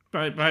 Jeez.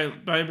 But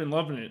I've been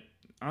loving it,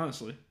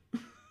 honestly.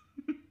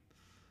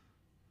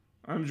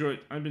 I've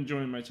been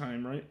enjoying my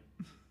time, right?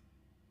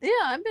 Yeah,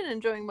 I've been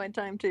enjoying my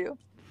time too.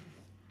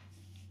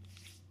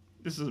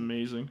 This is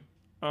amazing.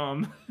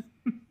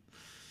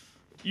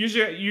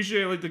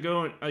 Usually I like to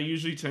go, and I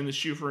usually tend to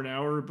shoot for an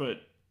hour,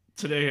 but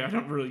today I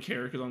don't really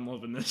care because I'm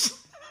loving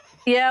this.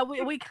 Yeah,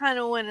 we kind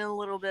of went a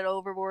little bit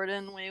overboard,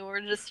 and we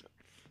were just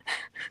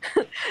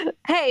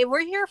hey,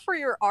 we're here for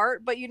your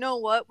art, but you know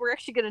what? We're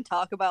actually going to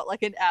talk about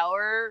like an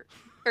hour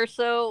or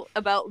so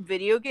about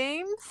video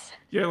games.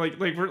 Yeah,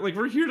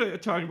 we're here to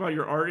talk about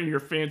your art and your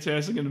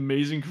fantastic and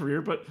amazing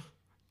career, but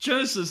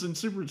Genesis and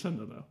Super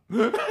Nintendo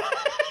though.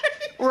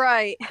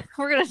 Right.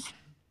 We're gonna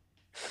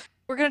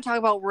talk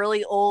about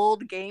really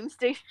old game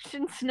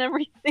stations and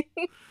everything.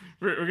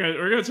 We're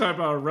gonna talk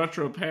about a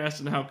retro past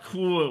and how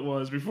cool it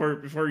was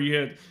before you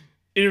had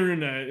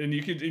internet and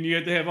you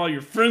had to have all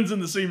your friends in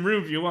the same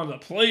room if you wanted to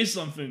play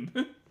something.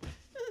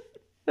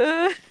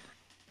 Yeah.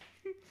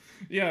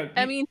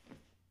 I mean, to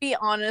be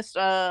honest,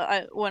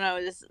 when I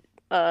was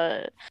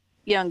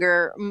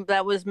younger,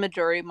 that was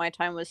majority of my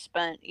time was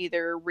spent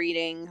either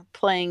reading,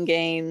 playing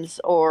games,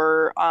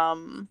 or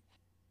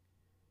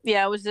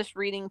yeah, I was just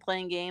reading,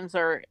 playing games,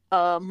 or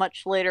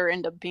much later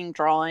end up being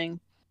drawing.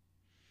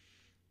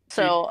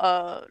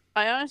 So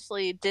I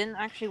honestly didn't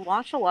actually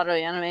watch a lot of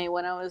anime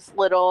when I was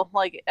little.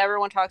 Like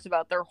everyone talks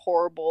about their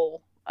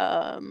horrible,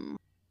 high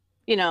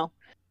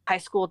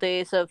school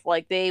days of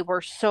like they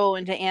were so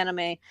into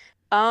anime.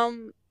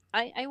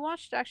 I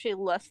watched actually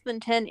less than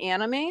 10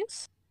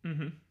 animes.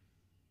 Mm-hmm.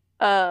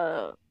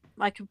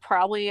 I could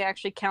probably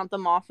actually count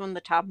them off on the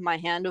top of my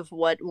hand of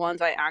what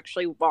ones I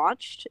actually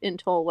watched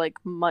until like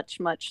much,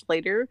 much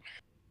later.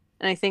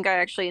 And I think I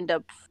actually end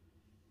up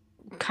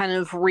kind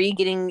of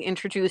getting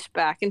introduced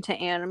back into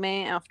anime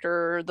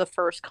after the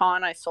first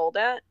con I sold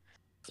at,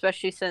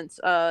 especially since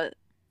that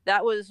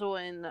was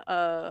when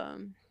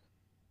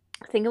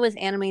I think it was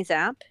Anime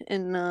Zap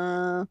in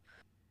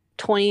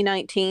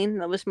 2019.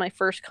 That was my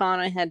first con.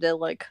 I had to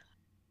like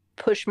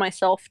push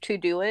myself to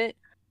do it.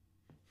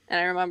 And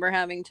I remember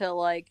having to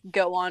like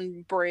go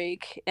on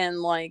break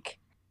and like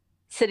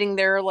sitting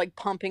there like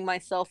pumping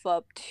myself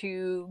up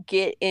to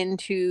get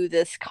into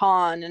this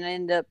con, and I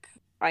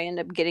end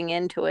up getting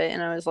into it,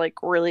 and I was like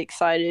really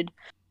excited.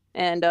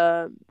 And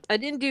I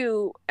didn't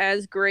do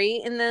as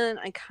great, and then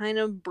I kind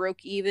of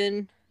broke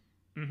even.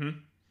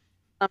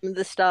 Mm-hmm.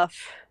 The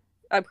stuff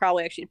I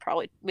probably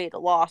made a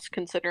loss,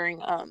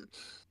 considering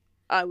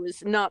I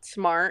was not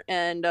smart,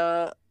 and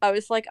I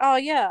was like, oh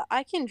yeah,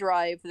 I can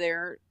drive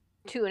there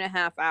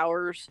 2.5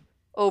 hours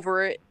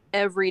over it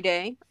every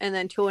day, and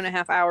then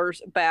 2.5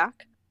 hours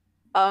back.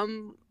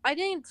 I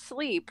didn't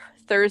sleep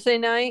Thursday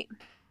night,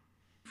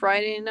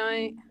 Friday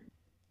night,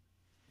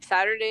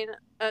 Saturday night.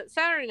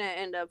 I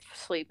ended up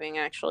sleeping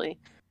actually,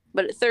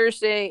 but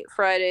Thursday,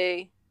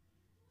 Friday,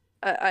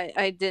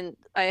 I didn't.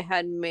 I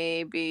had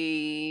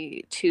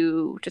maybe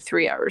 2 to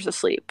 3 hours of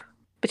sleep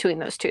between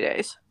those 2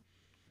 days.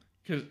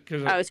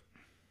 Because I was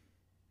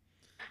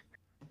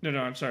no,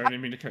 I'm sorry, I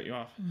didn't mean to cut you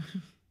off.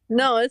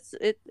 No,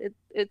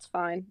 it's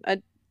fine.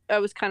 I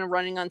was kind of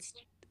running on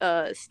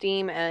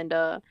Steam,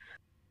 and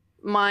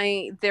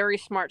my very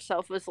smart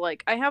self was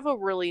like, I have a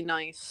really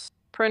nice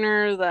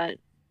printer that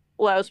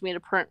allows me to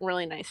print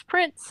really nice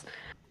prints,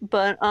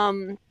 but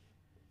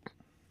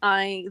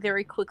I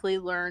very quickly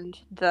learned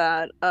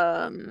that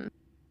a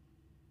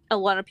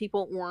lot of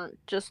people weren't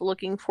just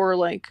looking for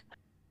like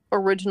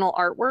original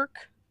artwork.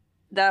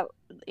 That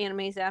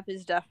Anime Zap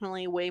is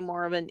definitely way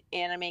more of an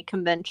anime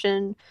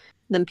convention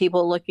than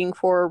people looking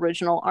for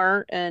original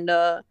art, and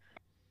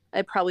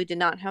I probably did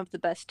not have the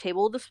best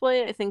table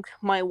display. I think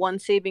my one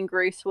saving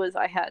grace was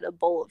I had a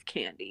bowl of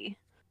candy,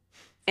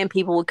 and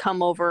people would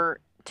come over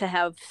to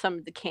have some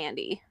of the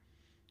candy.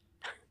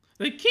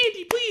 Like,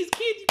 candy, please,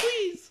 candy,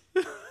 please.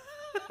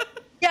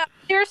 Yeah,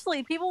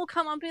 seriously, people will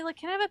come up and be like,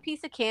 "Can I have a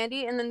piece of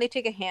candy?" And then they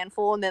take a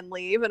handful and then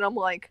leave, and I'm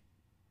like,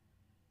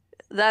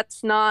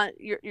 "That's not.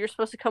 You're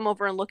supposed to come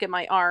over and look at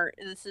my art.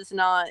 This is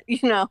not,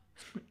 you know."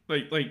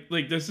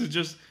 Like this is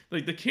just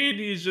like the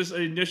candy is just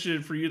an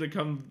initiative for you to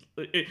come.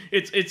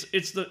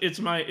 It's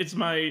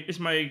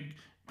my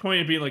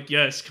point of being like,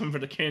 yes, come for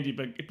the candy,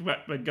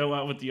 but go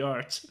out with the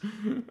art.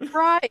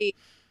 Right.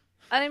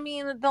 I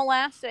mean, the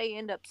last day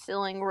end up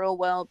selling real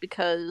well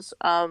because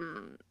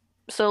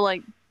so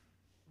like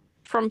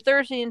from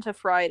Thursday into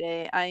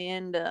Friday, I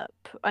end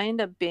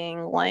up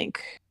being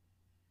like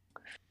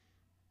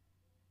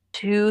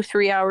 2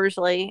 3 hours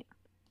late,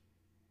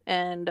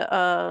 and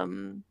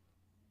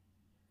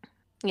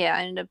yeah,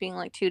 I ended up being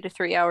like 2 to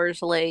 3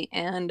 hours late,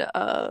 and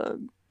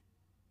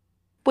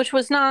which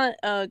was not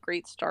a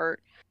great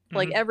start.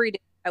 Like Mm-hmm. every day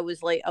I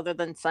was late other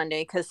than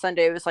Sunday, because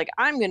Sunday was like,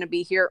 I'm gonna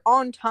be here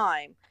on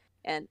time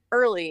and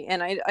early,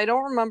 and I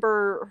don't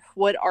remember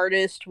what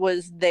artist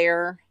was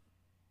there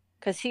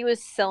because he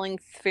was selling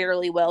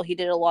fairly well. He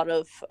did a lot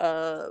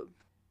of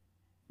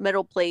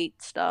metal plate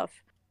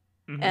stuff,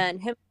 Mm-hmm.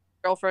 and him and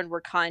his girlfriend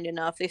were kind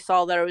enough. They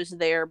saw that I was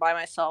there by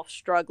myself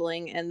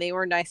struggling, and they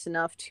were nice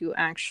enough to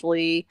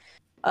actually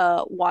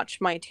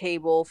watch my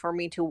table for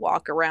me to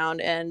walk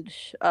around. And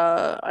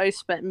I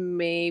spent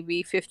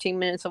maybe 15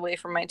 minutes away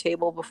from my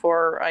table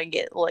before I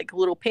get like a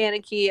little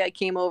panicky. I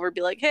came over,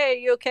 be like, hey,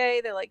 you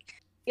okay? They're like,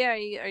 yeah,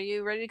 are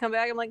you ready to come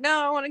back? I'm like, no,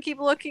 I want to keep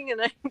looking.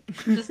 And I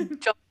just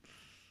jump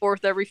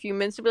forth every few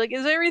minutes to be like,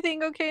 is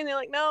everything okay? And they're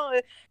like, no,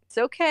 it's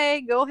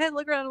okay, go ahead,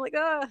 look around. I'm like,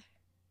 ah.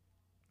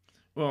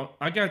 Well,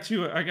 I got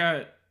two. I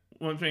got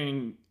one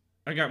thing.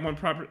 I got one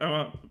proper.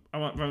 I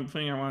want one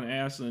thing I want to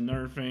ask, and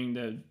another thing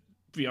that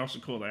be also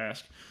cool to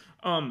ask.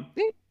 Um,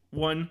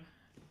 One,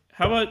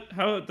 how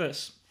about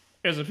this?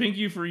 As a thank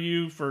you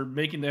for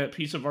making that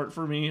piece of art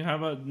for me. How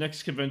about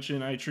next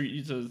convention I treat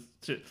you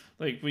to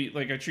I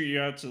treat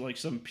you out to like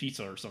some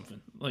pizza or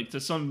something, like to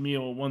some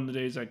meal one of the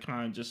days at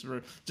con, just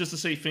to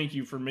say thank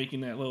you for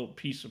making that little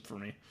piece for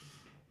me.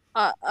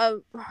 uh, uh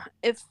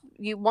if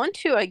you want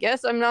to, I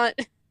guess. I'm not.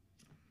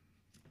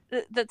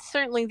 That's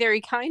certainly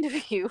very kind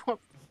of you.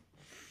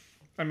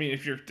 I mean,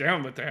 if you're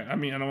down with that, I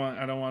mean, I don't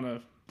want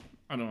to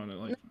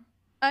like.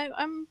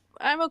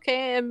 I'm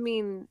okay. I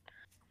mean,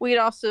 we'd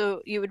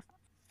also you would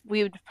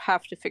we would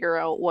have to figure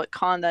out what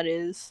con that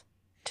is,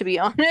 to be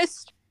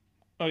honest.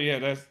 Oh yeah,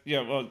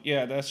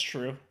 that's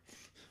true.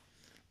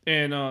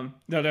 And no,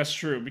 that's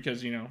true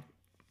because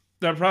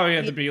that probably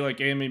had Yeah. to be like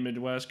Anime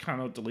Midwest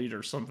Kano Delete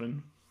or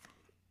something.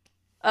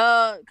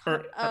 Or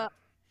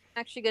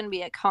Actually going to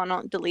be at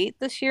Con Delete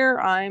this year.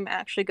 I'm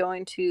actually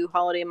going to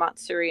Holiday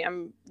Matsuri.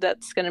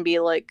 That's going to be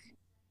like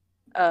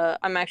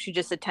I'm actually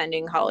just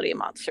attending Holiday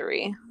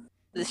Matsuri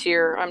this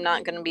year. I'm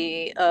not going to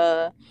be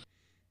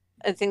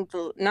I think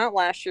not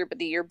last year but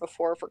the year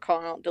before for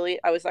Con Delete.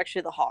 I was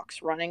actually the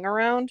Hawks running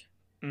around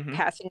mm-hmm.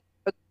 passing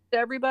to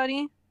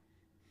everybody.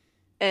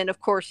 And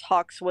of course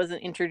Hawks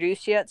wasn't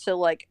introduced yet, so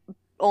like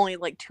only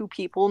like two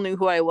people knew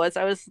who I was.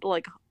 I was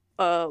like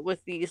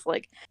with these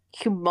like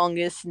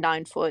humongous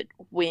 9 foot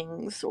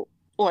wings,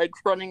 like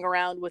running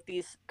around with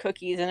these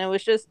cookies, and it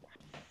was just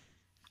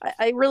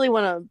I really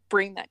want to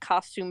bring that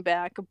costume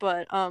back,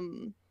 but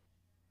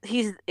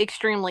he's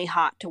extremely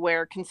hot to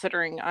wear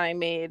considering I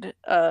made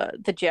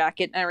the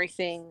jacket and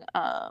everything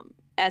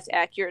as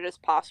accurate as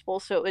possible.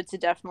 So it's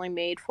definitely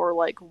made for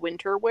like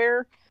winter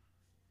wear.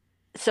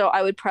 So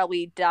I would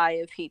probably die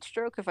of heat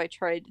stroke if I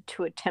tried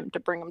to attempt to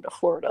bring him to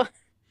Florida.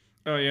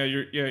 Oh yeah,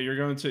 you're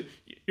going to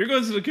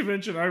the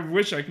convention I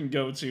wish I can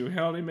go to.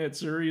 Howdy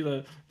Matsuri,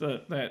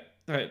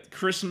 that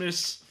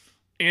Christmas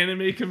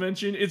anime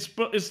convention.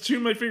 It's two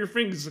of my favorite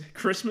things: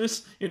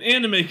 Christmas and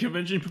anime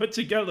convention put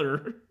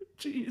together.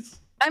 Jeez.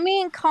 I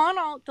mean, Con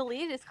Alt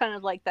Delete is kind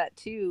of like that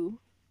too.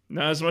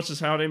 Not as much as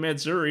Howdy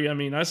Matsuri. I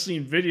mean, I've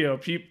seen video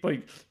people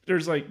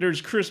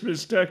there's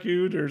Christmas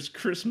Deku, there's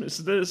Christmas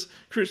this,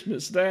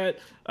 Christmas that.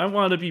 I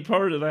want to be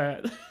part of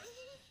that.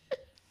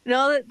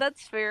 No,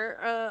 that's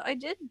fair. I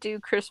did do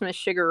Christmas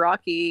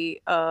Shigaraki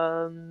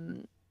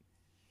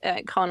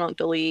at Con Alt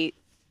Delete.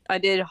 I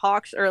did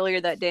Hawks earlier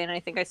that day, and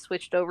I think I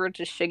switched over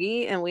to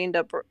Shiggy, and we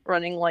ended up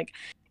running like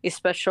a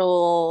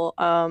special.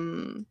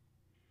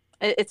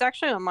 It's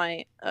actually on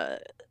my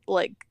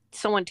like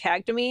someone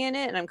tagged me in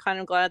it, and I'm kind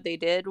of glad they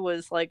did.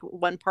 Was like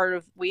one part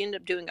of we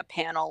ended up doing a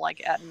panel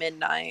like at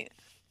midnight,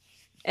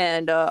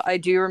 and I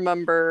do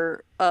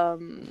remember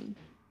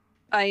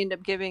I ended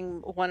up giving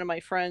one of my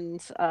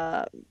friends,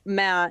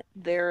 Matt,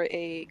 they're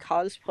a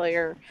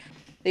cosplayer.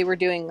 They were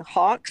doing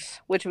Hawks,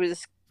 which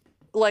was,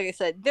 like I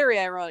said, very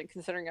ironic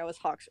considering I was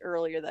Hawks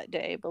earlier that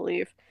day, I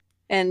believe.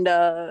 And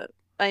I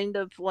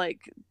ended up,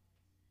 like,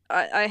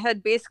 I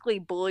had basically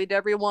bullied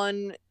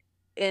everyone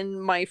in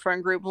my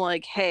friend group,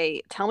 like,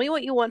 hey, tell me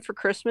what you want for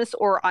Christmas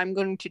or I'm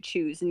going to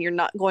choose and you're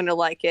not going to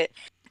like it.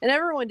 And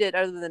everyone did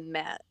other than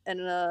Matt.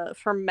 And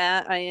from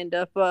Matt, I end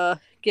up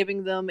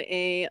giving them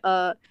a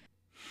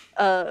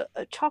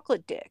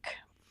chocolate dick,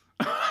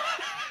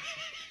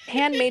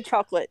 handmade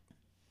chocolate,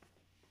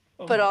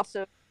 but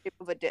also shape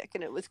of a dick,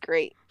 and it was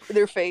great.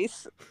 Their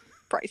face,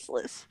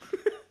 priceless.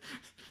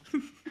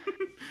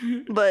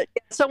 But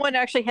someone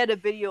actually had a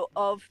video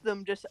of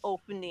them just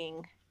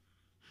opening,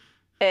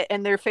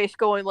 and their face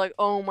going like,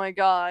 "Oh my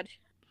god!"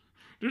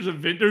 There's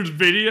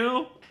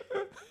video.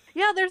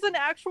 Yeah, there's an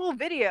actual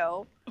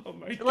video. Oh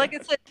my god! Like I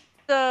said.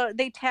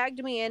 They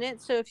tagged me in it,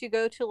 so if you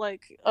go to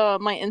like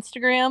my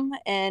Instagram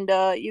and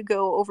you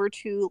go over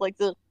to like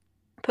the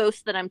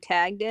post that I'm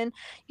tagged in,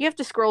 you have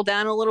to scroll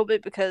down a little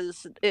bit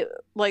because it,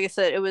 like I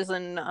said, it was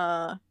in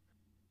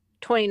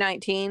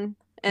 2019,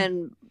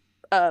 and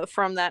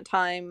from that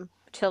time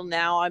till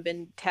now, I've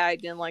been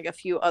tagged in like a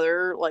few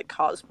other like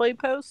cosplay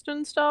posts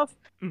and stuff.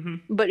 Mm-hmm.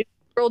 But if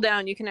you scroll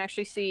down, you can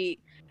actually see.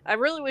 I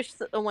really wish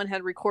someone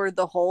had recorded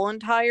the whole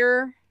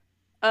entire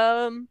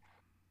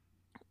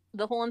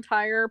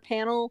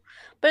panel,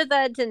 but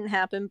that didn't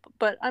happen.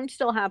 But I'm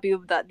still happy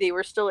that they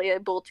were still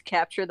able to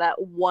capture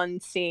that one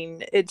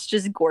scene. It's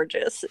just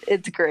gorgeous.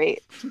 It's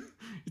great.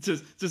 It's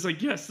just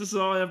like, yes, this is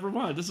all I ever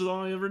want. This is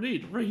all I ever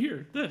need. Right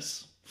here.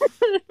 This.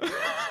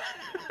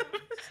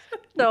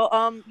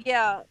 So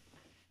yeah.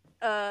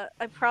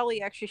 I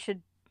probably actually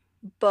should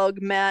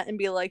bug Matt and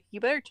be like,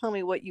 you better tell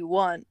me what you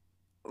want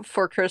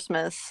for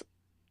Christmas,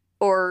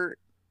 or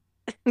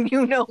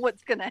you know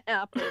what's gonna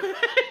happen.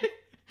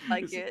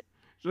 Like it.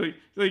 Like,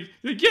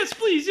 yes,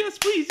 please, yes,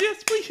 please,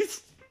 yes,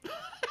 please.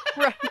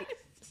 Right.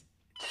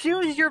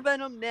 Choose your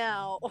Venom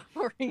now,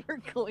 or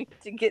you're going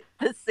to get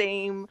the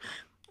same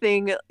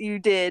thing you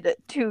did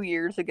 2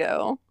 years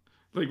ago.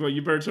 Like, well,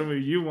 you better tell me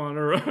what you want,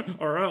 or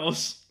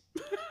else.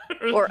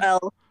 Or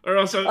else. Or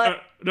else,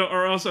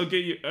 or else I'll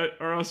get you,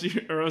 or else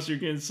you're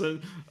getting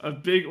sent a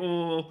big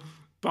old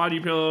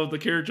body pillow of the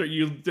character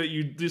that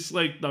you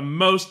dislike the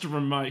most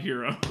from My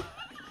Hero.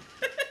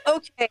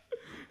 Okay.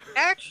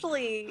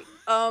 Actually,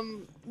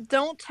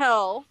 don't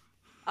tell.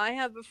 I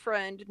have a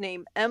friend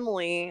named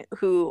Emily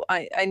who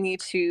I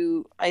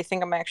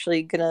think I'm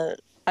actually gonna.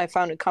 I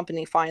found a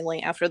company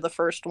finally after the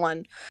first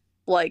one,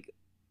 like,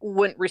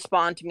 wouldn't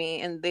respond to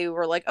me, and they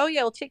were like, "Oh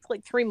yeah, it'll take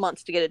like 3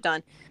 months to get it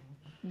done."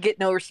 Get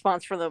no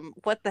response from them.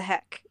 What the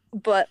heck?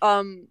 But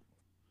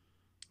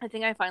I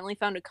think I finally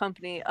found a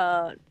company.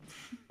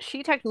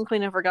 She technically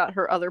never got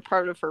her other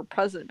part of her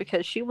present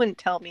because she wouldn't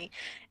tell me,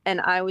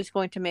 and I was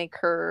going to make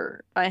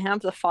her. I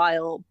have the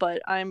file,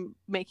 but I'm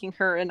making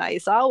her an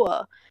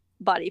Aizawa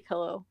body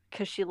pillow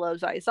because she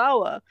loves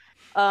Aizawa.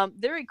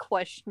 Very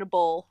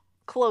questionable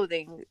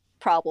clothing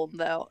problem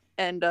though,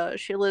 and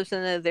she lives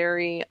in a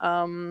very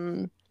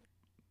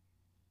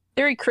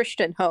very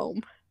Christian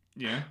home.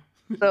 Yeah.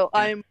 So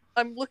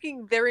I'm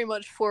looking very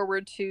much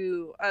forward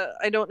to.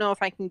 I don't know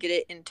if I can get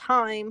it in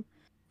time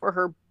for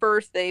her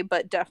birthday,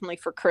 but definitely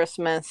for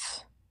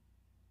Christmas.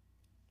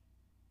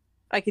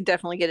 I could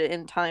definitely get it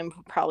in time,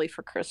 probably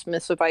for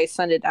Christmas, if I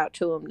send it out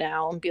to him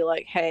now and be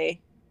like, "Hey,"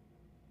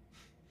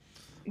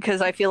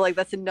 because I feel like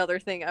that's another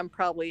thing. I'm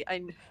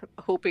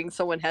hoping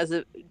someone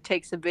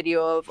takes a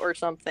video of or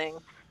something,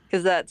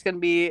 because that's going to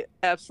be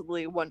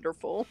absolutely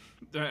wonderful.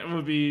 That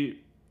would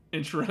be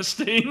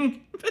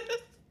interesting.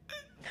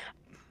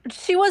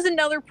 She was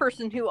another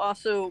person who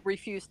also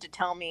refused to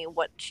tell me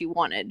what she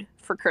wanted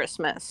for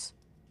Christmas.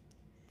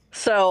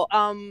 So,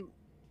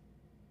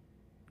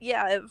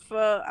 if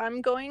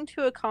I'm going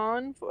to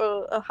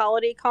a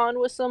holiday con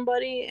with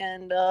somebody,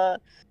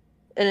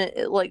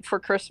 like for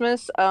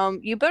Christmas,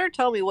 you better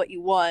tell me what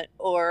you want,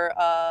 or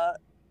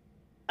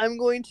I'm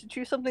going to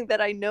choose something that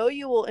I know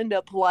you will end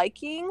up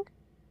liking,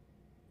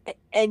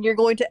 and you're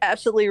going to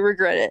absolutely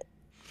regret it.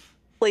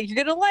 Like,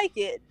 you're gonna like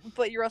it,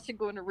 but you're also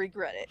going to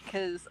regret it,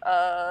 because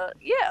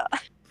yeah.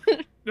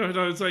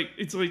 No, it's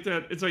like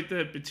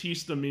that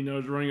Batista meme that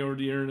was running over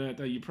the internet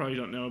that you probably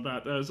don't know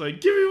about. That was like,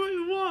 give me what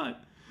you want.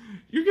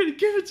 You're gonna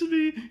give it to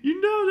me.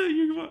 You know that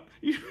you want.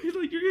 You're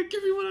gonna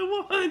give me what I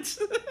want.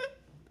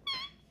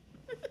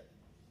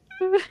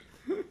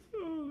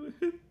 Oh,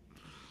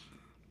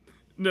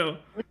 no.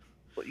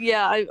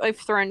 Yeah, I've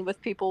threatened with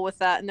people with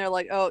that, and they're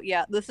like, "Oh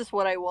yeah, this is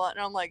what I want,"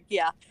 and I'm like,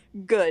 "Yeah,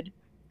 good,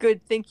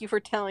 good. Thank you for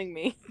telling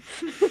me."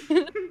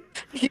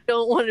 You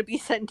don't want to be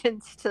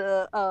sentenced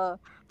to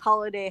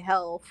holiday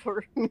hell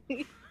for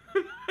me.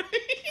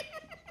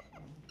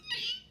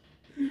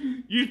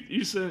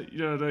 You said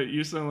that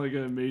you sound like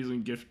an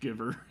amazing gift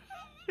giver.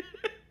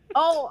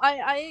 Oh,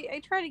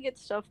 I try to get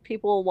stuff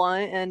people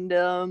want,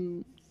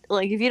 and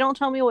like, if you don't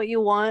tell me what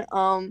you want,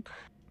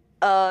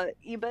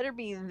 you better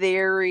be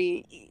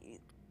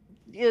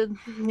you're gonna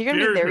be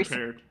Very very.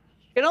 prepared.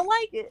 You're gonna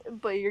like it,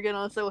 but you're gonna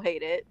also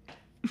hate it.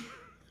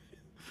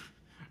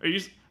 Are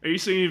you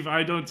saying if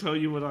I don't tell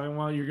you what I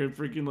want, you're gonna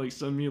freaking like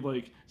send me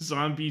like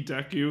zombie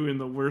Deku in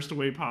the worst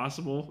way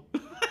possible?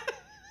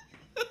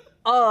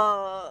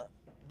 Uh,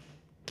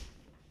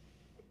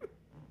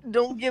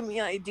 don't give me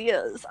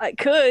ideas. I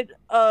could.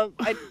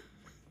 I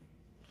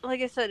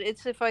like I said,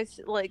 it's if I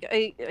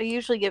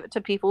usually give it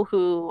to people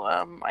who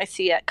I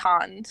see at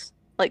cons,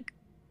 like,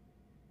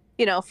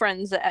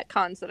 friends at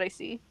cons that I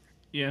see.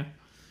 Yeah.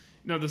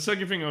 No, the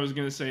second thing I was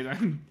gonna say that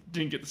I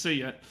didn't get to say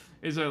yet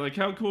is that like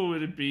how cool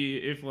would it be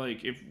if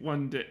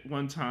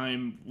one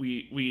time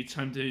we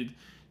attempted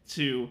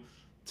to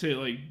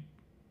like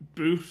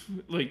booth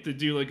like to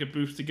do like a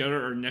booth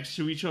together or next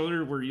to each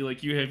other where you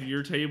have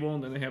your table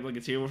and then they have like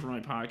a table for my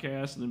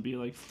podcast and then be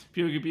like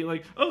people could be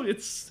like, oh,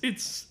 it's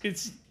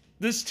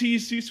this tea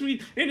is too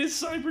sweet and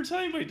it's Cyber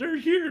Time, they're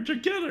here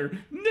together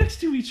next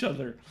to each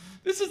other.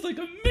 This is like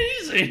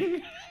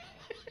amazing.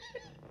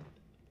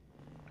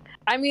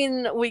 I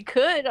mean, we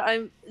could.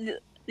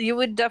 You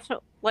would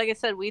definitely, like I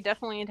said, we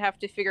definitely would have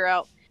to figure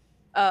out.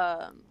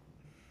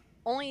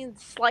 Only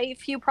slight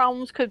few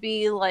problems could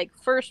be like,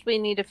 first we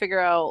need to figure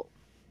out.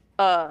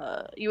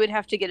 You would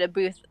have to get a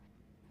booth.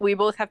 We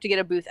both have to get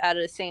a booth at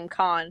the same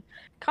con.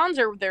 Cons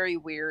are very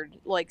weird.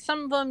 Like,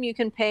 some of them you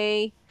can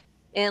pay,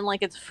 and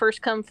like it's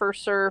first come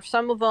first serve.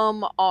 Some of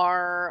them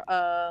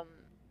are.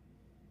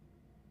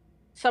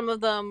 Some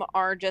of them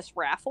are just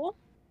raffle.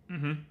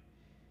 Mm-hmm.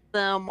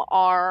 Them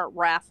are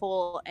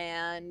raffle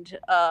and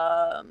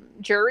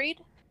juried,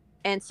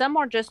 and some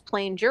are just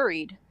plain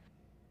juried.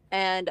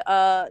 And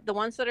the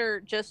ones that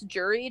are just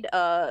juried,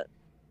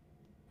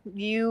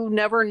 you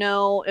never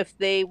know if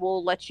they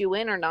will let you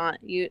in or not.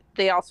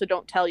 They also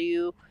don't tell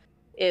you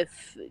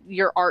if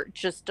your art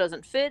just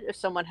doesn't fit, if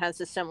someone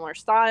has a similar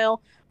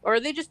style, or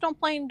they just don't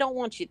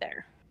want you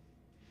there.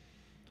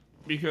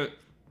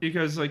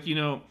 Because like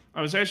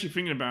I was actually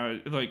thinking about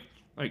it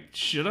like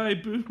should I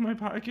booth my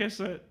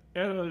podcast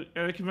at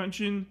a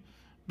convention?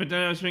 But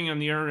then I was thinking on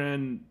the other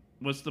end,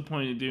 what's the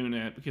point of doing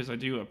that? Because I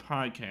do a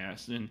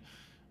podcast and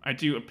I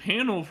do a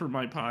panel for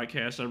my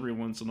podcast every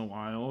once in a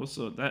while,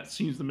 so that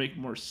seems to make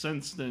more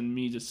sense than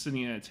me just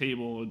sitting at a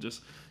table and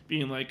just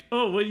being like,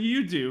 oh, what do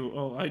you do?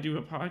 Oh, I do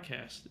a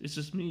podcast. It's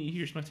just me.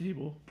 Here's my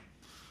table.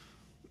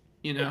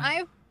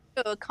 I've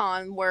been to a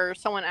con where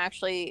someone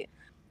actually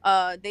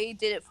they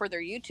did it for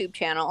their YouTube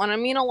channel, and I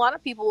mean, a lot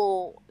of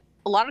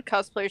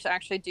cosplayers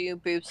actually do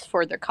booths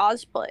for their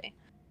cosplay.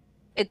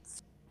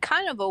 It's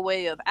kind of a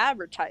way of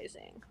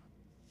advertising.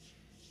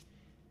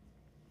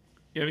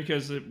 Yeah,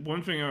 because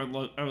one thing I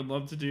would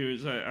love to do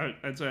is I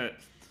would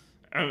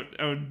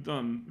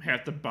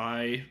have to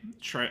buy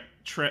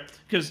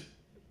because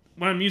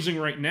what I'm using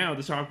right now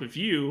to talk with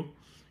you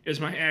is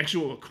my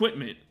actual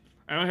equipment.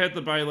 I don't have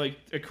to buy like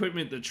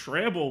equipment to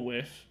travel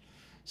with,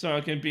 so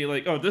I can be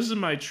like, oh, this is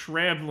my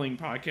traveling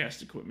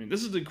podcast equipment.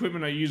 This is the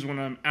equipment I use when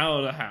I'm out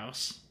of the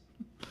house.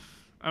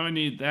 I would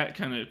need that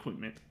kind of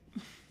equipment.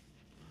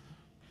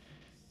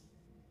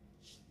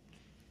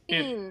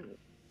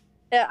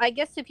 I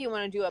guess if you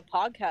want to do a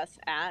podcast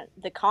at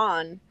the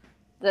con,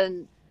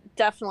 then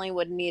definitely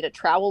would need a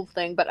travel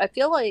thing. But I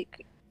feel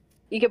like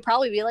you could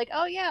probably be like,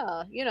 oh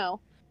yeah,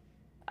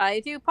 I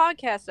do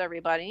podcasts,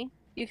 everybody.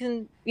 You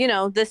can,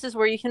 this is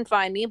where you can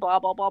find me, blah,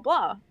 blah, blah,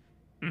 blah.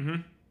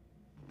 Mm-hmm.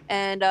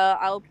 And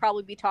I'll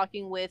probably be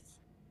talking with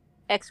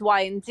X,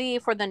 Y, and Z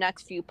for the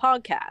next few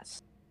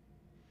podcasts.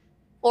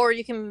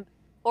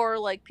 Or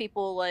like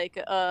people like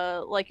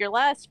your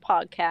last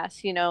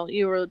podcast,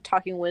 you were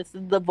talking with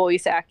the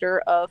voice actor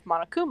of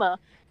Monokuma.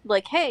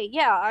 Like, hey,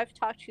 yeah, I've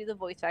talked to the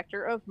voice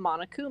actor of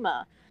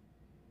Monokuma.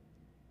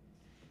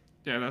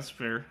 Yeah, that's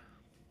fair.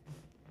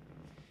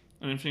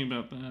 I didn't think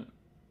about that.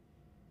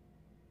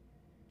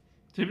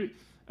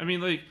 have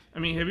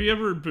you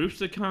ever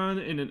boofed a con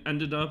and it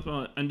ended up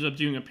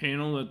doing a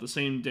panel at the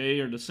same day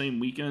or the same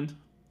weekend?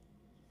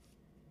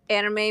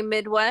 Anime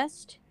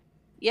Midwest?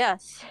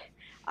 Yes.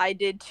 I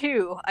did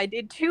two. I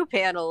did two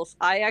panels.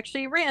 I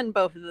actually ran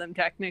both of them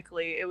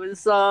technically. It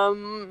was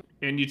And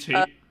you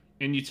uh,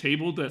 and you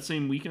tabled that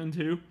same weekend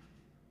too?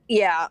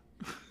 yeah,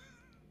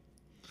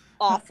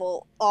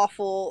 awful,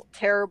 awful,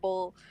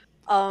 terrible.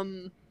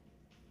 Um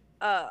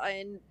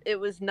and it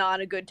was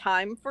not a good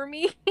time for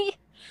me.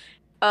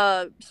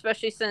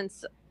 Especially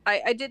since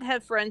I did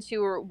have friends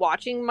who were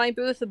watching my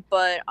booth,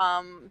 but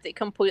they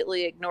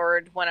completely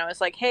ignored when I was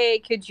like, "Hey,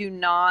 could you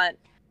not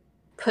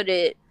put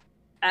it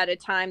at a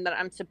time that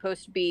I'm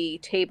supposed to be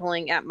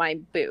tabling at my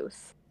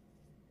booth?"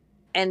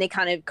 And they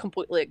kind of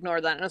completely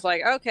ignored that. And I was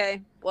like,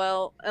 "Okay,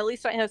 well, at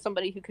least I have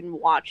somebody who can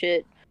watch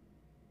it."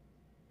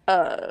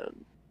 Uh,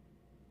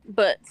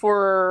 but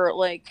for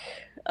like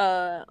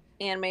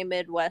Anime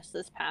Midwest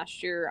this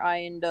past year,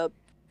 I ended up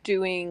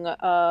doing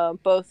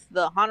both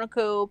the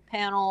Hanako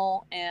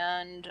panel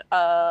and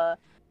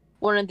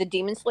one of the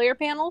Demon Slayer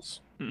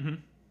panels. Mm-hmm.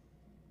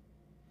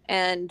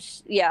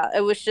 And yeah,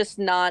 it was just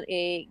not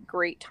a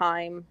great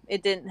time.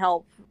 It didn't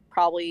help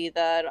probably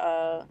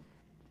that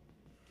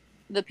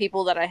the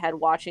people that I had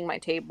watching my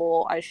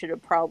table, I should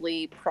have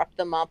probably prepped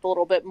them up a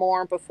little bit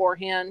more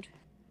beforehand,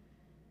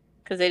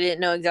 because they didn't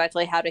know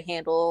exactly how to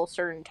handle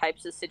certain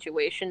types of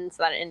situations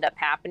that end up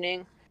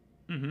happening.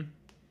 Mm-hmm.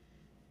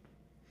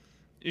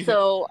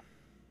 So,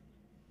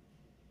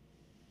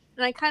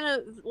 and I kind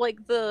of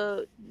like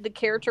the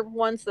character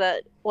ones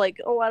that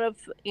like a lot of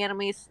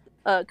animes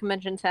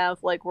conventions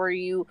have, like where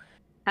you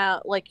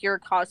have like your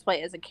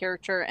cosplay as a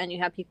character and you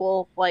have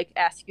people like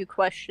ask you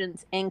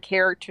questions in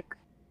character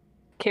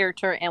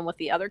and with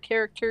the other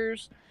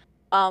characters.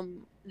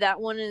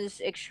 That one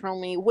is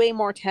extremely way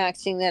more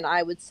taxing than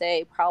I would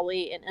say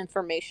probably in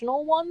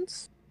informational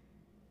ones.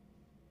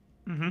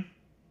 Mm-hmm.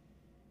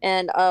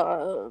 And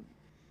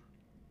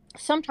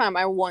sometime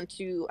I want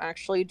to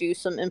actually do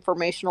some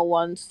informational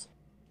ones.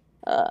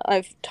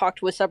 I've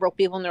talked with several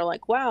people and they're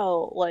like,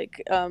 "Wow,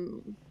 like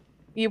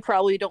you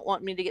probably don't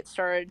want me to get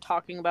started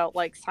talking about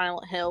like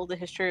Silent Hill, the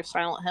history of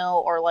Silent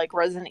Hill, or like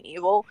Resident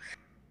Evil."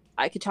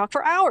 I could talk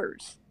for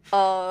hours.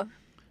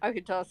 I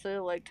could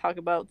also like talk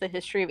about the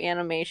history of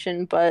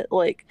animation, but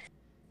like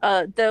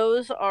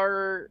those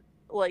are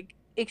like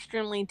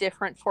extremely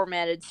different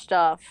formatted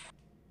stuff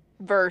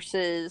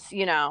versus,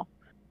 you know,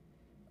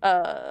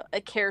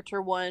 a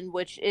character one,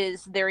 which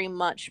is very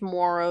much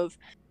more of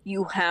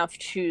you have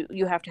to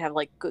have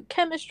like good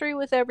chemistry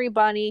with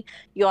everybody.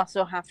 You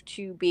also have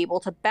to be able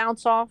to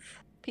bounce off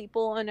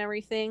people and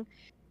everything.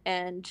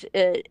 And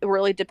it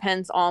really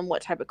depends on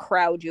what type of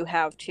crowd you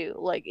have too.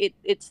 Like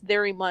it's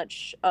very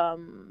much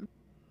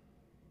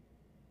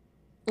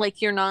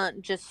like you're not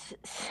just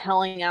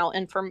selling out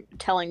and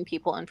telling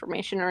people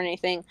information or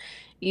anything.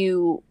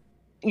 You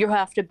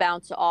have to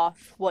bounce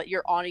off what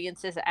your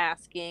audience is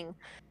asking.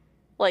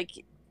 Like,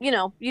 you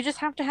know, you just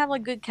have to have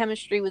like good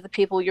chemistry with the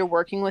people you're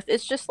working with.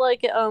 It's just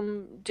like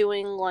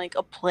doing like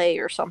a play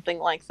or something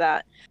like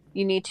that.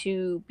 You need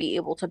to be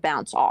able to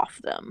bounce off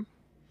them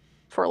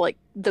for like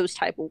those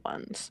type of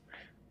ones.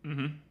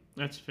 Mm-hmm.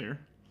 That's fair.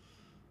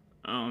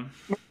 Um.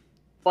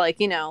 Like,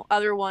 you know,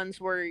 other ones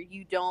where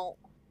you don't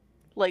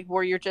like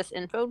where you're just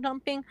info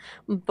dumping,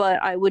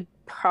 but I would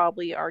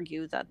probably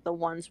argue that the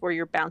ones where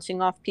you're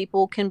bouncing off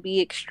people can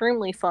be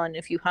extremely fun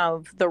if you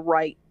have the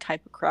right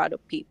type of crowd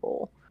of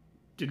people.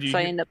 Did you So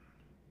I hear? end up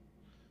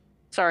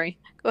sorry,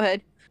 go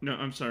ahead. No,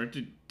 I'm sorry.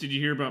 Did you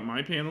hear about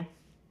my panel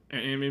at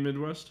Anime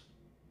Midwest?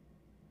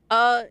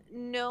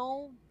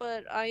 No,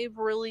 but I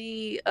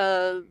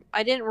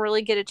didn't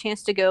really get a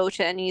chance to go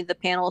to any of the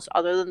panels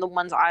other than the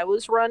ones I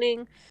was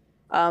running.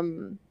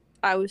 Um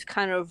I was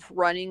kind of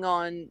running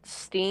on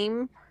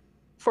Steam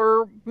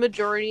for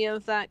majority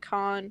of that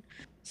con.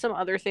 Some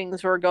other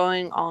things were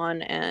going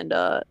on and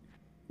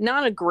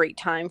not a great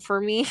time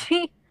for me.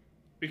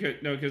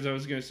 Because I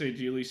was gonna say,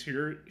 do you at least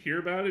hear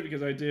about it?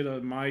 Because I did a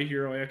My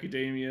Hero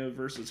Academia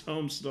versus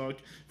Homestuck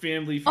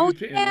Family Oh Food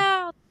panel.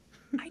 yeah,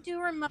 I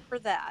do remember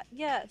that.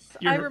 Yes,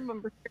 I You're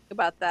remember hearing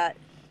about that.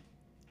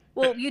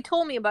 Well, you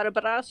told me about it,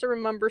 but I also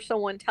remember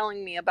someone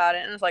telling me about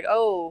it, and it's like,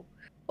 oh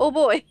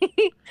boy,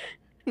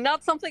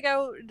 not something I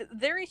would.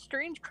 Very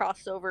strange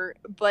crossover,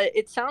 but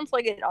it sounds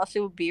like it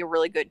also would be a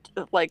really good,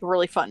 like,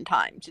 really fun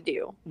time to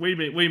do. wait a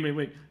minute, wait a minute,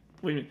 wait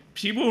a minute.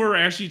 People were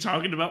actually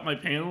talking about my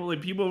panel.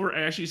 Like people were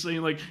actually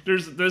saying like,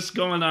 "There's this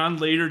going on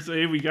later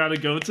today. We got to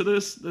go to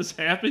this. This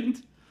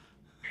happened."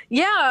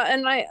 Yeah,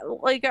 and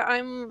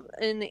I'm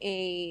in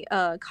a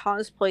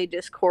cosplay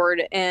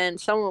Discord, and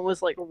someone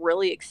was like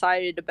really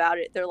excited about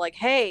it. They're like,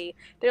 "Hey,"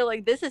 they're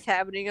like, "This is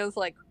happening." I was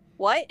like,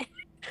 "What?"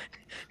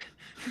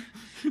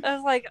 I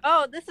was like,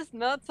 "Oh, this is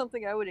not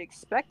something I would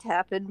expect to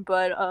happen,"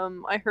 but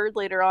I heard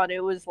later on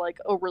it was like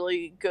a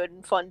really good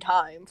and fun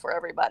time for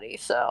everybody.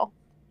 So,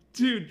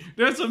 Dude,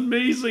 that's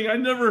amazing. I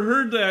never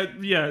heard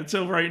that yet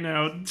until right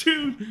now.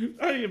 Dude,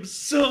 I am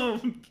so.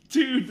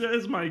 Dude, that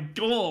is my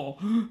goal.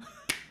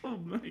 Oh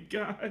my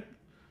god.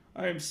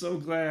 I am so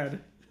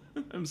glad.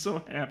 I'm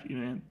so happy,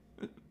 man.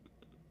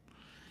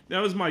 That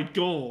was my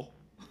goal.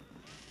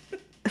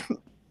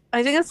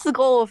 I think that's the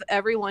goal of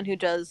everyone who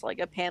does like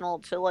a panel,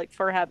 to like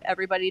for have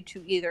everybody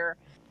to either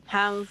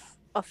have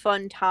a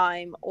fun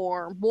time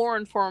or more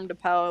informed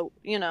about,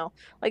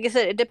 like I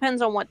said, it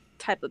depends on what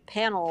type of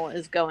panel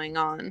is going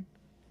on.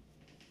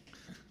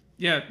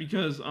 Yeah,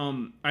 because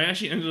I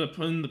actually ended up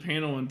putting the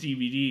panel on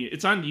DVD.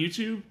 It's on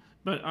YouTube,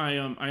 but I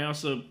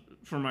also,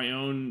 for my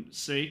own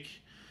sake,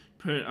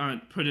 put it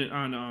on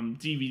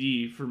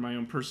DVD for my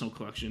own personal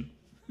collection.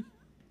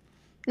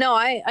 No,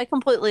 I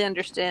completely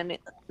understand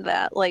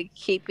that, like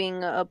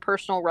keeping a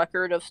personal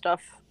record of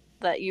stuff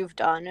that you've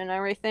done and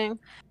everything.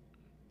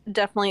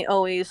 Definitely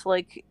always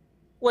like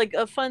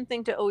a fun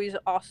thing to always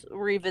also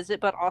revisit,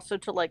 but also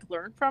to like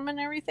learn from and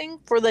everything,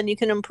 for then you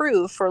can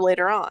improve for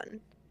later on.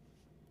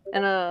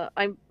 And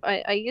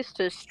I used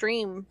to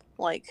stream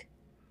like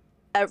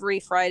every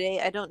Friday.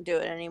 I don't do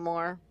it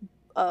anymore.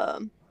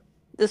 Um,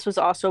 this was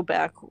also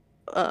back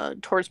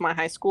towards my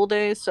high school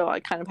days, so I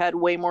kind of had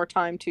way more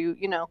time to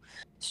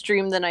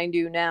stream than I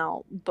do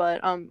now.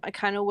 But I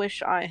kind of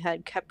wish I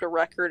had kept a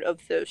record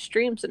of those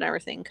streams and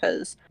everything,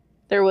 because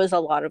there was a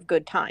lot of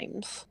good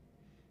times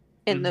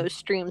in Mm-hmm. those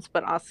streams.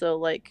 But also,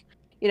 like,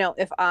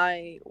 if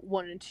I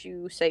wanted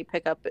to say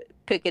pick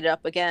it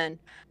up again,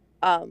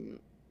 um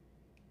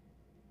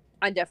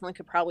I definitely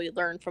could probably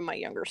learn from my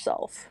younger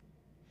self.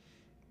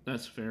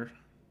 That's fair.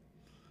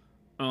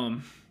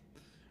 Um,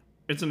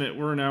 it's an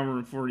we're an hour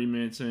and 40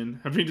 minutes in.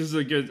 I think this is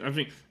a good. I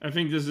think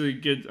this is a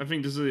good. I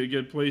think this is a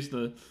good place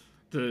to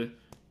to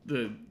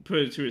put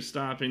it to a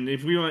stop. And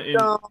if we want, and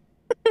So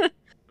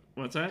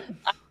what's that?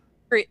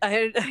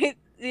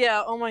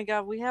 yeah, oh my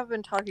god, we have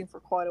been talking for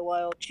quite a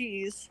while.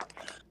 Jeez.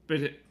 But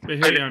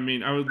hey, I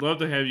mean, I would love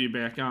to have you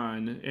back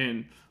on,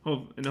 and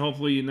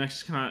hopefully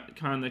next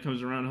con that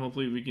comes around,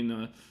 hopefully we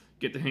can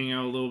get to hang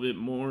out a little bit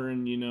more,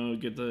 and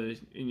get the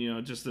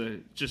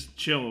just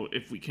chill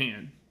if we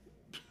can.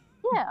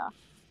 Yeah.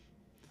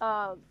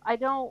 I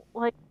don't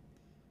like.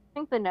 I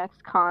think the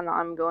next con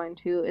I'm going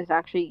to is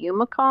actually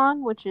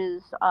YumaCon, which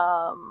is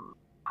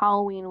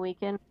Halloween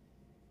weekend.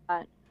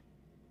 At,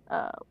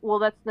 well,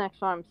 that's the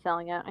next one I'm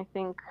selling at. I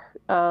think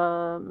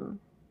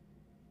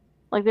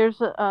like there's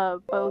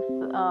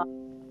both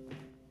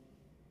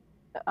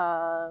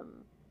um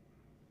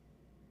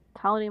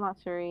Holiday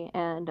Matsuri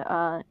and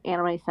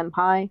Anime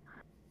Senpai.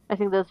 I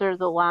think those are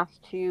the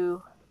last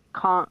two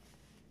con.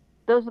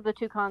 Those are the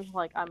two cons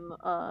like I'm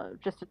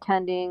just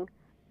attending,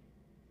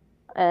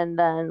 and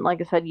then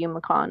like I said,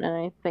 YumaCon, and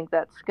I think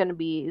that's going to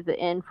be the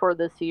end for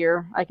this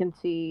year. I can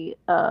see.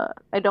 I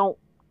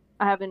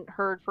haven't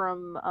heard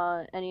from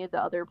any of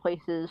the other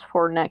places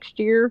for next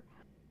year,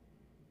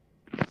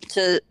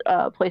 to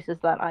places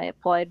that I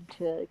applied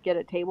to get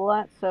a table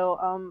at.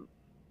 So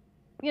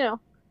you know,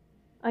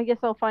 I guess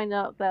I'll find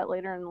out that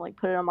later and like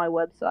put it on my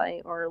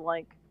website, or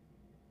like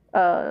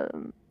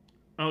um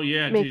Oh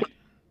yeah, make it.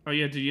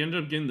 did you end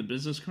up getting the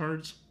business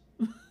cards?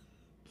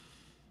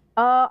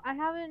 I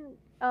haven't.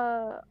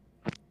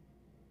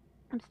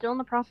 I'm still in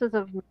the process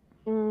of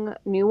making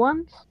new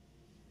ones.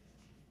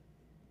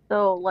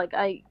 So like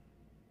I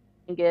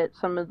can get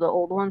some of the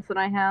old ones that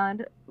I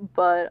had,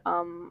 but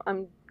I'm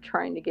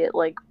trying to get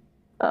like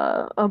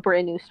a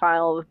brand new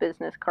style of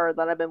business card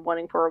that I've been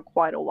wanting for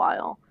quite a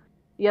while.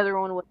 The other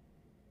one was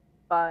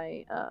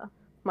by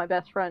my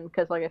best friend,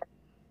 because like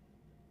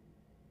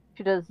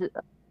she does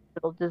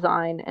digital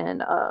design,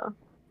 and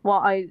while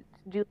I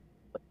do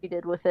what she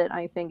did with it,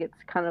 I think it's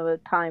kind of a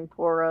time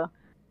for a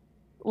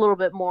little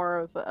bit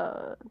more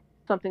of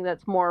something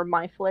that's more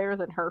my flair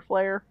than her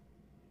flair.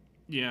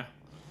 Yeah.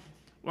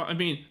 Well, I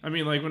mean,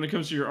 like when it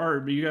comes to your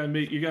art, but you gotta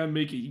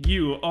make it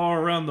you all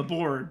around the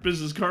board,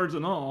 business cards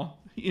and all.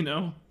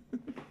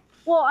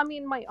 Well, I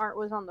mean, my art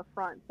was on the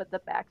front, but the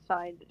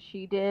backside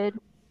she did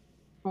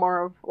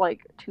more of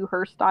like to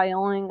her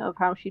styling of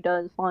how she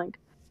does like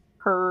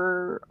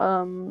her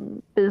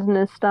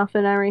business stuff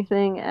and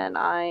everything, and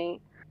I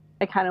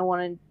kind of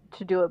wanted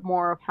to do it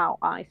more of how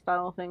I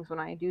style things when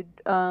I do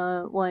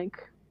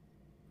like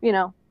you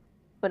know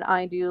when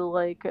I do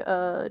like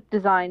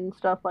design and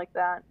stuff like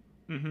that.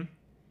 Mm-hmm.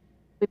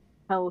 We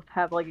both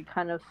have like a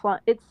kind of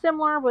it's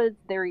similar, but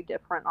it's very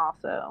different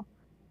also.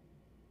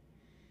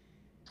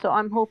 So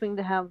I'm hoping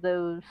to have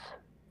those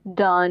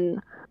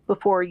done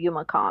before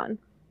YumaCon.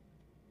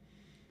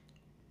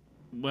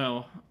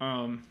 Well,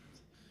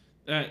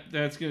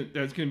 that's gonna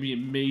be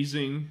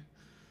amazing.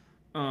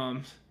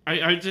 Um,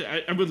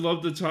 I would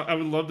love to talk. I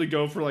would love to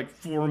go for like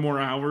 4 more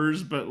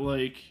hours, but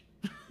like,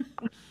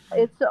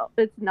 It's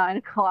 9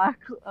 o'clock.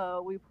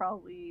 We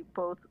probably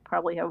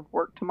have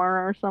work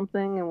tomorrow or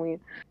something, and we.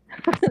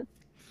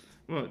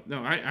 well,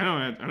 no, I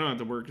don't have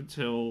to work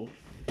until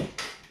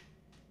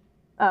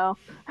Oh,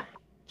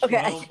 okay.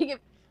 I 12.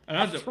 think I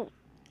don't have to.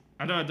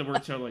 I don't have to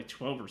work till like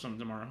 12 or something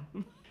tomorrow.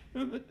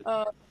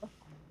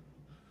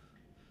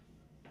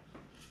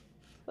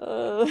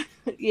 uh,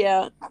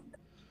 yeah.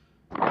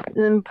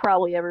 Then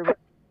probably everybody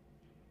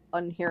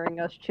on hearing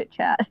us chit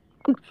chat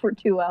for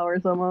 2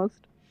 hours almost.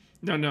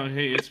 No.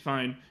 Hey, it's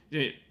fine.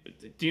 Hey,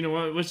 do you know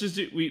what? Let's just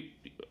do.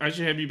 I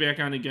should have you back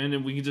on again,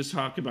 and we can just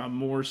talk about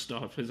more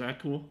stuff. Is that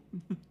cool?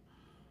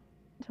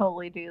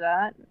 Totally do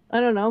that. I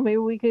don't know. Maybe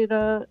we could.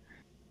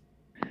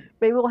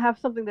 Maybe we'll have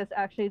something that's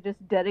actually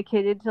just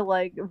dedicated to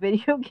like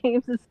video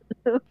games,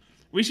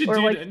 We should or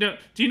do like that. No,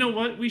 do you know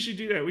what? We should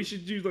do that. We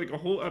should do like a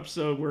whole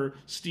episode where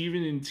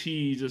Steven and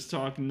T just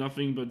talk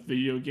nothing but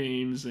video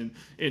games and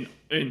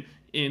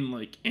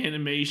like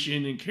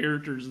animation and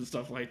characters and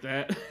stuff like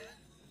that.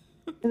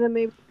 and then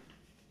maybe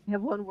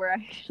have one where I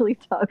actually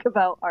talk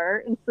about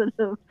art instead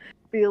of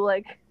be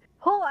like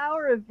whole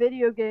hour of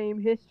video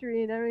game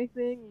history and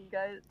everything. You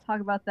guys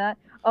talk about that.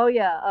 Oh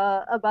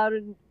yeah, about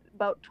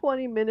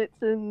 20 minutes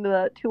in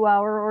the 2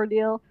 hour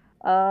ordeal.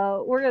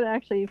 We're gonna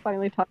actually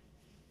finally talk,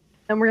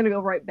 and we're gonna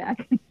go right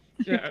back to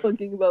Yeah.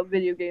 talking about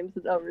video games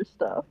and other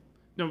stuff.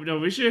 No.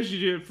 We should actually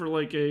do it for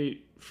like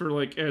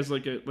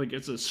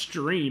it's a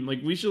stream.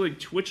 Like we should like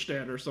Twitch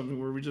that or something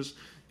where we just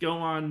go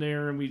on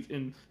there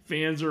and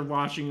fans are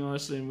watching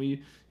us and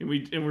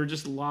we're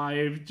just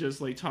live,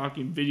 just like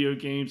talking video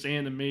games,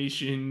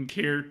 animation,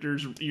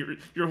 characters,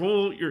 your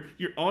whole your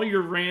all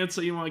your rants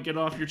that you want to get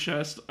off your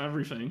chest,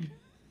 everything.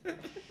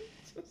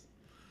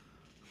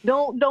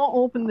 Don't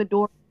open the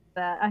door for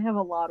that. I have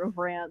a lot of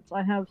rants.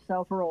 I have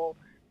several.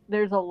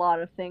 There's a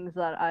lot of things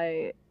that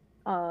I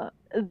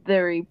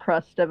very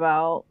pressed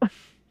about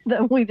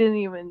that we didn't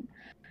even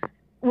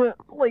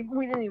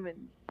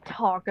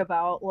talk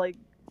about. Like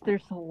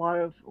there's a lot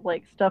of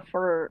like stuff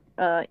for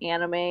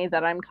anime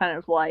that I'm kind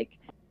of like,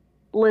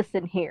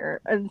 listen here.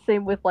 And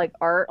same with like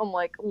art. I'm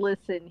like,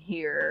 listen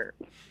here.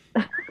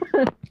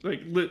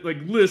 like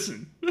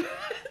listen.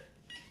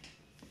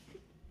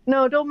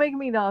 No, don't make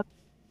me not.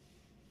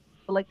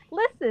 Like,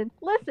 listen.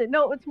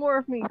 No, it's more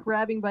of me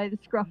grabbing by the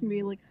scruff and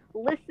being like,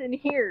 listen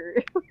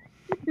here.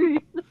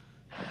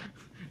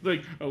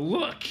 Like,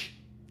 look.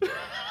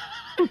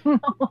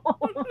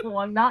 No,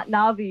 I'm not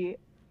Navi.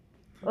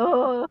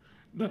 Oh,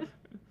 No.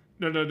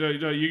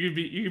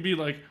 You could be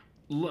like,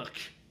 look.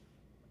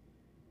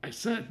 I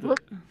said that.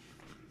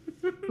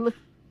 Look.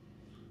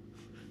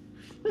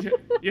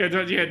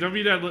 Don't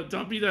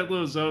be that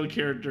little Zoe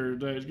character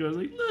that goes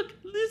like, look,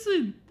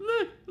 listen.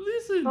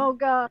 Oh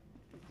God.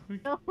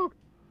 No.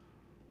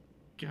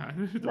 God,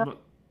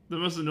 the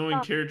most annoying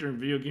character in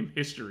video game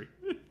history.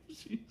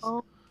 Jeez.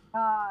 Oh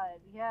God,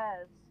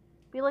 yes.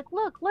 Be like,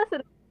 look,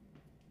 listen.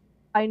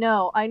 I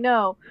know.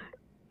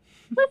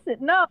 Listen,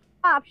 no,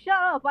 stop, shut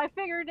up. I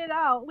figured it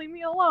out. Leave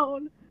me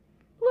alone.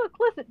 Look,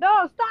 listen,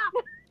 no, stop.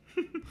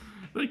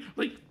 like,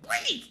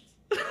 wait!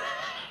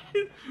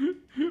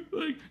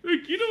 like,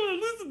 you don't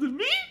want to listen to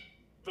me?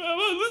 But I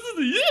want to listen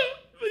to you?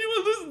 But you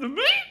want to listen to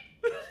me?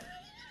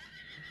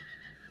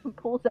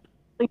 Pulls out.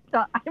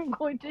 Stop. I'm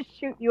going to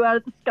shoot you out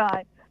of the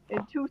sky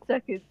in 2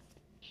 seconds.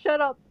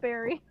 Shut up,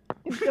 fairy.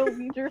 Don't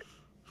need your.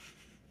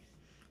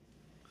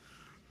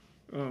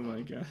 Oh my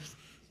god.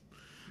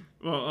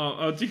 Well,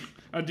 I'll do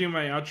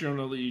my outro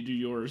and I'll let you do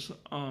yours.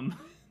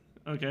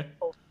 Okay.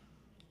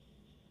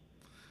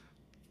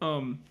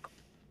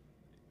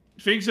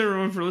 Thanks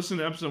everyone for listening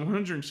to episode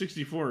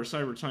 164 of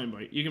Cyber Time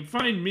Bite. You can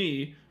find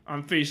me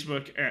on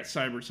Facebook at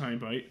Cyber Time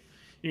Bite.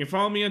 You can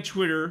follow me on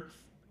Twitter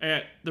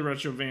at the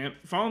Retro Vamp.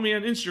 Follow me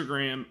on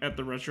Instagram at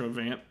the Retro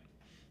Vamp.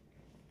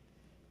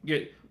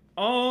 Get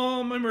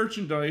all my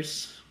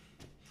merchandise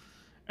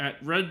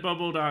at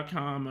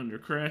redbubble.com under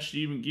Crash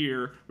Steven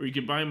Gear, where you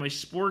can buy my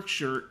Spork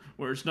shirt,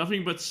 where it's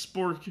nothing but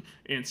Spork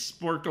and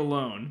Spork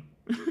alone.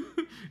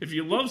 If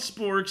you love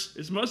sporks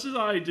as much as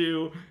I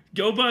do,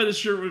 go buy the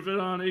shirt with it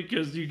on it,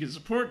 because you can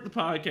support the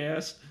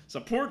podcast,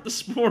 support the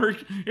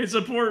spork, and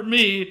support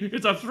me.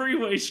 It's a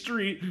three-way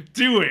street.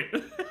 Do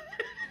it.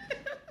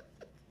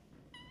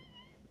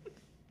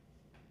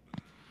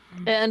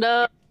 And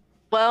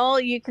well,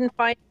 you can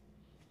find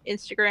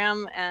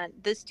Instagram at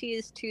This Tea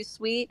Is Too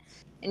Sweet,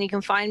 and you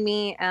can find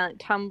me at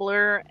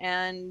Tumblr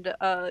and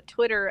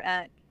Twitter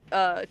at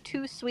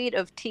Too Sweet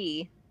of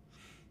Tea.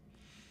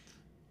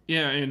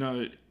 Yeah,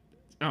 and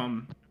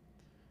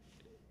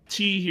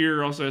T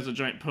here also has a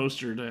giant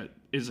poster that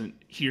isn't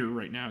here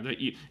right now. That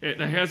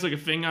has like a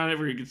thing on it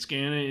where you can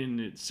scan it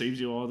and it saves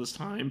you all this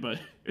time, but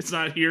it's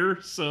not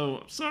here, so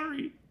I'm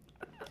sorry.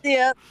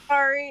 Yeah,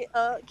 sorry.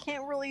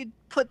 Can't really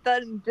put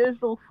that in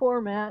digital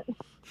format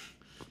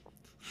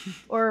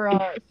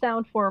or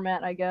sound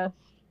format, I guess.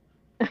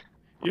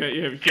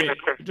 Yeah. We can't,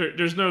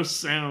 there's no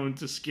sound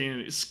to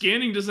scan it.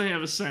 Scanning doesn't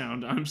have a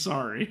sound. I'm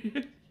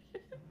sorry.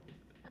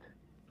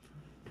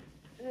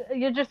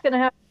 You're just gonna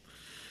have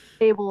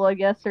cable, I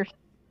guess, or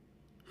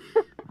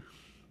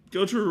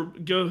go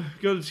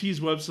to T's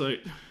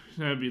website.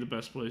 That'd be the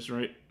best place,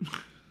 right?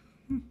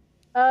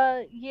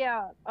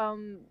 Yeah.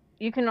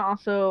 You can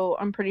also,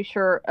 I'm pretty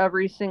sure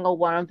every single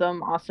one of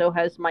them also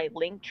has my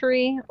link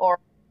tree or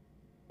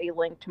a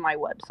link to my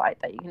website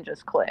that you can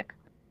just click.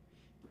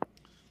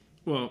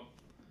 Well,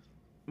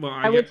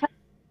 I would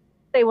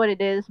say what it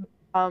is.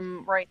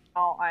 Right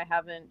now I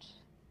haven't.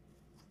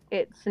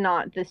 It's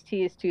not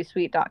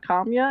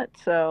thisteaistosweet.com yet,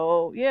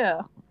 so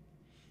yeah.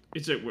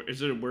 Is it a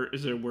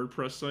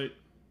WordPress site?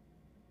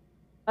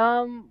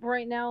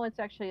 Right now it's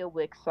actually a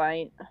Wix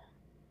site.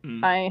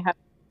 Hmm. I have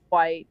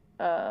quite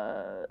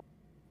I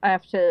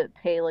have to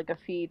pay like a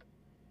fee to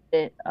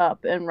get it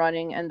up and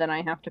running, and then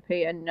I have to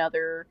pay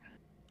another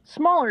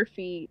smaller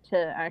fee to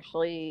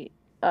actually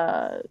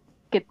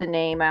get the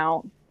name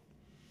out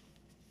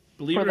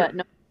Believe for it, that.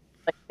 No,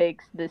 like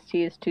takes this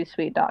tea is too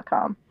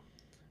sweet.com.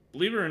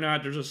 believe it or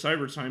not, there's a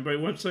Cyber Time Bite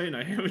website, and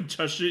I haven't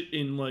touched it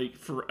in like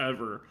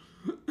forever.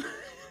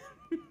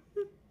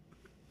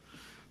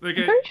 Like,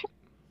 I'm pretty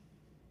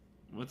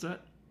what's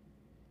that?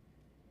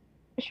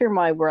 sure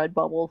my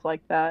Redbubble's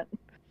like that.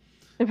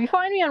 If you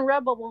find me on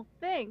Redbubble,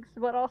 thanks,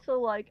 but also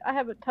like I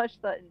haven't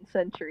touched that in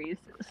centuries,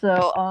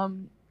 so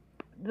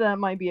that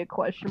might be a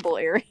questionable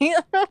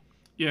area.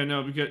 Yeah,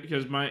 no,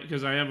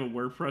 because I have a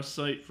WordPress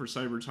site for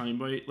Cyber Time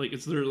Bite. Like,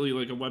 it's literally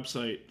like a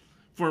website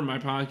for my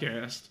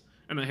podcast,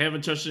 and I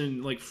haven't touched it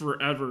in like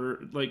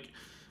forever. Like,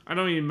 I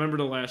don't even remember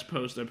the last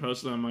post I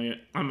posted on my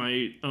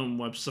own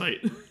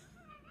website.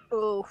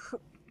 Oh,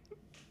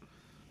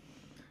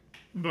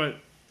 but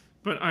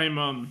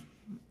I'm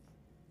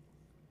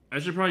I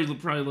should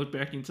probably look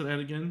back into that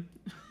again.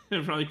 I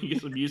probably can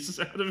get some uses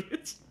out of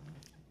it.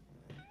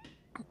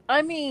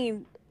 I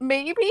mean,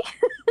 maybe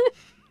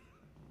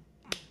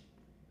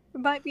it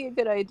might be a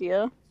good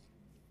idea.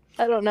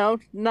 I don't know.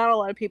 Not a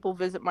lot of people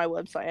visit my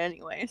website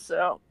anyway,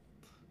 so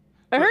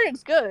I heard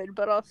it's good,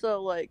 but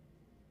also like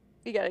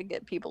you gotta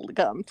get people to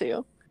come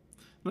too.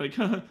 Like,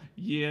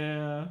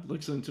 yeah,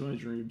 looks into my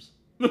dreams.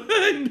 No,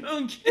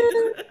 I'm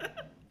kidding.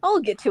 I'll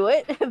get to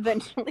it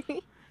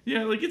eventually.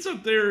 Yeah, like it's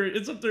up there.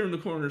 It's up there in the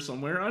corner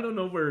somewhere. I don't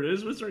know where it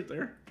is, but it's right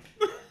there.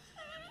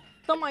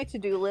 It's on my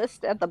to-do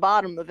list at the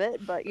bottom of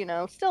it, but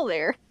still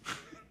there.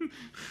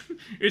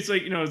 It's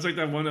like it's like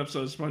that one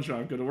episode of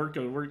SpongeBob. Go to work,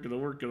 go to work, go to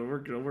work, go to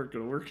work, go to work, go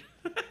to work.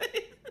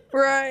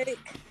 Right.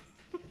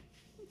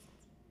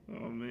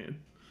 Oh man.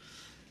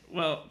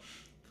 Well,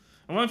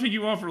 I want to thank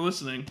you all for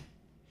listening,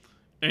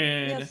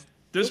 and Yes.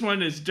 this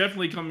one is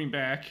definitely coming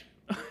back.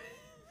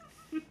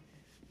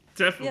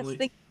 Definitely. Yes,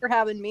 thank you for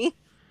having me.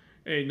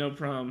 Hey, no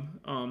problem.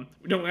 No,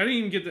 I didn't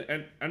even get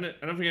the. I don't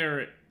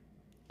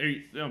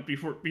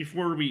think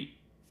before we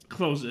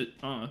close it.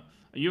 Are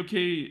you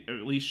okay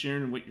at least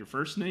sharing what your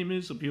first name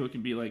is so people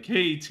can be like,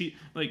 hey T,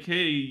 like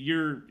hey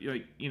you're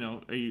like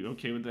are you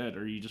okay with that,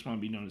 or you just want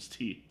to be known as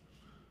T?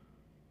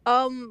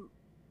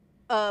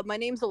 My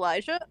name's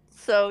Elijah,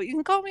 so you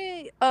can call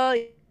me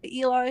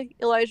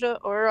Elijah,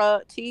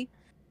 or T.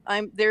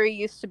 I'm very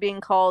used to being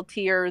called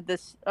T or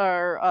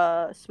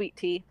Sweet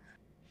T.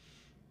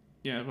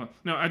 Yeah, well,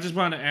 no, I just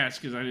wanted to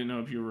ask because I didn't know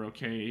if you were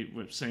okay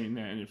with saying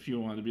that, and if you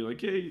wanted to be like,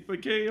 hey,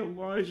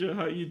 Elijah,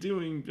 how you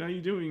doing? How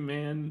you doing,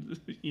 man?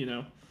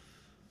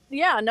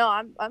 Yeah, no,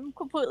 I'm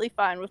completely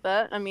fine with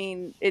that. I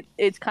mean,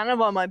 it's kind of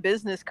on my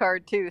business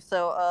card too,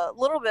 so a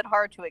little bit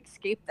hard to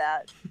escape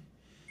that.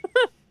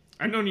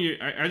 I know you.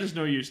 I just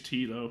know you as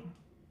T though,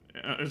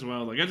 as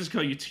well. Like I just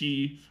call you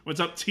T. What's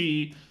up,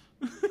 T?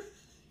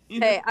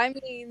 Hey, I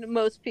mean,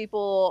 most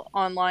people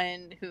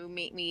online who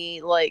meet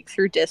me like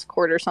through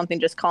Discord or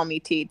something just call me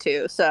T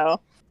too, so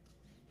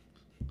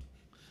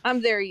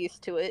I'm very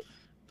used to it.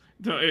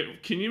 No,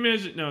 can you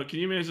imagine? No, can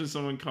you imagine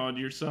someone called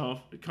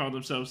themselves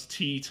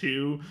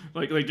T2?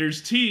 Like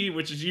there's T,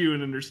 which is you,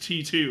 and then there's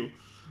T2.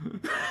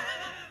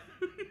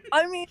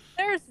 I mean,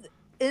 there's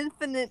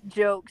infinite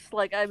jokes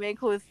like I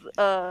make with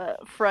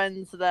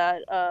friends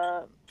that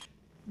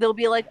they'll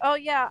be like, "Oh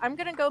yeah, I'm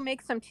gonna go make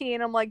some tea,"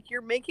 and I'm like,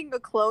 "You're making a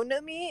clone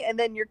of me, and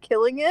then you're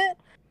killing it."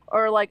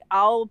 Or like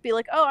I'll be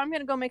like, "Oh, I'm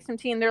gonna go make some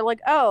tea," and they're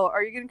like, "Oh,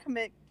 are you gonna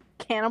commit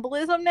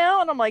cannibalism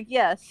now?" And I'm like,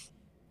 "Yes,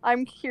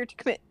 I'm here to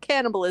commit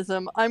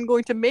cannibalism. I'm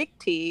going to make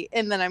tea,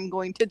 and then I'm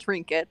going to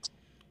drink it."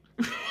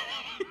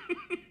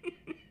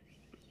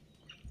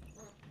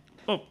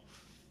 Oh,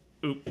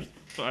 oops.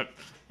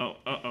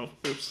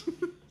 Oops.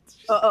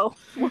 Uh-oh.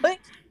 What?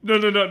 No.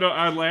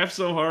 I laughed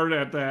so hard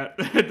at that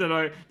that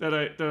I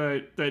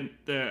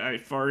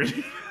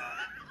farted.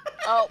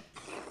 Oh.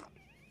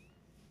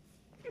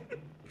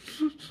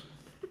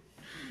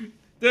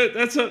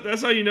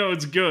 That's how you know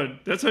it's good.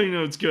 That's how you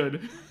know it's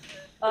good.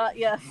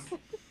 Yes.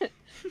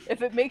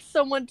 If it makes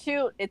someone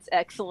toot, it's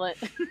excellent.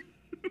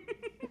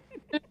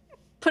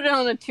 Put it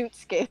on a toot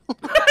scale.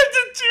 It's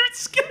a toot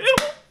scale.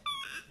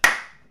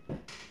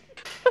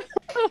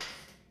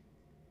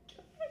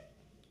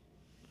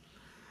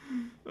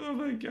 Oh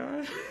my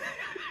god.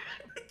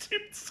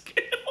 Toot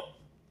scale.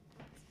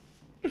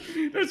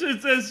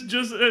 That's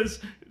just as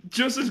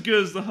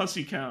good as the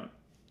hussy count.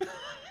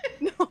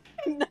 No,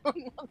 not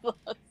the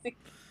hussy.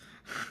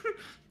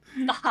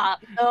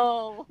 Stop.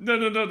 No.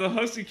 No. The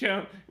hussy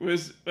count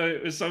was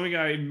something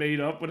I made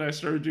up when I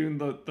started doing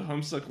the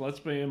Homestuck Let's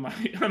Play on my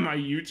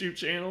YouTube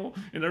channel.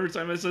 And every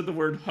time I said the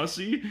word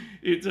hussy,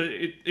 it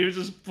would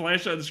just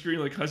flash on the screen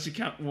like hussy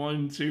count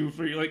 1, 2,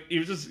 3. Like it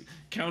would just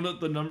count up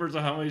the numbers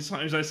of how many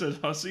times I said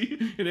hussy,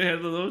 and it had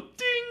a little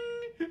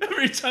ding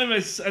every time I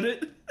said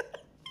it.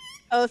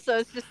 Oh, so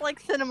it's just like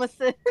Cinema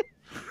Sin,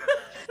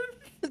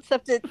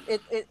 except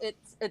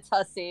it's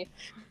hussy.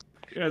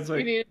 Yeah, it's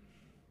like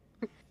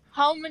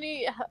how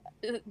many?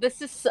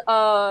 This is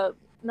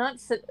not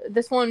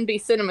this wouldn't be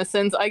Cinema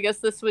Sins. I guess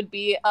this would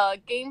be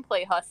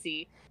gameplay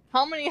hussy.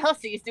 How many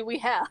hussies do we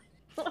have?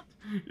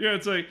 Yeah,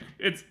 it's like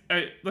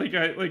I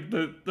like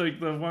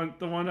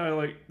the one I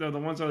like the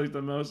ones I like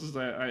the most is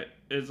that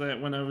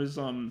when I was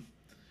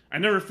I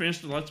never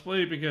finished the Let's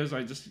Play because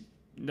I just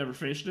never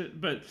finished it.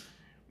 But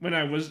when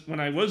I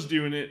was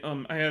doing it,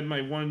 I had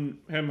one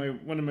of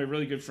my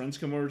really good friends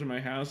come over to my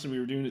house and we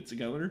were doing it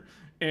together,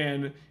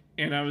 and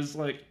I was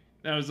like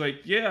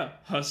yeah,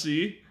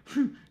 hussy,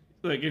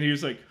 like, and he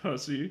was like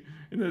hussy,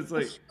 and it's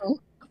like.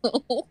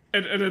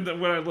 And then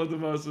what I love the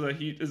most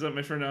is that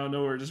my friend out of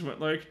nowhere just went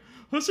like,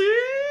 hussy!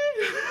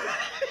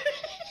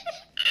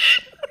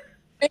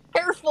 Be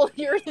careful,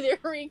 you're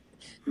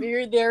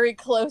very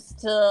close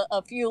to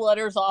a few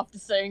letters off to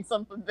saying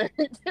something very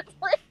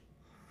different.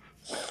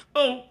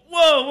 Oh,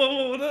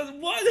 whoa,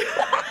 what?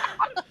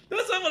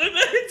 That's not what I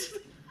meant!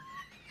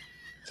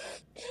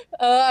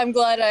 I'm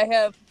glad I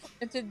have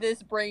planted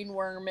this brain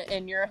worm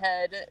in your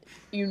head.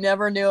 You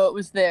never knew it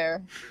was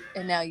there,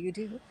 and now you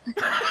do.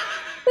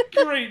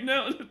 Great,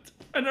 no,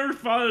 I never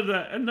thought of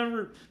that.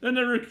 That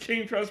never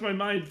came across my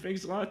mind.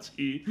 Thanks a lot,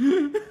 Ski.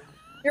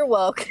 You're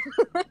welcome.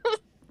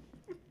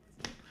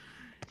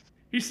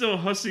 He's still a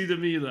hussy to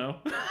me, though.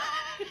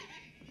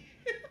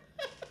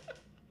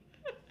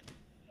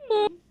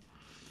 Oh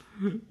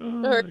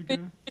my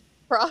God.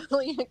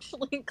 Probably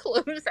actually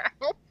close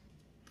out.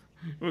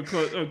 We'll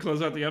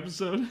close out the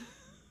episode?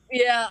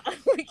 Yeah,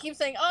 we keep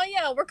saying, oh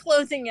yeah, we're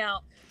closing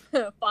out.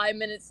 5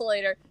 minutes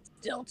later,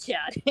 still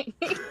chatting.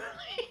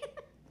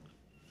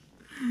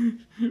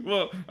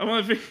 Well, I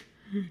want to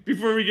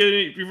before we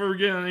get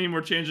on any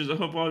more changes, I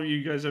hope all of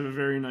you guys have a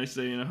very nice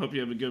day, and I hope you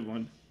have a good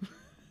one.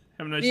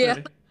 Have a nice day.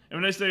 Have a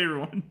nice day,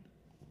 everyone.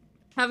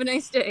 Have a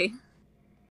nice day.